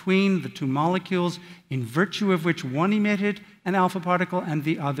between the two molecules in virtue of which one emitted an alpha particle and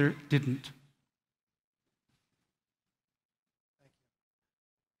the other didn't.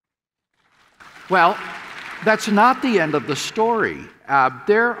 Well, that's not the end of the story.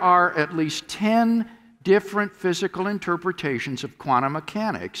 There are at least 10 different physical interpretations of quantum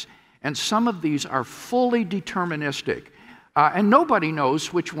mechanics, and some of these are fully deterministic. And nobody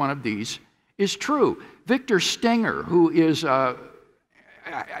knows which one of these is true. Victor Stenger, who is an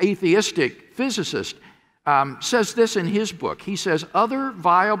atheistic physicist, says this in his book. He says, other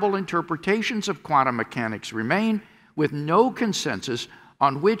viable interpretations of quantum mechanics remain with no consensus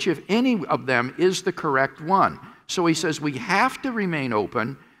on which, if any of them, is the correct one. So he says we have to remain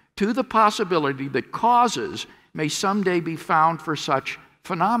open to the possibility that causes may someday be found for such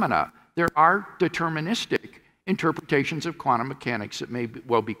phenomena. There are deterministic interpretations of quantum mechanics that may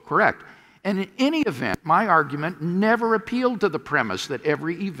well be correct. And in any event, my argument never appealed to the premise that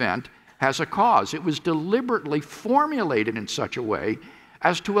every event has a cause. It was deliberately formulated in such a way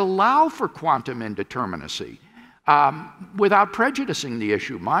as to allow for quantum indeterminacy without prejudicing the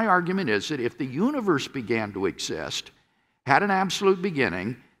issue. My argument is that if the universe began to exist, had an absolute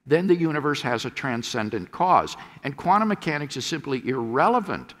beginning, then the universe has a transcendent cause. And quantum mechanics is simply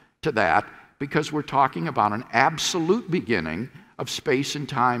irrelevant to that because we're talking about an absolute beginning of space and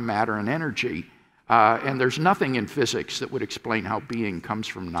time, matter and energy. And there's nothing in physics that would explain how being comes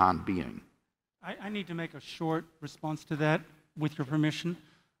from non-being. I need to make a short response to that, with your permission.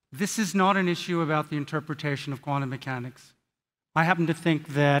 This is not an issue about the interpretation of quantum mechanics. I happen to think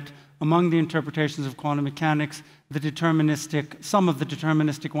that among the interpretations of quantum mechanics, some of the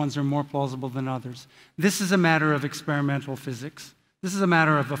deterministic ones are more plausible than others. This is a matter of experimental physics. This is a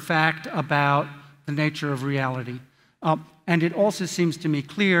matter of a fact about the nature of reality. And it also seems to me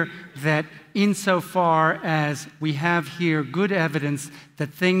clear that insofar as we have here good evidence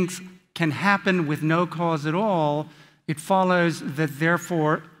that things can happen with no cause at all, it follows that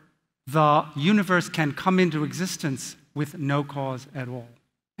therefore the universe can come into existence with no cause at all.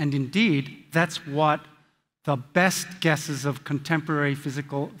 And indeed, that's what the best guesses of contemporary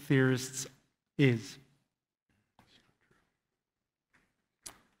physical theorists is.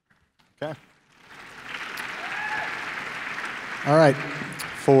 Okay. All right,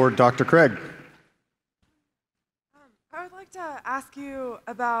 for Dr. Craig. I would like to you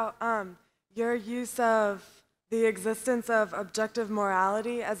about your use of the existence of objective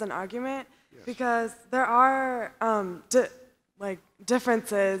morality as an argument, because there are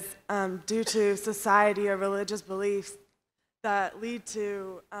differences due to society or religious beliefs that lead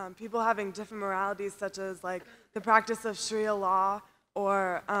to people having different moralities, such as like the practice of Sharia law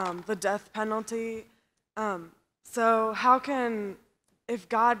or the death penalty. So how can, if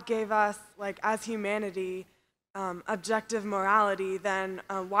God gave us, like as humanity, objective morality, then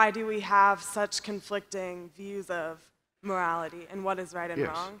why do we have such conflicting views of morality and what is right and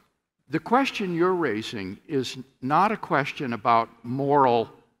wrong? The question you're raising is not a question about moral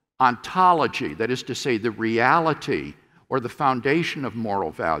ontology, that is to say, the reality or the foundation of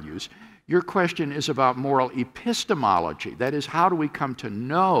moral values. Your question is about moral epistemology, that is, how do we come to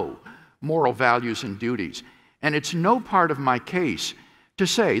know moral values and duties? And it's no part of my case to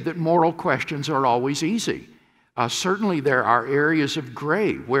say that moral questions are always easy. Certainly there are areas of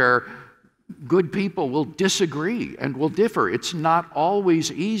gray where good people will disagree and will differ. It's not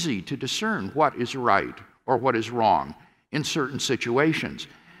always easy to discern what is right or what is wrong in certain situations.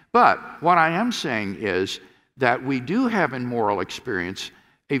 But what I am saying is that we do have in moral experience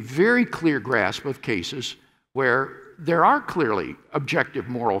a very clear grasp of cases where there are clearly objective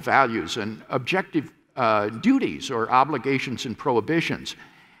moral values and objective duties or obligations and prohibitions.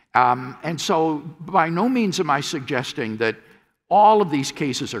 And so by no means am I suggesting that all of these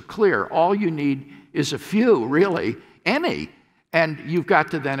cases are clear. All you need is a few, really, any. And you've got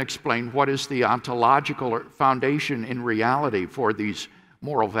to then explain what is the ontological foundation in reality for these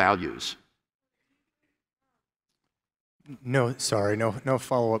moral values. No, sorry, no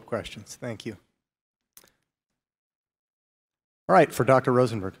follow-up questions. Thank you. All right, for Dr.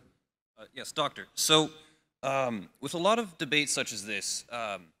 Rosenberg. Yes, doctor. So with a lot of debates such as this,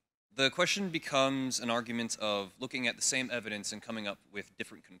 the question becomes an argument of looking at the same evidence and coming up with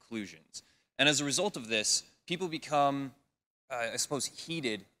different conclusions. And as a result of this, people become, I suppose,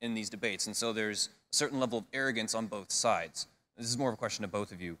 heated in these debates. And so there's a certain level of arrogance on both sides. This is more of a question to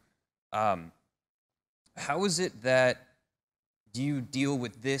both of you. How is it that you deal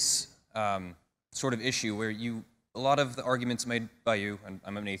with this sort of issue where a lot of the arguments made by you, and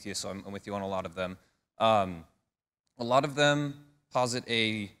I'm an atheist, so I'm with you on a lot of them, posit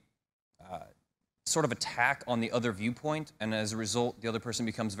a sort of attack on the other viewpoint, and as a result, the other person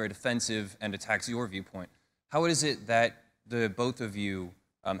becomes very defensive and attacks your viewpoint. How is it that the both of you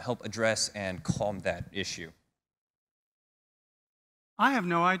help address and calm that issue? I have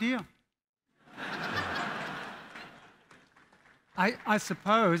no idea. I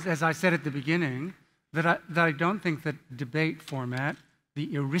suppose, as I said at the beginning, that I don't think that debate format, the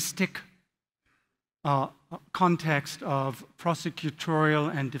heuristic context of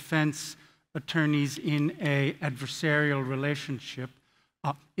prosecutorial and defense attorneys in an adversarial relationship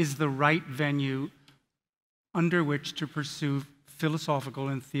is the right venue under which to pursue philosophical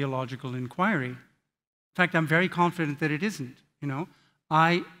and theological inquiry. In fact, I'm very confident that it isn't. You know,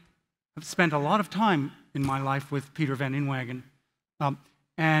 I have spent a lot of time in my life with Peter Van Inwagen,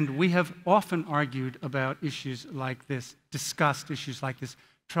 and we have often argued about issues like this, discussed issues like this,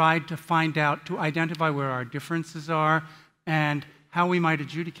 tried to find out, to identify where our differences are and how we might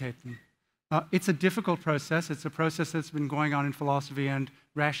adjudicate them. It's a difficult process. It's a process that's been going on in philosophy and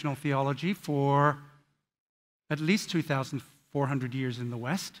rational theology for at least 2,400 years in the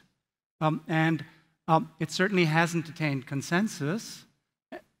West. It certainly hasn't attained consensus,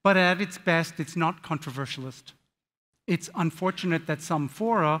 but at its best, it's not controversialist. It's unfortunate that some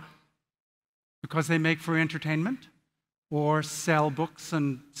fora, because they make for entertainment or sell books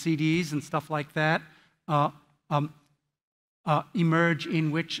and CDs and stuff like that, emerge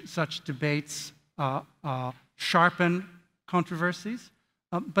in which such debates sharpen controversies.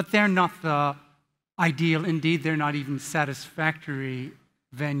 But they're not the ideal. Indeed, they're not even satisfactory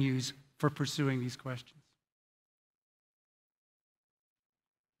venues for pursuing these questions.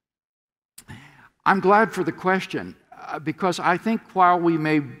 I'm glad for the question, because I think while we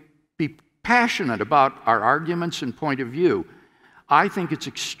may be passionate about our arguments and point of view, I think it's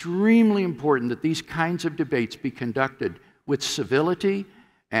extremely important that these kinds of debates be conducted with civility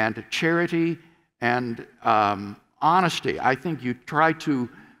and charity and honesty. I think you try to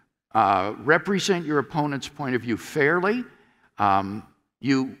represent your opponent's point of view fairly.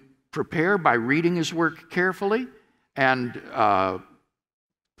 You prepare by reading his work carefully and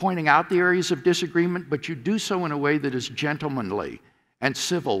pointing out the areas of disagreement, but you do so in a way that is gentlemanly and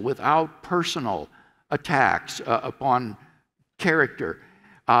civil, without personal attacks upon character.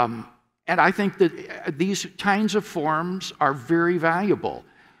 And I think that these kinds of forums are very valuable.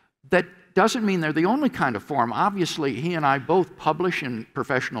 That doesn't mean they're the only kind of forum. Obviously, he and I both publish in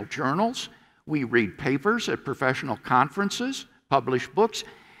professional journals. We read papers at professional conferences, publish books.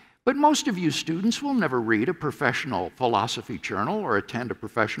 But most of you students will never read a professional philosophy journal or attend a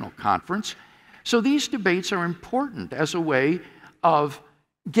professional conference. So these debates are important as a way of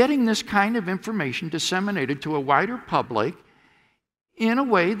getting this kind of information disseminated to a wider public in a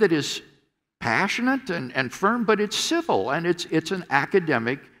way that is passionate and firm, but it's civil, and it's an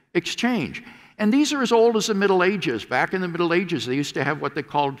academic exchange. And these are as old as the Middle Ages. Back in the Middle Ages, they used to have what they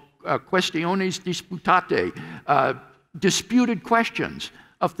called questiones disputate, disputed questions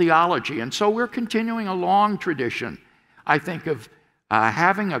of theology. And so we're continuing a long tradition, I think, of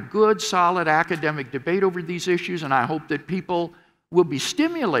having a good, solid academic debate over these issues, and I hope that people will be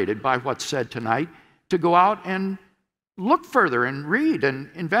stimulated by what's said tonight to go out and look further and read and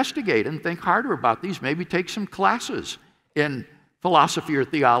investigate and think harder about these, maybe take some classes in philosophy or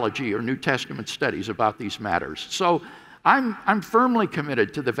theology or New Testament studies about these matters. So I'm firmly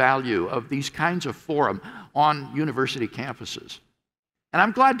committed to the value of these kinds of forum on university campuses. And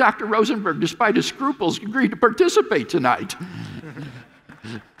I'm glad Dr. Rosenberg, despite his scruples, agreed to participate tonight.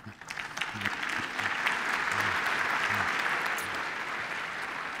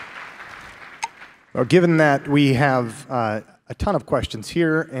 Well, given that we have a ton of questions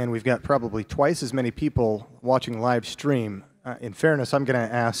here, and we've got probably twice as many people watching live stream, in fairness, I'm going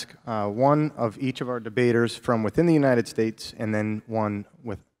to ask one of each of our debaters from within the United States and then one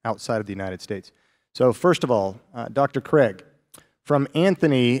outside of the United States. So first of all, Dr. Craig, from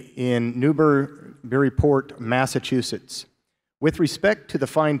Anthony in Newburyport, Massachusetts. With respect to the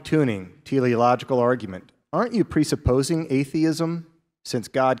fine-tuning teleological argument, aren't you presupposing atheism, since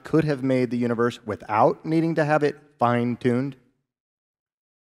God could have made the universe without needing to have it fine-tuned?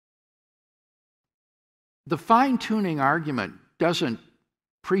 The fine-tuning argument doesn't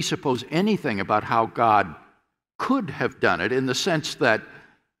presuppose anything about how God could have done it, in the sense that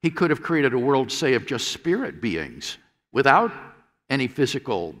he could have created a world, say, of just spirit beings without any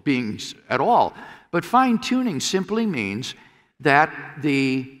physical beings at all. But fine-tuning simply means that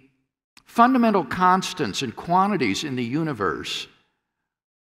the fundamental constants and quantities in the universe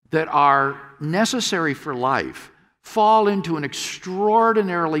that are necessary for life fall into an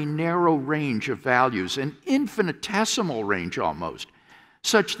extraordinarily narrow range of values, an infinitesimal range almost,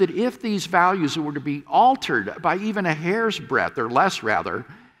 such that if these values were to be altered by even a hair's breadth, or less rather,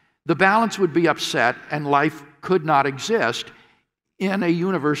 the balance would be upset and life could not exist in a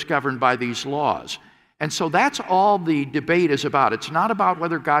universe governed by these laws. And so that's all the debate is about. It's not about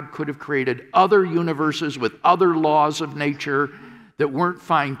whether God could have created other universes with other laws of nature that weren't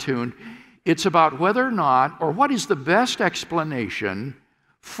fine-tuned. It's about whether or not, or what is the best explanation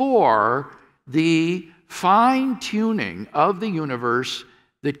for the fine-tuning of the universe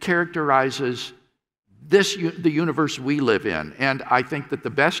that characterizes the universe we live in. And I think that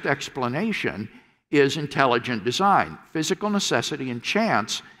the best explanation is intelligent design. Physical necessity and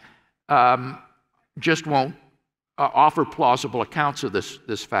chance just won't offer plausible accounts of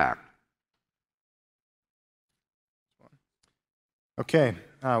this fact. Okay,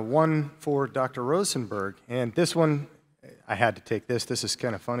 one for Dr. Rosenberg, and this one, I had to take this. This is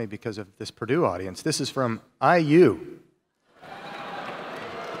kind of funny because of this Purdue audience. This is from IU.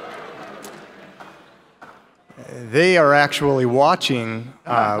 They are actually watching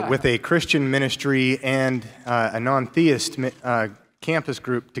with a Christian ministry and a non-theist campus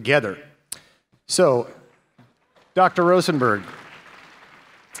group together. So, Dr. Rosenberg,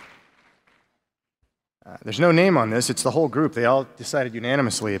 there's no name on this. It's the whole group. They all decided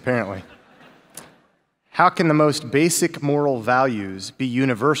unanimously, apparently. How can the most basic moral values be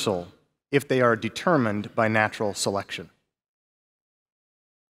universal if they are determined by natural selection?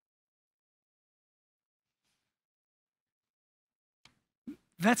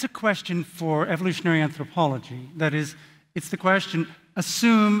 That's a question for evolutionary anthropology. That is, it's the question,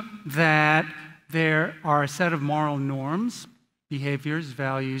 assume that there are a set of moral norms, behaviors,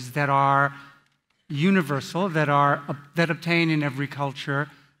 values that are universal, that obtain in every culture.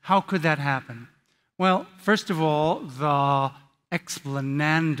 How could that happen? Well, first of all, the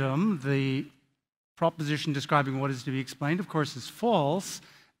explanandum, the proposition describing what is to be explained, of course, is false,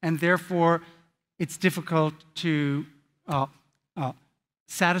 and therefore it's difficult to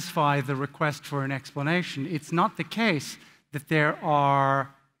satisfy the request for an explanation. It's not the case that there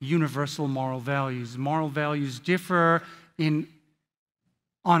are universal moral values. Moral values differ on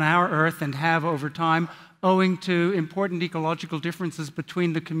our earth and have over time, owing to important ecological differences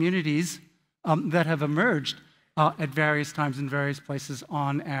between the communities that have emerged at various times in various places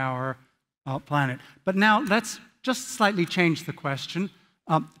on our planet. But now let's just slightly change the question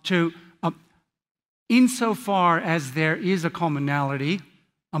to insofar as there is a commonality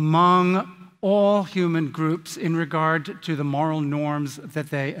among all human groups in regard to the moral norms that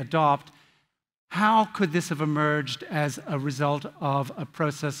they adopt, how could this have emerged as a result of a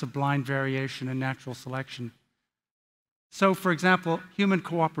process of blind variation and natural selection? So, for example, human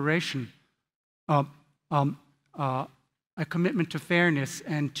cooperation, a commitment to fairness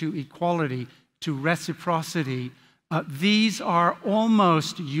and to equality, to reciprocity, these are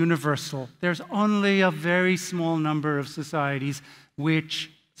almost universal. There's only a very small number of societies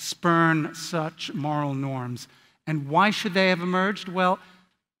which spurn such moral norms. And why should they have emerged? Well,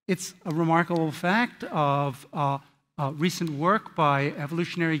 it's a remarkable fact of recent work by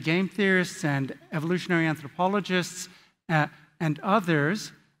evolutionary game theorists and evolutionary anthropologists and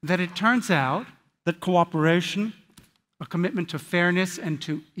others that it turns out that cooperation, a commitment to fairness and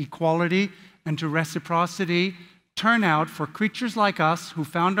to equality and to reciprocity turn out for creatures like us who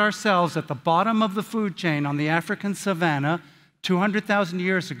found ourselves at the bottom of the food chain on the African savannah 200,000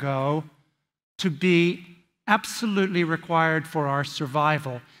 years ago to be absolutely required for our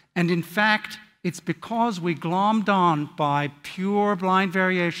survival. And in fact, it's because we glommed on by pure blind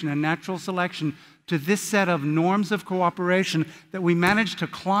variation and natural selection to this set of norms of cooperation that we managed to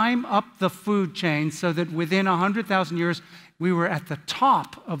climb up the food chain so that within 100,000 years, we were at the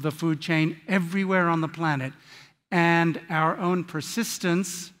top of the food chain everywhere on the planet. And our own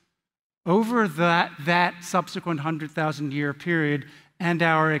persistence over that subsequent 100,000-year period and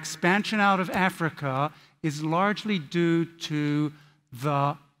our expansion out of Africa is largely due to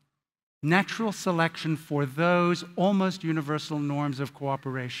the natural selection for those almost universal norms of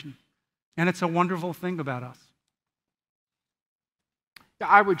cooperation. And it's a wonderful thing about us.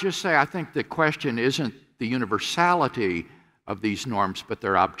 I would just say I think the question isn't the universality of these norms, but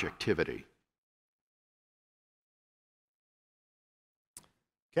their objectivity.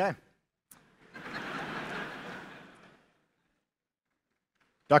 Okay.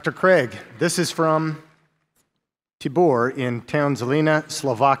 Dr. Craig, this is from Tibor in Townsville,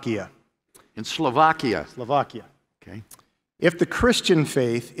 Slovakia. In Slovakia. Slovakia. Okay. If the Christian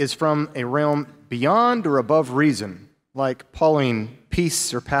faith is from a realm beyond or above reason, like Pauline, peace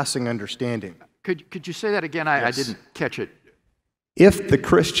surpassing understanding. Could you say that again? I didn't catch it. If the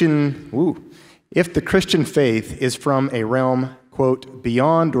Christian faith is from a realm, quote,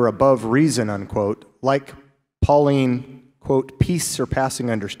 beyond or above reason, unquote, like Pauline, quote, peace surpassing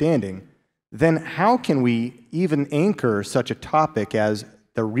understanding, then how can we even anchor such a topic as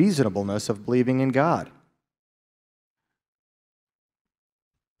the reasonableness of believing in God?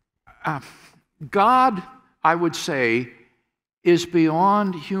 God, I would say, is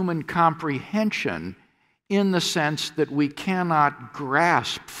beyond human comprehension in the sense that we cannot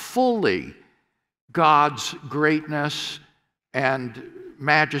grasp fully God's greatness and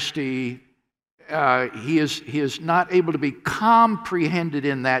majesty. He is not able to be comprehended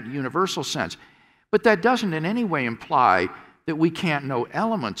in that universal sense. But that doesn't in any way imply that we can't know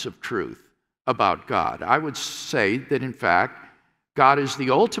elements of truth about God. I would say that, in fact, God is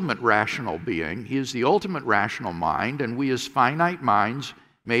the ultimate rational being. He is the ultimate rational mind, and we as finite minds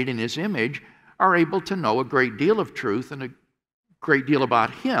made in His image are able to know a great deal of truth and a great deal about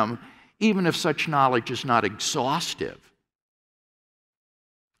Him, even if such knowledge is not exhaustive.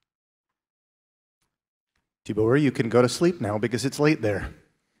 Tibor, you can go to sleep now because it's late there.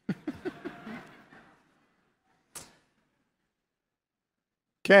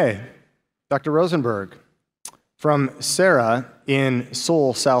 Okay, Dr. Rosenberg, from Sarah in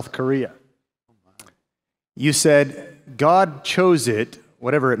Seoul, South Korea. You said, God chose it,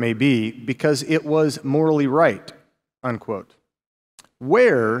 whatever it may be, because it was morally right, unquote.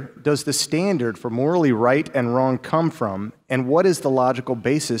 Where does the standard for morally right and wrong come from, and what is the logical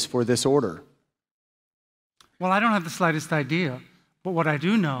basis for this order? Well, I don't have the slightest idea, but what I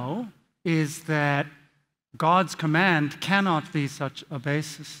do know is that God's command cannot be such a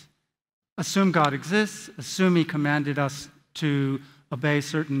basis. Assume God exists, assume He commanded us to obey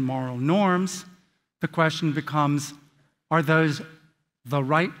certain moral norms. The question becomes, are those the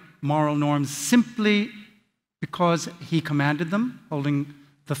right moral norms simply because He commanded them, holding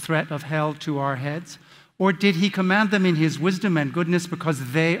the threat of hell to our heads? Or did He command them in His wisdom and goodness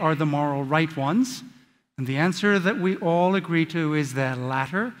because they are the moral right ones? And the answer that we all agree to is the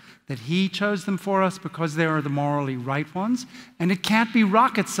latter, that He chose them for us because they are the morally right ones. And it can't be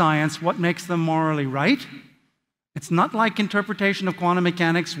rocket science what makes them morally right. It's not like interpretation of quantum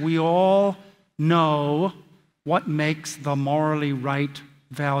mechanics. We all know what makes the morally right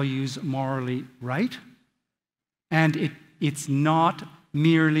values morally right. And it's not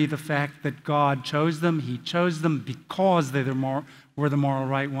merely the fact that God chose them. He chose them because they were the moral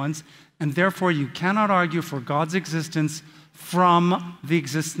right ones. And therefore, you cannot argue for God's existence from the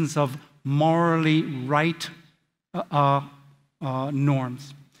existence of morally right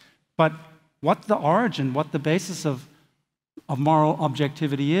norms. But what the origin, what the basis of moral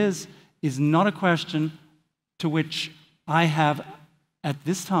objectivity is not a question to which I have, at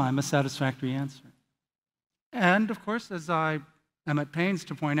this time, a satisfactory answer. And, of course, as I am at pains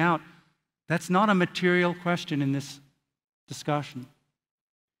to point out, that's not a material question in this discussion.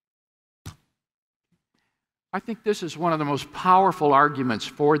 I think this is one of the most powerful arguments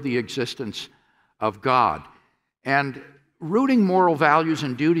for the existence of God. And rooting moral values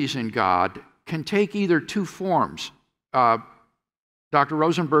and duties in God can take either two forms. Dr.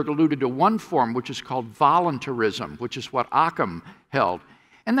 Rosenberg alluded to one form, which is called voluntarism, which is what Occam held.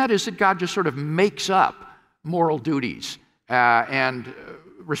 And that is that God just sort of makes up moral duties and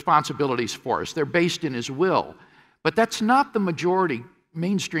responsibilities for us. They're based in his will. But that's not the majority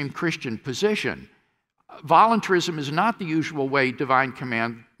mainstream Christian position. Voluntarism is not the usual way divine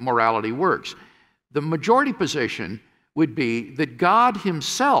command morality works. The majority position would be that God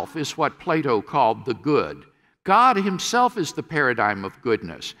himself is what Plato called the good. God himself is the paradigm of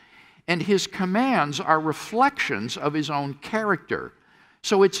goodness, and his commands are reflections of his own character.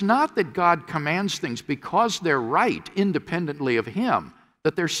 So it's not that God commands things because they're right independently of him,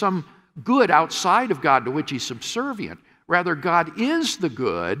 that there's some good outside of God to which he's subservient. Rather, God is the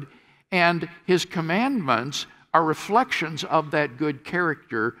good, and his commandments are reflections of that good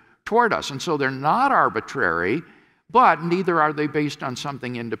character toward us. And so they're not arbitrary, but neither are they based on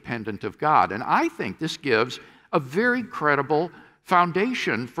something independent of God. And I think this gives a very credible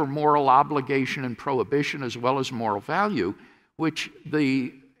foundation for moral obligation and prohibition as well as moral value, which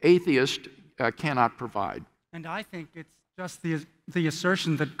the atheist cannot provide. And I think it's just the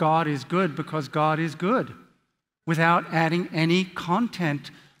assertion that God is good because God is good, without adding any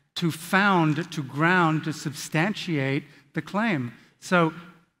content to found, to ground, to substantiate the claim. So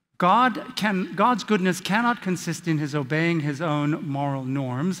God's goodness cannot consist in his obeying his own moral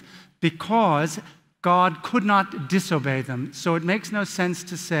norms because God could not disobey them. So it makes no sense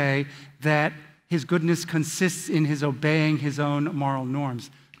to say that his goodness consists in his obeying his own moral norms.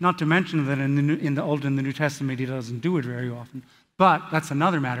 Not to mention that in the Old and the New Testament he doesn't do it very often. But that's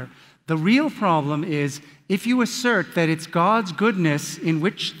another matter. The real problem is if you assert that it's God's goodness in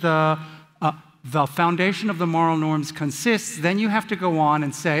which the foundation of the moral norms consists, then you have to go on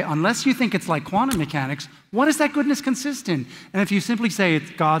and say, unless you think it's like quantum mechanics, what does that goodness consist in? And if you simply say it's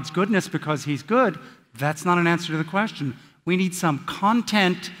God's goodness because he's good, that's not an answer to the question. We need some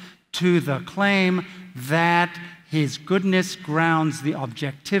content to the claim that his goodness grounds the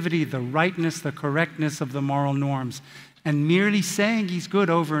objectivity, the rightness, the correctness of the moral norms. And merely saying he's good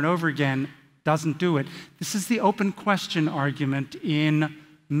over and over again doesn't do it. This is the open question argument in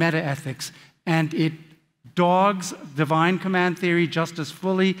metaethics, and it dogs divine command theory just as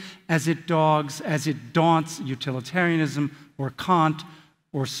fully as it daunts utilitarianism or Kant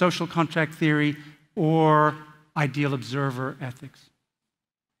or social contract theory or ideal observer ethics.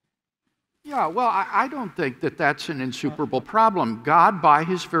 Yeah, well, I don't think that that's an insuperable problem. God, by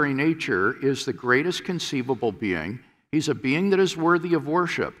his very nature, is the greatest conceivable being. He's a being that is worthy of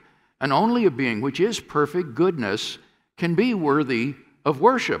worship, and only a being which is perfect goodness can be worthy of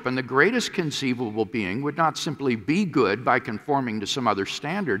worship. And the greatest conceivable being would not simply be good by conforming to some other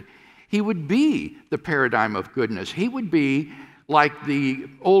standard. He would be the paradigm of goodness. He would be like the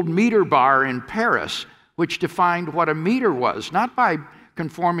old meter bar in Paris, which defined what a meter was, not by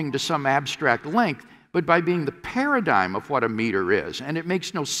conforming to some abstract length, but by being the paradigm of what a meter is. And it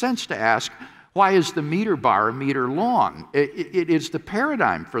makes no sense to ask, why is the meter bar a meter long? It is the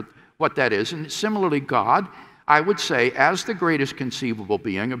paradigm for what that is. And similarly, God, I would say, as the greatest conceivable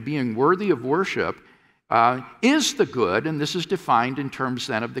being, a being worthy of worship, is the good, and this is defined in terms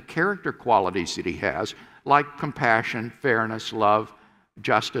then of the character qualities that he has, like compassion, fairness, love,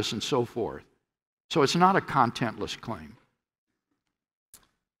 justice, and so forth. So it's not a contentless claim.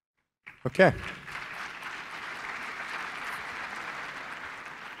 Okay.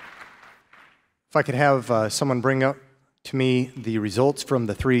 If I could have someone bring up to me the results from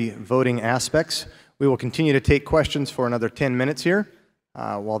the three voting aspects. We will continue to take questions for another 10 minutes here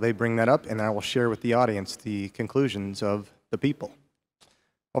while they bring that up, and I will share with the audience the conclusions of the people.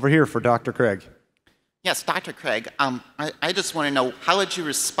 Over here for Dr. Craig. Yes, Dr. Craig, I just want to know, how would you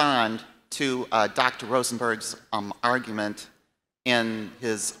respond to Dr. Rosenberg's argument in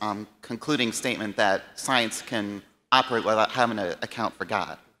his concluding statement that science can operate without having to account for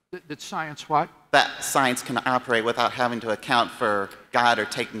God? That science what? That science can operate without having to account for God or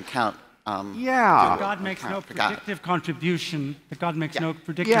taking account. Yeah. God makes no predictive contribution. That God makes no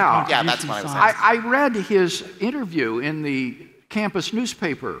predictive Yeah. contribution. Yeah, that's what I was science. I read his interview in the campus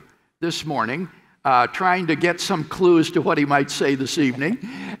newspaper this morning, trying to get some clues to what he might say this evening,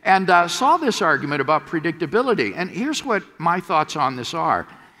 and saw this argument about predictability. And here's what my thoughts on this are.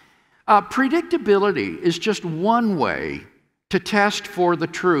 Predictability is just one way to test for the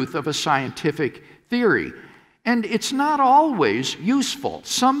truth of a scientific theory. And it's not always useful.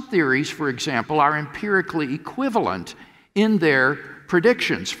 Some theories, for example, are empirically equivalent in their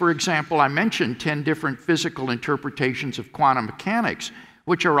predictions. For example, I mentioned 10 different physical interpretations of quantum mechanics,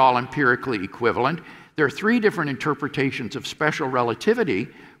 which are all empirically equivalent. There are 3 different interpretations of special relativity,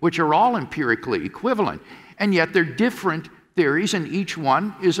 which are all empirically equivalent. And yet they're different theories, and each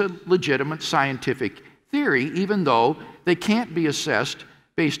one is a legitimate scientific theory, even though they can't be assessed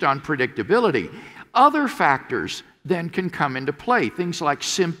based on predictability. Other factors then can come into play, things like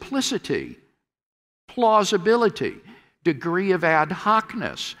simplicity, plausibility, degree of ad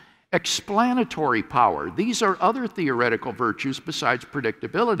hocness, explanatory power. These are other theoretical virtues besides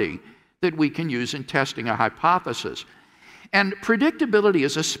predictability that we can use in testing a hypothesis. And predictability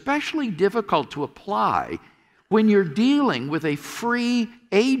is especially difficult to apply when you're dealing with a free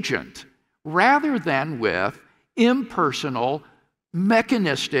agent rather than with impersonal,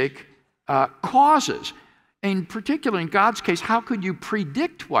 mechanistic causes. In particular, in God's case, how could you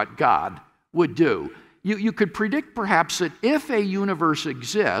predict what God would do? You could predict perhaps that if a universe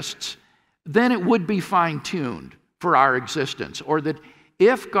exists, then it would be fine-tuned for our existence, or that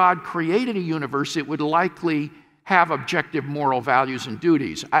if God created a universe, it would likely have objective moral values and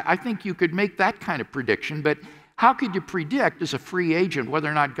duties. I think you could make that kind of prediction, but how could you predict as a free agent whether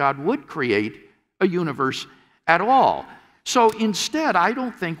or not God would create a universe at all? So instead, I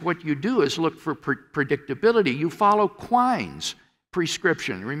don't think what you do is look for predictability. You follow Quine's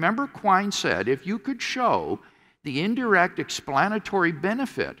prescription. Remember, Quine said, if you could show the indirect explanatory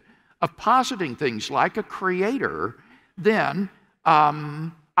benefit of positing things like a creator, then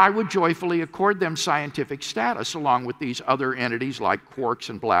I would joyfully accord them scientific status along with these other entities like quarks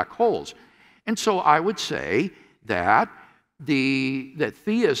and black holes. And so I would say that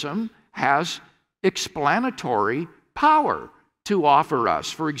theism has explanatory power to offer us.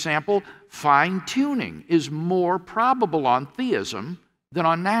 For example, fine-tuning is more probable on theism than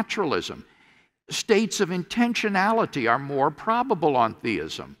on naturalism. States of intentionality are more probable on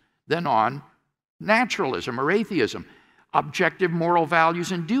theism than on naturalism or atheism. Objective moral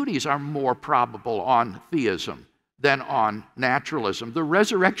values and duties are more probable on theism than on naturalism. The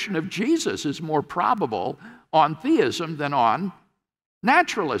resurrection of Jesus is more probable on theism than on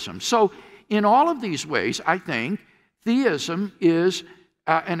naturalism. So in all of these ways, I think theism is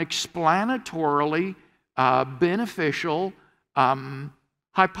an explanatorily beneficial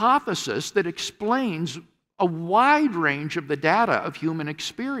hypothesis that explains a wide range of the data of human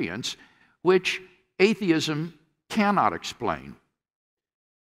experience, which atheism cannot explain.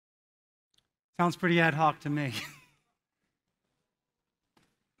 Sounds pretty ad hoc to me.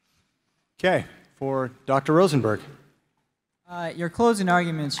 Okay, for Dr. Rosenberg. Your closing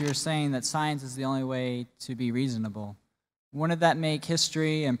arguments, you're saying that science is the only way to be reasonable. Wouldn't that make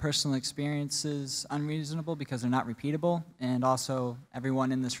history and personal experiences unreasonable because they're not repeatable, and also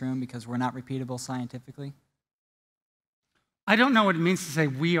everyone in this room because we're not repeatable scientifically? I don't know what it means to say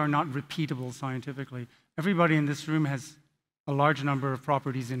we are not repeatable scientifically. Everybody in this room has a large number of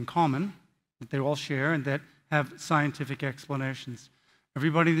properties in common that they all share and that have scientific explanations.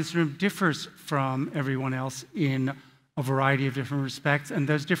 Everybody in this room differs from everyone else in a variety of different respects, and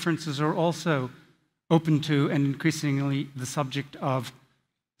those differences are also open to and increasingly the subject of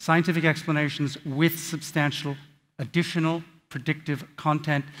scientific explanations with substantial additional predictive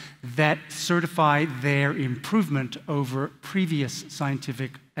content that certify their improvement over previous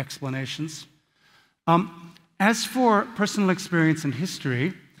scientific explanations. As for personal experience and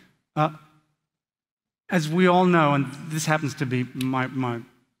history, as we all know, and this happens to be my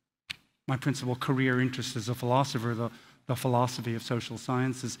principal career interest as a philosopher, the philosophy of social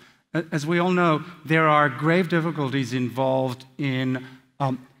sciences. As we all know, there are grave difficulties involved in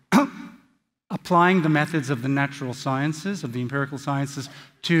applying the methods of the natural sciences, of the empirical sciences,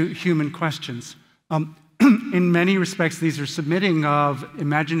 to human questions. In many respects, these are submitting of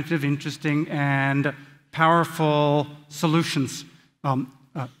imaginative, interesting, and powerful solutions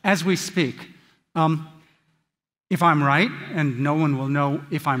as we speak. If I'm right, and no one will know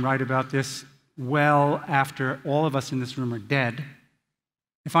if I'm right about this well after all of us in this room are dead,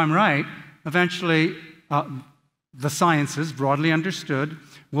 if I'm right, eventually the sciences, broadly understood,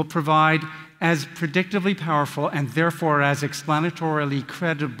 will provide as predictably powerful and therefore as explanatorily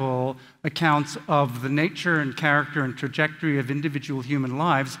credible accounts of the nature and character and trajectory of individual human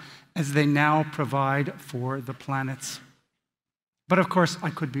lives as they now provide for the planets. But of course, I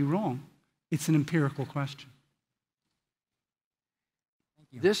could be wrong. It's an empirical question.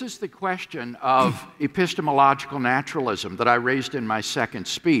 This is the question of epistemological naturalism that I raised in my second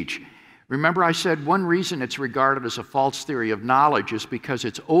speech. Remember, I said one reason it's regarded as a false theory of knowledge is because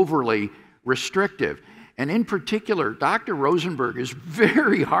it's overly restrictive. And in particular, Dr. Rosenberg is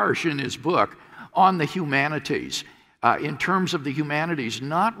very harsh in his book on the humanities, in terms of the humanities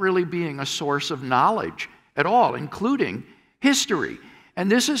not really being a source of knowledge at all, including history. And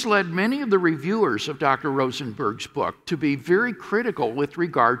this has led many of the reviewers of Dr. Rosenberg's book to be very critical with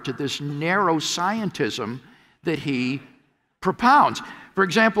regard to this narrow scientism that he propounds. For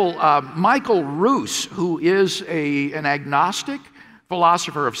example, Michael Roos, who is an agnostic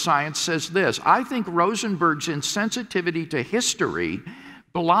philosopher of science, says this: I think Rosenberg's insensitivity to history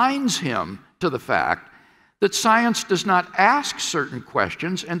blinds him to the fact that science does not ask certain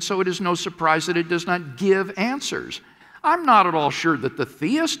questions, and so it is no surprise that it does not give answers. I'm not at all sure that the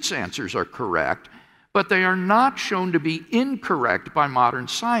theist's answers are correct, but they are not shown to be incorrect by modern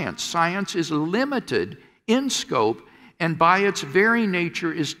science. Science is limited in scope, and by its very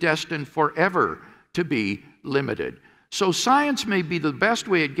nature is destined forever to be limited. So science may be the best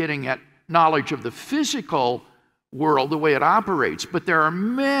way at getting at knowledge of the physical world, the way it operates, but there are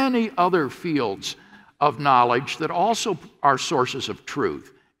many other fields of knowledge that also are sources of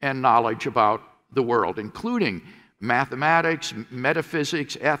truth and knowledge about the world, including mathematics,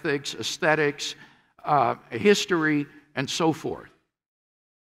 metaphysics, ethics, aesthetics, history, and so forth.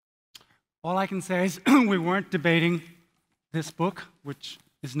 All I can say is we weren't debating this book, which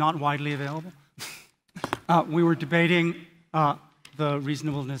is not widely available. We were debating the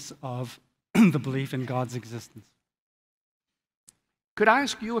reasonableness of the belief in God's existence. Could I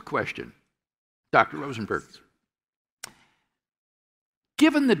ask you a question, Dr. Rosenberg?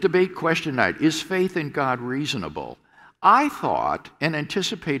 Given the debate question tonight, is faith in God reasonable? I thought and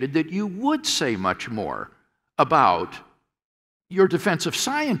anticipated that you would say much more about your defense of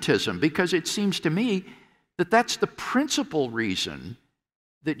scientism, because it seems to me that that's the principal reason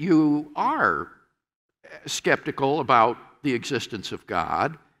that you are skeptical about the existence of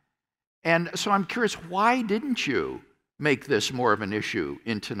God. And so I'm curious, why didn't you make this more of an issue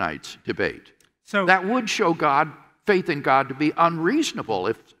in tonight's debate? So that would show faith in God to be unreasonable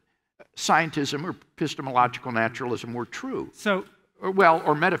if scientism or epistemological naturalism were true.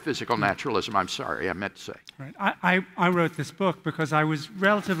 Or metaphysical naturalism, I'm sorry, I meant to say. Right. I wrote this book because I was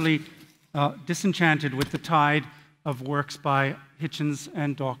relatively disenchanted with the tide of works by Hitchens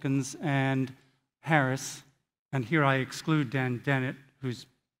and Dawkins and Harris, and here I exclude Dan Dennett, whose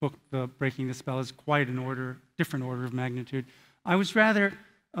book, Breaking the Spell, is quite an different order of magnitude. I was rather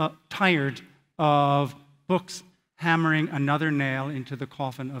tired of books hammering another nail into the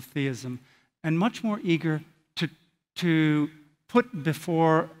coffin of theism, and much more eager to put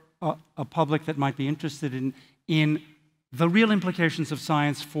before a public that might be interested in the real implications of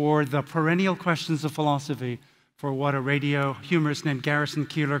science for the perennial questions of philosophy, for what a radio humorist named Garrison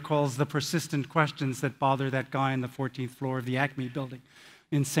Keillor calls the persistent questions that bother that guy on the 14th floor of the Acme building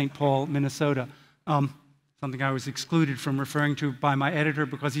in St. Paul, Minnesota. Something I was excluded from referring to by my editor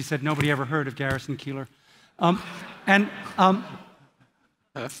because he said nobody ever heard of Garrison Keillor. I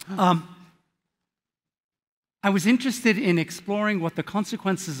was interested in exploring what the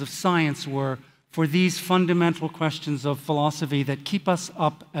consequences of science were for these fundamental questions of philosophy that keep us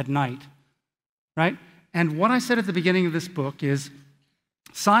up at night, right? And what I said at the beginning of this book is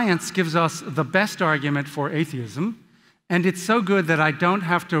science gives us the best argument for atheism, and it's so good that I don't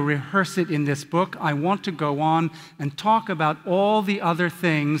have to rehearse it in this book. I want to go on and talk about all the other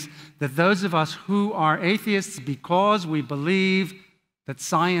things that those of us who are atheists, because we believe that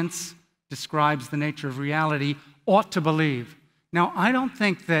science describes the nature of reality, ought to believe. Now, I don't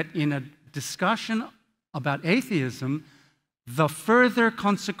think that in a discussion about atheism, the further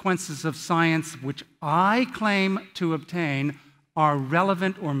consequences of science which I claim to obtain are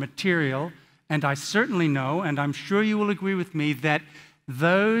relevant or material. And I certainly know, and I'm sure you will agree with me, that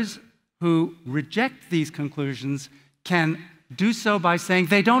those who reject these conclusions can do so by saying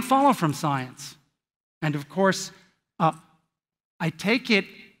they don't follow from science. And of course, I take it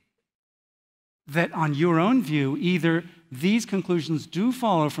that on your own view, either these conclusions do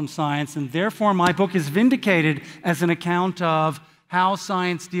follow from science, and therefore my book is vindicated as an account of how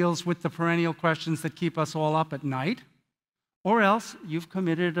science deals with the perennial questions that keep us all up at night, or else you've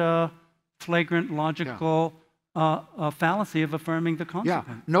committed a flagrant logical fallacy of affirming the consequence.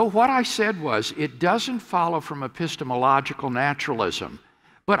 Yeah. No, what I said was it doesn't follow from epistemological naturalism.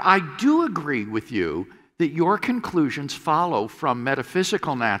 But I do agree with you that your conclusions follow from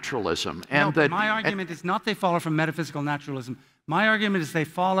metaphysical naturalism. And no, my argument is not they follow from metaphysical naturalism. My argument is they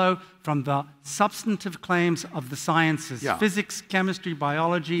follow from the substantive claims of the sciences, physics, chemistry,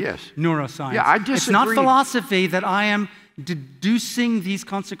 biology, neuroscience. Yeah, I disagree. It's not philosophy that I am deducing these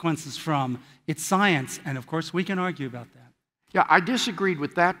consequences from. It's science, and of course we can argue about that. Yeah, I disagreed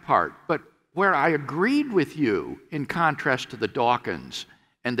with that part, but where I agreed with you, in contrast to the Dawkins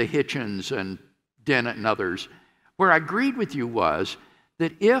and the Hitchens and Dennett and others, where I agreed with you was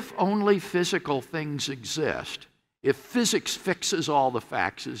that if only physical things exist, if physics fixes all the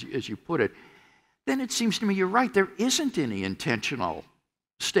facts, as you put it, then it seems to me you're right. There isn't any intentional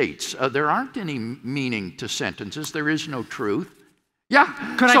states. There aren't any meaning to sentences. There is no truth. Yeah.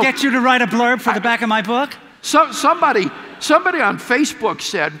 Could I get you to write a blurb for the back of my book? Somebody on Facebook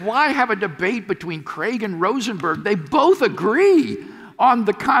said, why have a debate between Craig and Rosenberg? They both agree on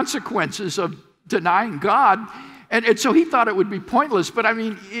the consequences of denying God. And so he thought it would be pointless. But I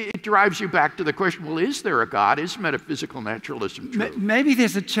mean, it drives you back to the question, well, is there a God? Is metaphysical naturalism true? Maybe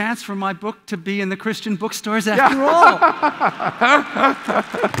there's a chance for my book to be in the Christian bookstores after all.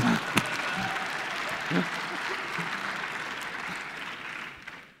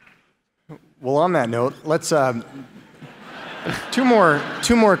 Well, on that note, let's two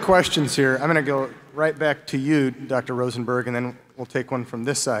more questions here. I'm going to go right back to you, Dr. Rosenberg, and then we'll take one from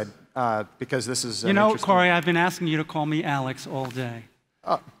this side because this is you know, Corey, I've been asking you to call me Alex all day.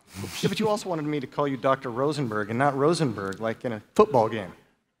 Yeah, but you also wanted me to call you Dr. Rosenberg and not Rosenberg, like in a football game.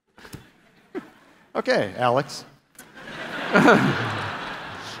 Okay, Alex.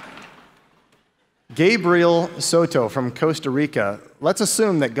 Gabriel Soto from Costa Rica. Let's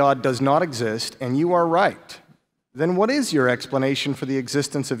assume that God does not exist and you are right. Then what is your explanation for the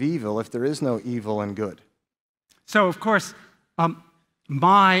existence of evil if there is no evil and good? So, of course,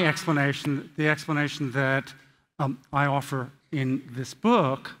 my explanation, the explanation that I offer in this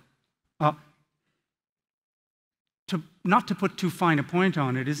book, not to put too fine a point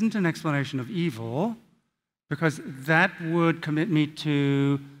on it, isn't an explanation of evil, because that would commit me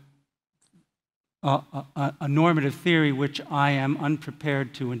to a normative theory which I am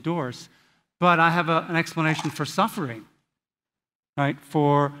unprepared to endorse. But I have an explanation for suffering, right?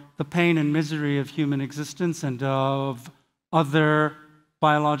 For the pain and misery of human existence and of other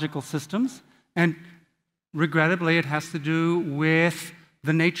biological systems. And regrettably, it has to do with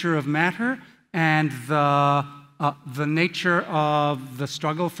the nature of matter and the nature of the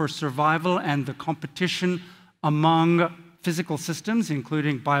struggle for survival and the competition among physical systems,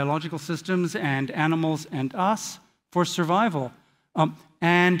 including biological systems and animals and us, for survival.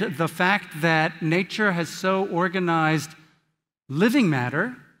 And the fact that nature has so organized living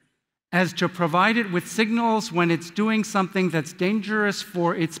matter as to provide it with signals when it's doing something that's dangerous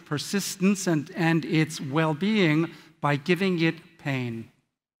for its persistence and its well-being by giving it pain.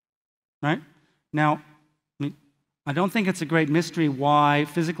 Right? Now, I don't think it's a great mystery why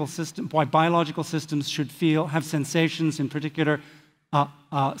biological systems should have sensations, in particular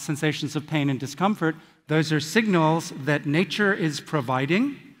sensations of pain and discomfort. Those are signals that nature is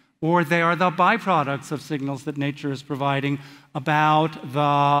providing, or they are the byproducts of signals that nature is providing about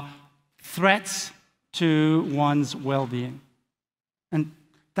the threats to one's well-being. And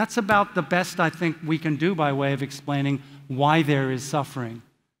that's about the best I think we can do by way of explaining why there is suffering.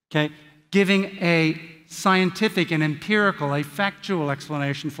 Okay? Giving a scientific and empirical, a factual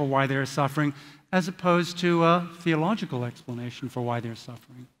explanation for why there is suffering, as opposed to a theological explanation for why there's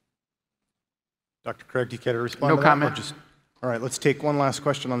suffering. Dr. Craig, do you care to respond to that? No comment. All right, let's take one last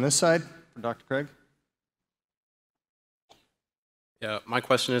question on this side for Dr. Craig. Yeah, my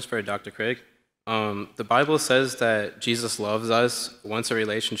question is for Dr. Craig. The Bible says that Jesus loves us, wants a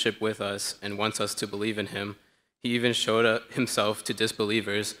relationship with us, and wants us to believe in him. He even showed himself to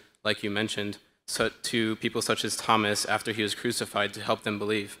disbelievers, like you mentioned, to people such as Thomas after he was crucified to help them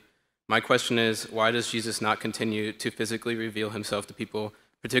believe. My question is, why does Jesus not continue to physically reveal himself to people,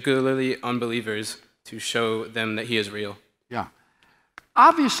 particularly unbelievers, to show them that he is real? Yeah.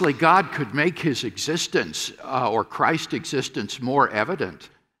 Obviously, God could make his existence or Christ's existence more evident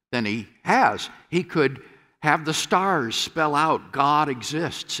than he has. He could have the stars spell out God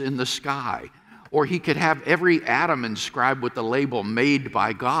exists in the sky, or he could have every atom inscribed with the label made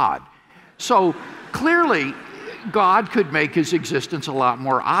by God. So clearly, God could make his existence a lot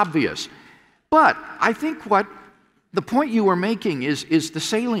more obvious. But I think what the point you were making is the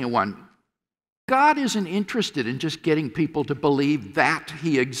salient one. God isn't interested in just getting people to believe that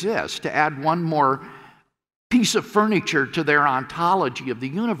he exists. To add one more piece of furniture to their ontology of the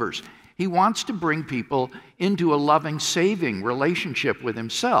universe. He wants to bring people into a loving, saving relationship with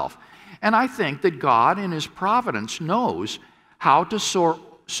himself. And I think that God, in his providence, knows how to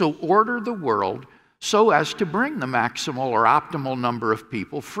so order the world so as to bring the maximal or optimal number of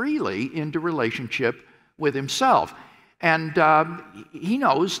people freely into relationship with himself. And he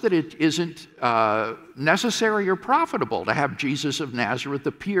knows that it isn't necessary or profitable to have Jesus of Nazareth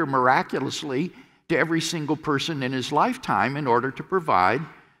appear miraculously to every single person in his lifetime in order to provide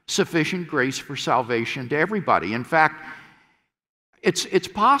sufficient grace for salvation to everybody. In fact, it's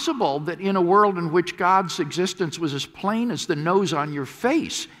possible that in a world in which God's existence was as plain as the nose on your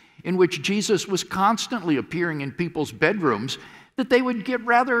face, in which Jesus was constantly appearing in people's bedrooms, that they would get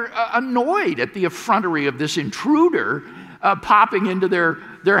rather annoyed at the effrontery of this intruder popping into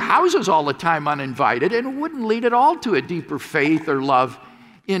their houses all the time uninvited, and it wouldn't lead at all to a deeper faith or love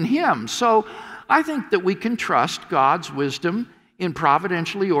in him. So I think that we can trust God's wisdom in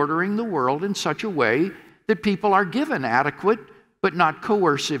providentially ordering the world in such a way that people are given adequate but not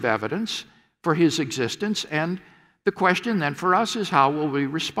coercive evidence for his existence. And the question then for us is, how will we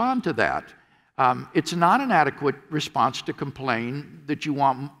respond to that? It's not an adequate response to complain that you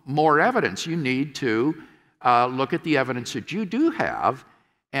want more evidence. You need to look at the evidence that you do have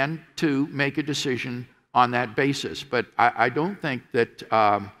and to make a decision on that basis. But I don't think that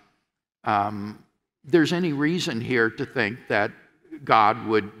there's any reason here to think that God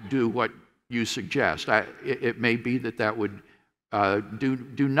would do what you suggest. It may be that would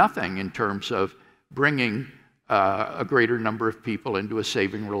do nothing in terms of bringing a greater number of people into a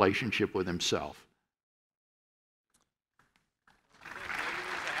saving relationship with himself.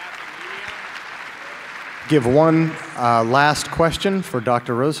 Give one last question for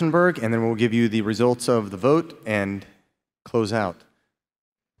Dr. Rosenberg, and then we'll give you the results of the vote and close out.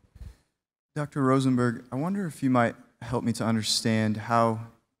 Dr. Rosenberg, I wonder if you might help me to understand how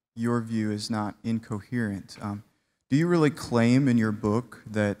your view is not incoherent. Do you really claim in your book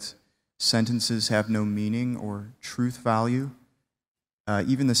that sentences have no meaning or truth value?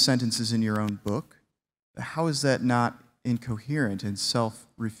 Even the sentences in your own book? How is that not incoherent and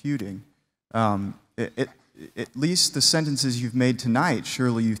self-refuting? At least the sentences you've made tonight,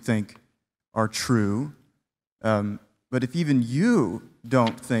 surely you think are true. But if even you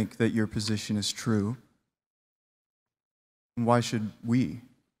don't think that your position is true, why should we?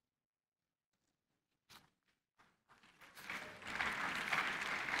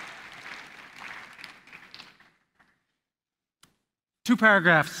 Two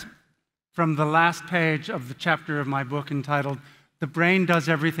paragraphs from the last page of the chapter of my book entitled, "The Brain Does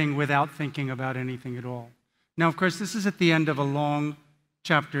Everything Without Thinking About Anything at All." Now, of course, this is at the end of a long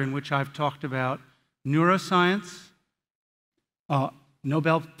chapter in which I've talked about neuroscience,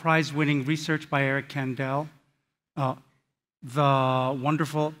 Nobel Prize-winning research by Eric Kandel, the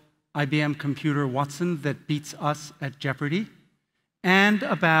wonderful IBM computer Watson that beats us at Jeopardy, and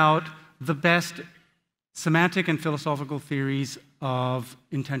about the best semantic and philosophical theories of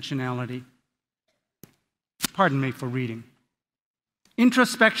intentionality. Pardon me for reading.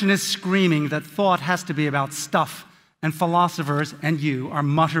 Introspection is screaming that thought has to be about stuff, and philosophers, and you, are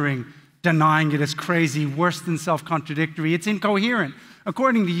muttering, denying it as crazy, worse than self-contradictory. It's incoherent.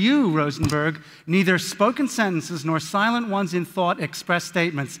 According to you, Rosenberg, neither spoken sentences nor silent ones in thought express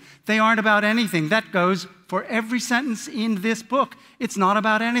statements. They aren't about anything. That goes for every sentence in this book. It's not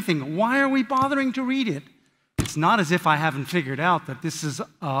about anything. Why are we bothering to read it? It's not as if I haven't figured out that this is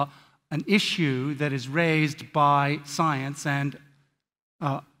an issue that is raised by science and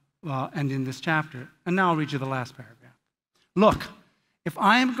in this chapter. And now I'll read you the last paragraph. Look, if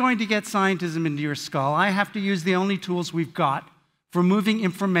I am going to get scientism into your skull, I have to use the only tools we've got for moving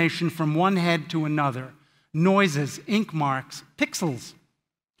information from one head to another. Noises, ink marks, pixels.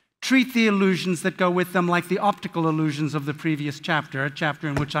 Treat the illusions that go with them like the optical illusions of the previous chapter, a chapter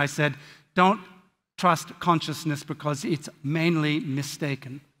in which I said, don't trust consciousness because it's mainly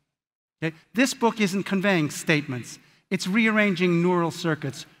mistaken. Okay? This book isn't conveying statements. It's rearranging neural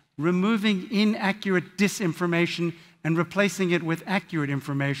circuits, removing inaccurate disinformation and replacing it with accurate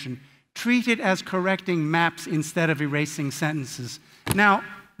information. Treat it as correcting maps instead of erasing sentences. Now,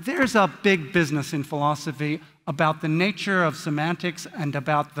 there's a big business in philosophy about the nature of semantics and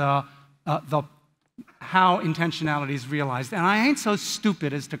about how intentionality is realized. And I ain't so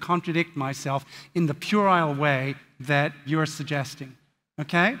stupid as to contradict myself in the puerile way that you're suggesting,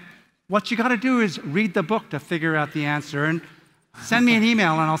 okay? What you got to do is read the book to figure out the answer, and send me an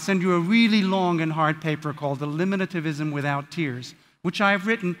email and I'll send you a really long and hard paper called Eliminativism Without Tears, which I've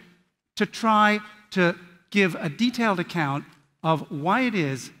written to try to give a detailed account of why it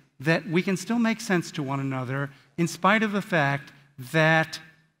is that we can still make sense to one another in spite of the fact that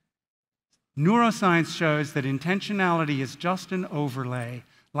neuroscience shows that intentionality is just an overlay,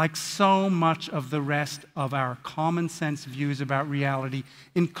 like so much of the rest of our common sense views about reality,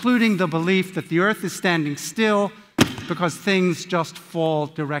 including the belief that the earth is standing still because things just fall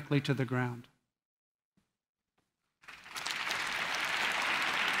directly to the ground.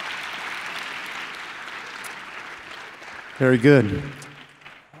 Very good.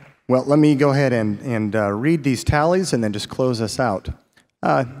 Well, let me go ahead and read these tallies and then just close us out.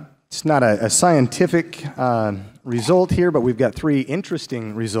 It's not a scientific result here, but we've got 3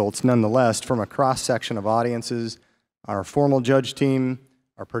 interesting results nonetheless from a cross-section of audiences, our formal judge team,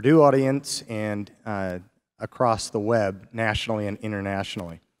 our Purdue audience, and across the web, nationally and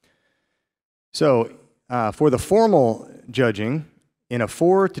internationally. So for the formal judging, in a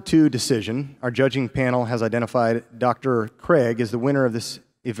 4-2 decision, our judging panel has identified Dr. Craig as the winner of this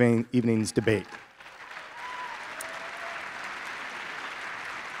evening's debate.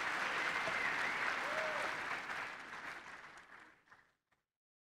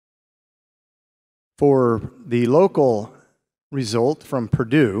 For the local result from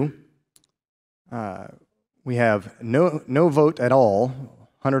Purdue, we have no vote at all,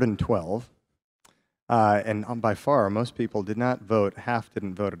 112. And by far, most people did not vote. Half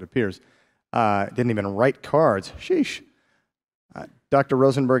didn't vote, it appears. Didn't even write cards. Sheesh. Dr.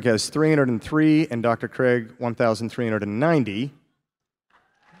 Rosenberg has 303, and Dr. Craig, 1,390.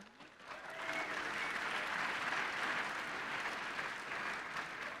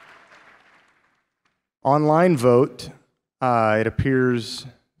 Online vote, it appears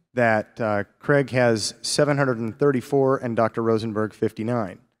that Craig has 734 and Dr. Rosenberg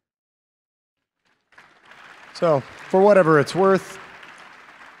 59. So, for whatever it's worth,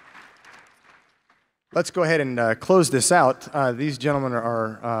 let's go ahead and close this out. These gentlemen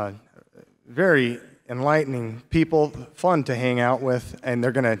are very enlightening people, fun to hang out with, and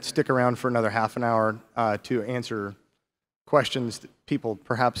they're going to stick around for another half an hour to answer questions that people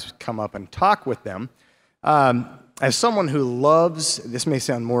perhaps come up and talk with them. As someone who loves, this may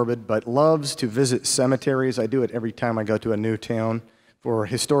sound morbid, but loves to visit cemeteries, I do it every time I go to a new town for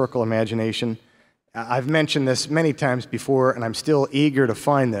historical imagination. I've mentioned this many times before, and I'm still eager to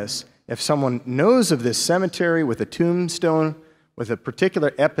find this. If someone knows of this cemetery with a tombstone with a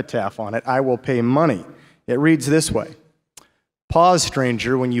particular epitaph on it, I will pay money. It reads this way: "Pause,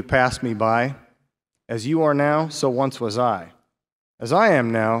 stranger, when you pass me by. As you are now, so once was I. As I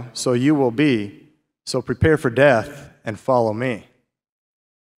am now, so you will be. So prepare for death and follow me."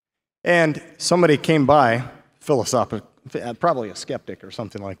 And somebody came by, philosophic, probably a skeptic or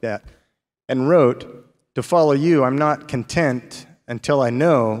something like that, and wrote, "To follow you, I'm not content until I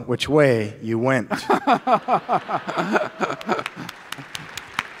know which way you went."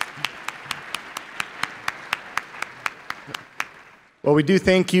 Well, we do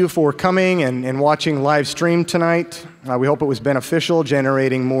thank you for coming and watching live stream tonight. We hope it was beneficial,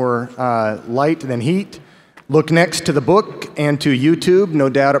 generating more light than heat. Look next to the book and to YouTube. No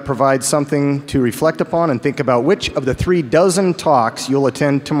doubt it provides something to reflect upon and think about which of the 36 talks you'll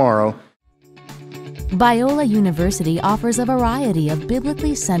attend tomorrow. Biola University offers a variety of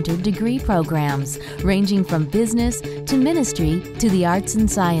biblically centered degree programs, ranging from business to ministry to the arts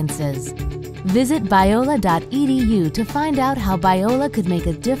and sciences. Visit biola.edu to find out how Biola could make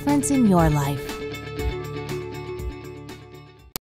a difference in your life.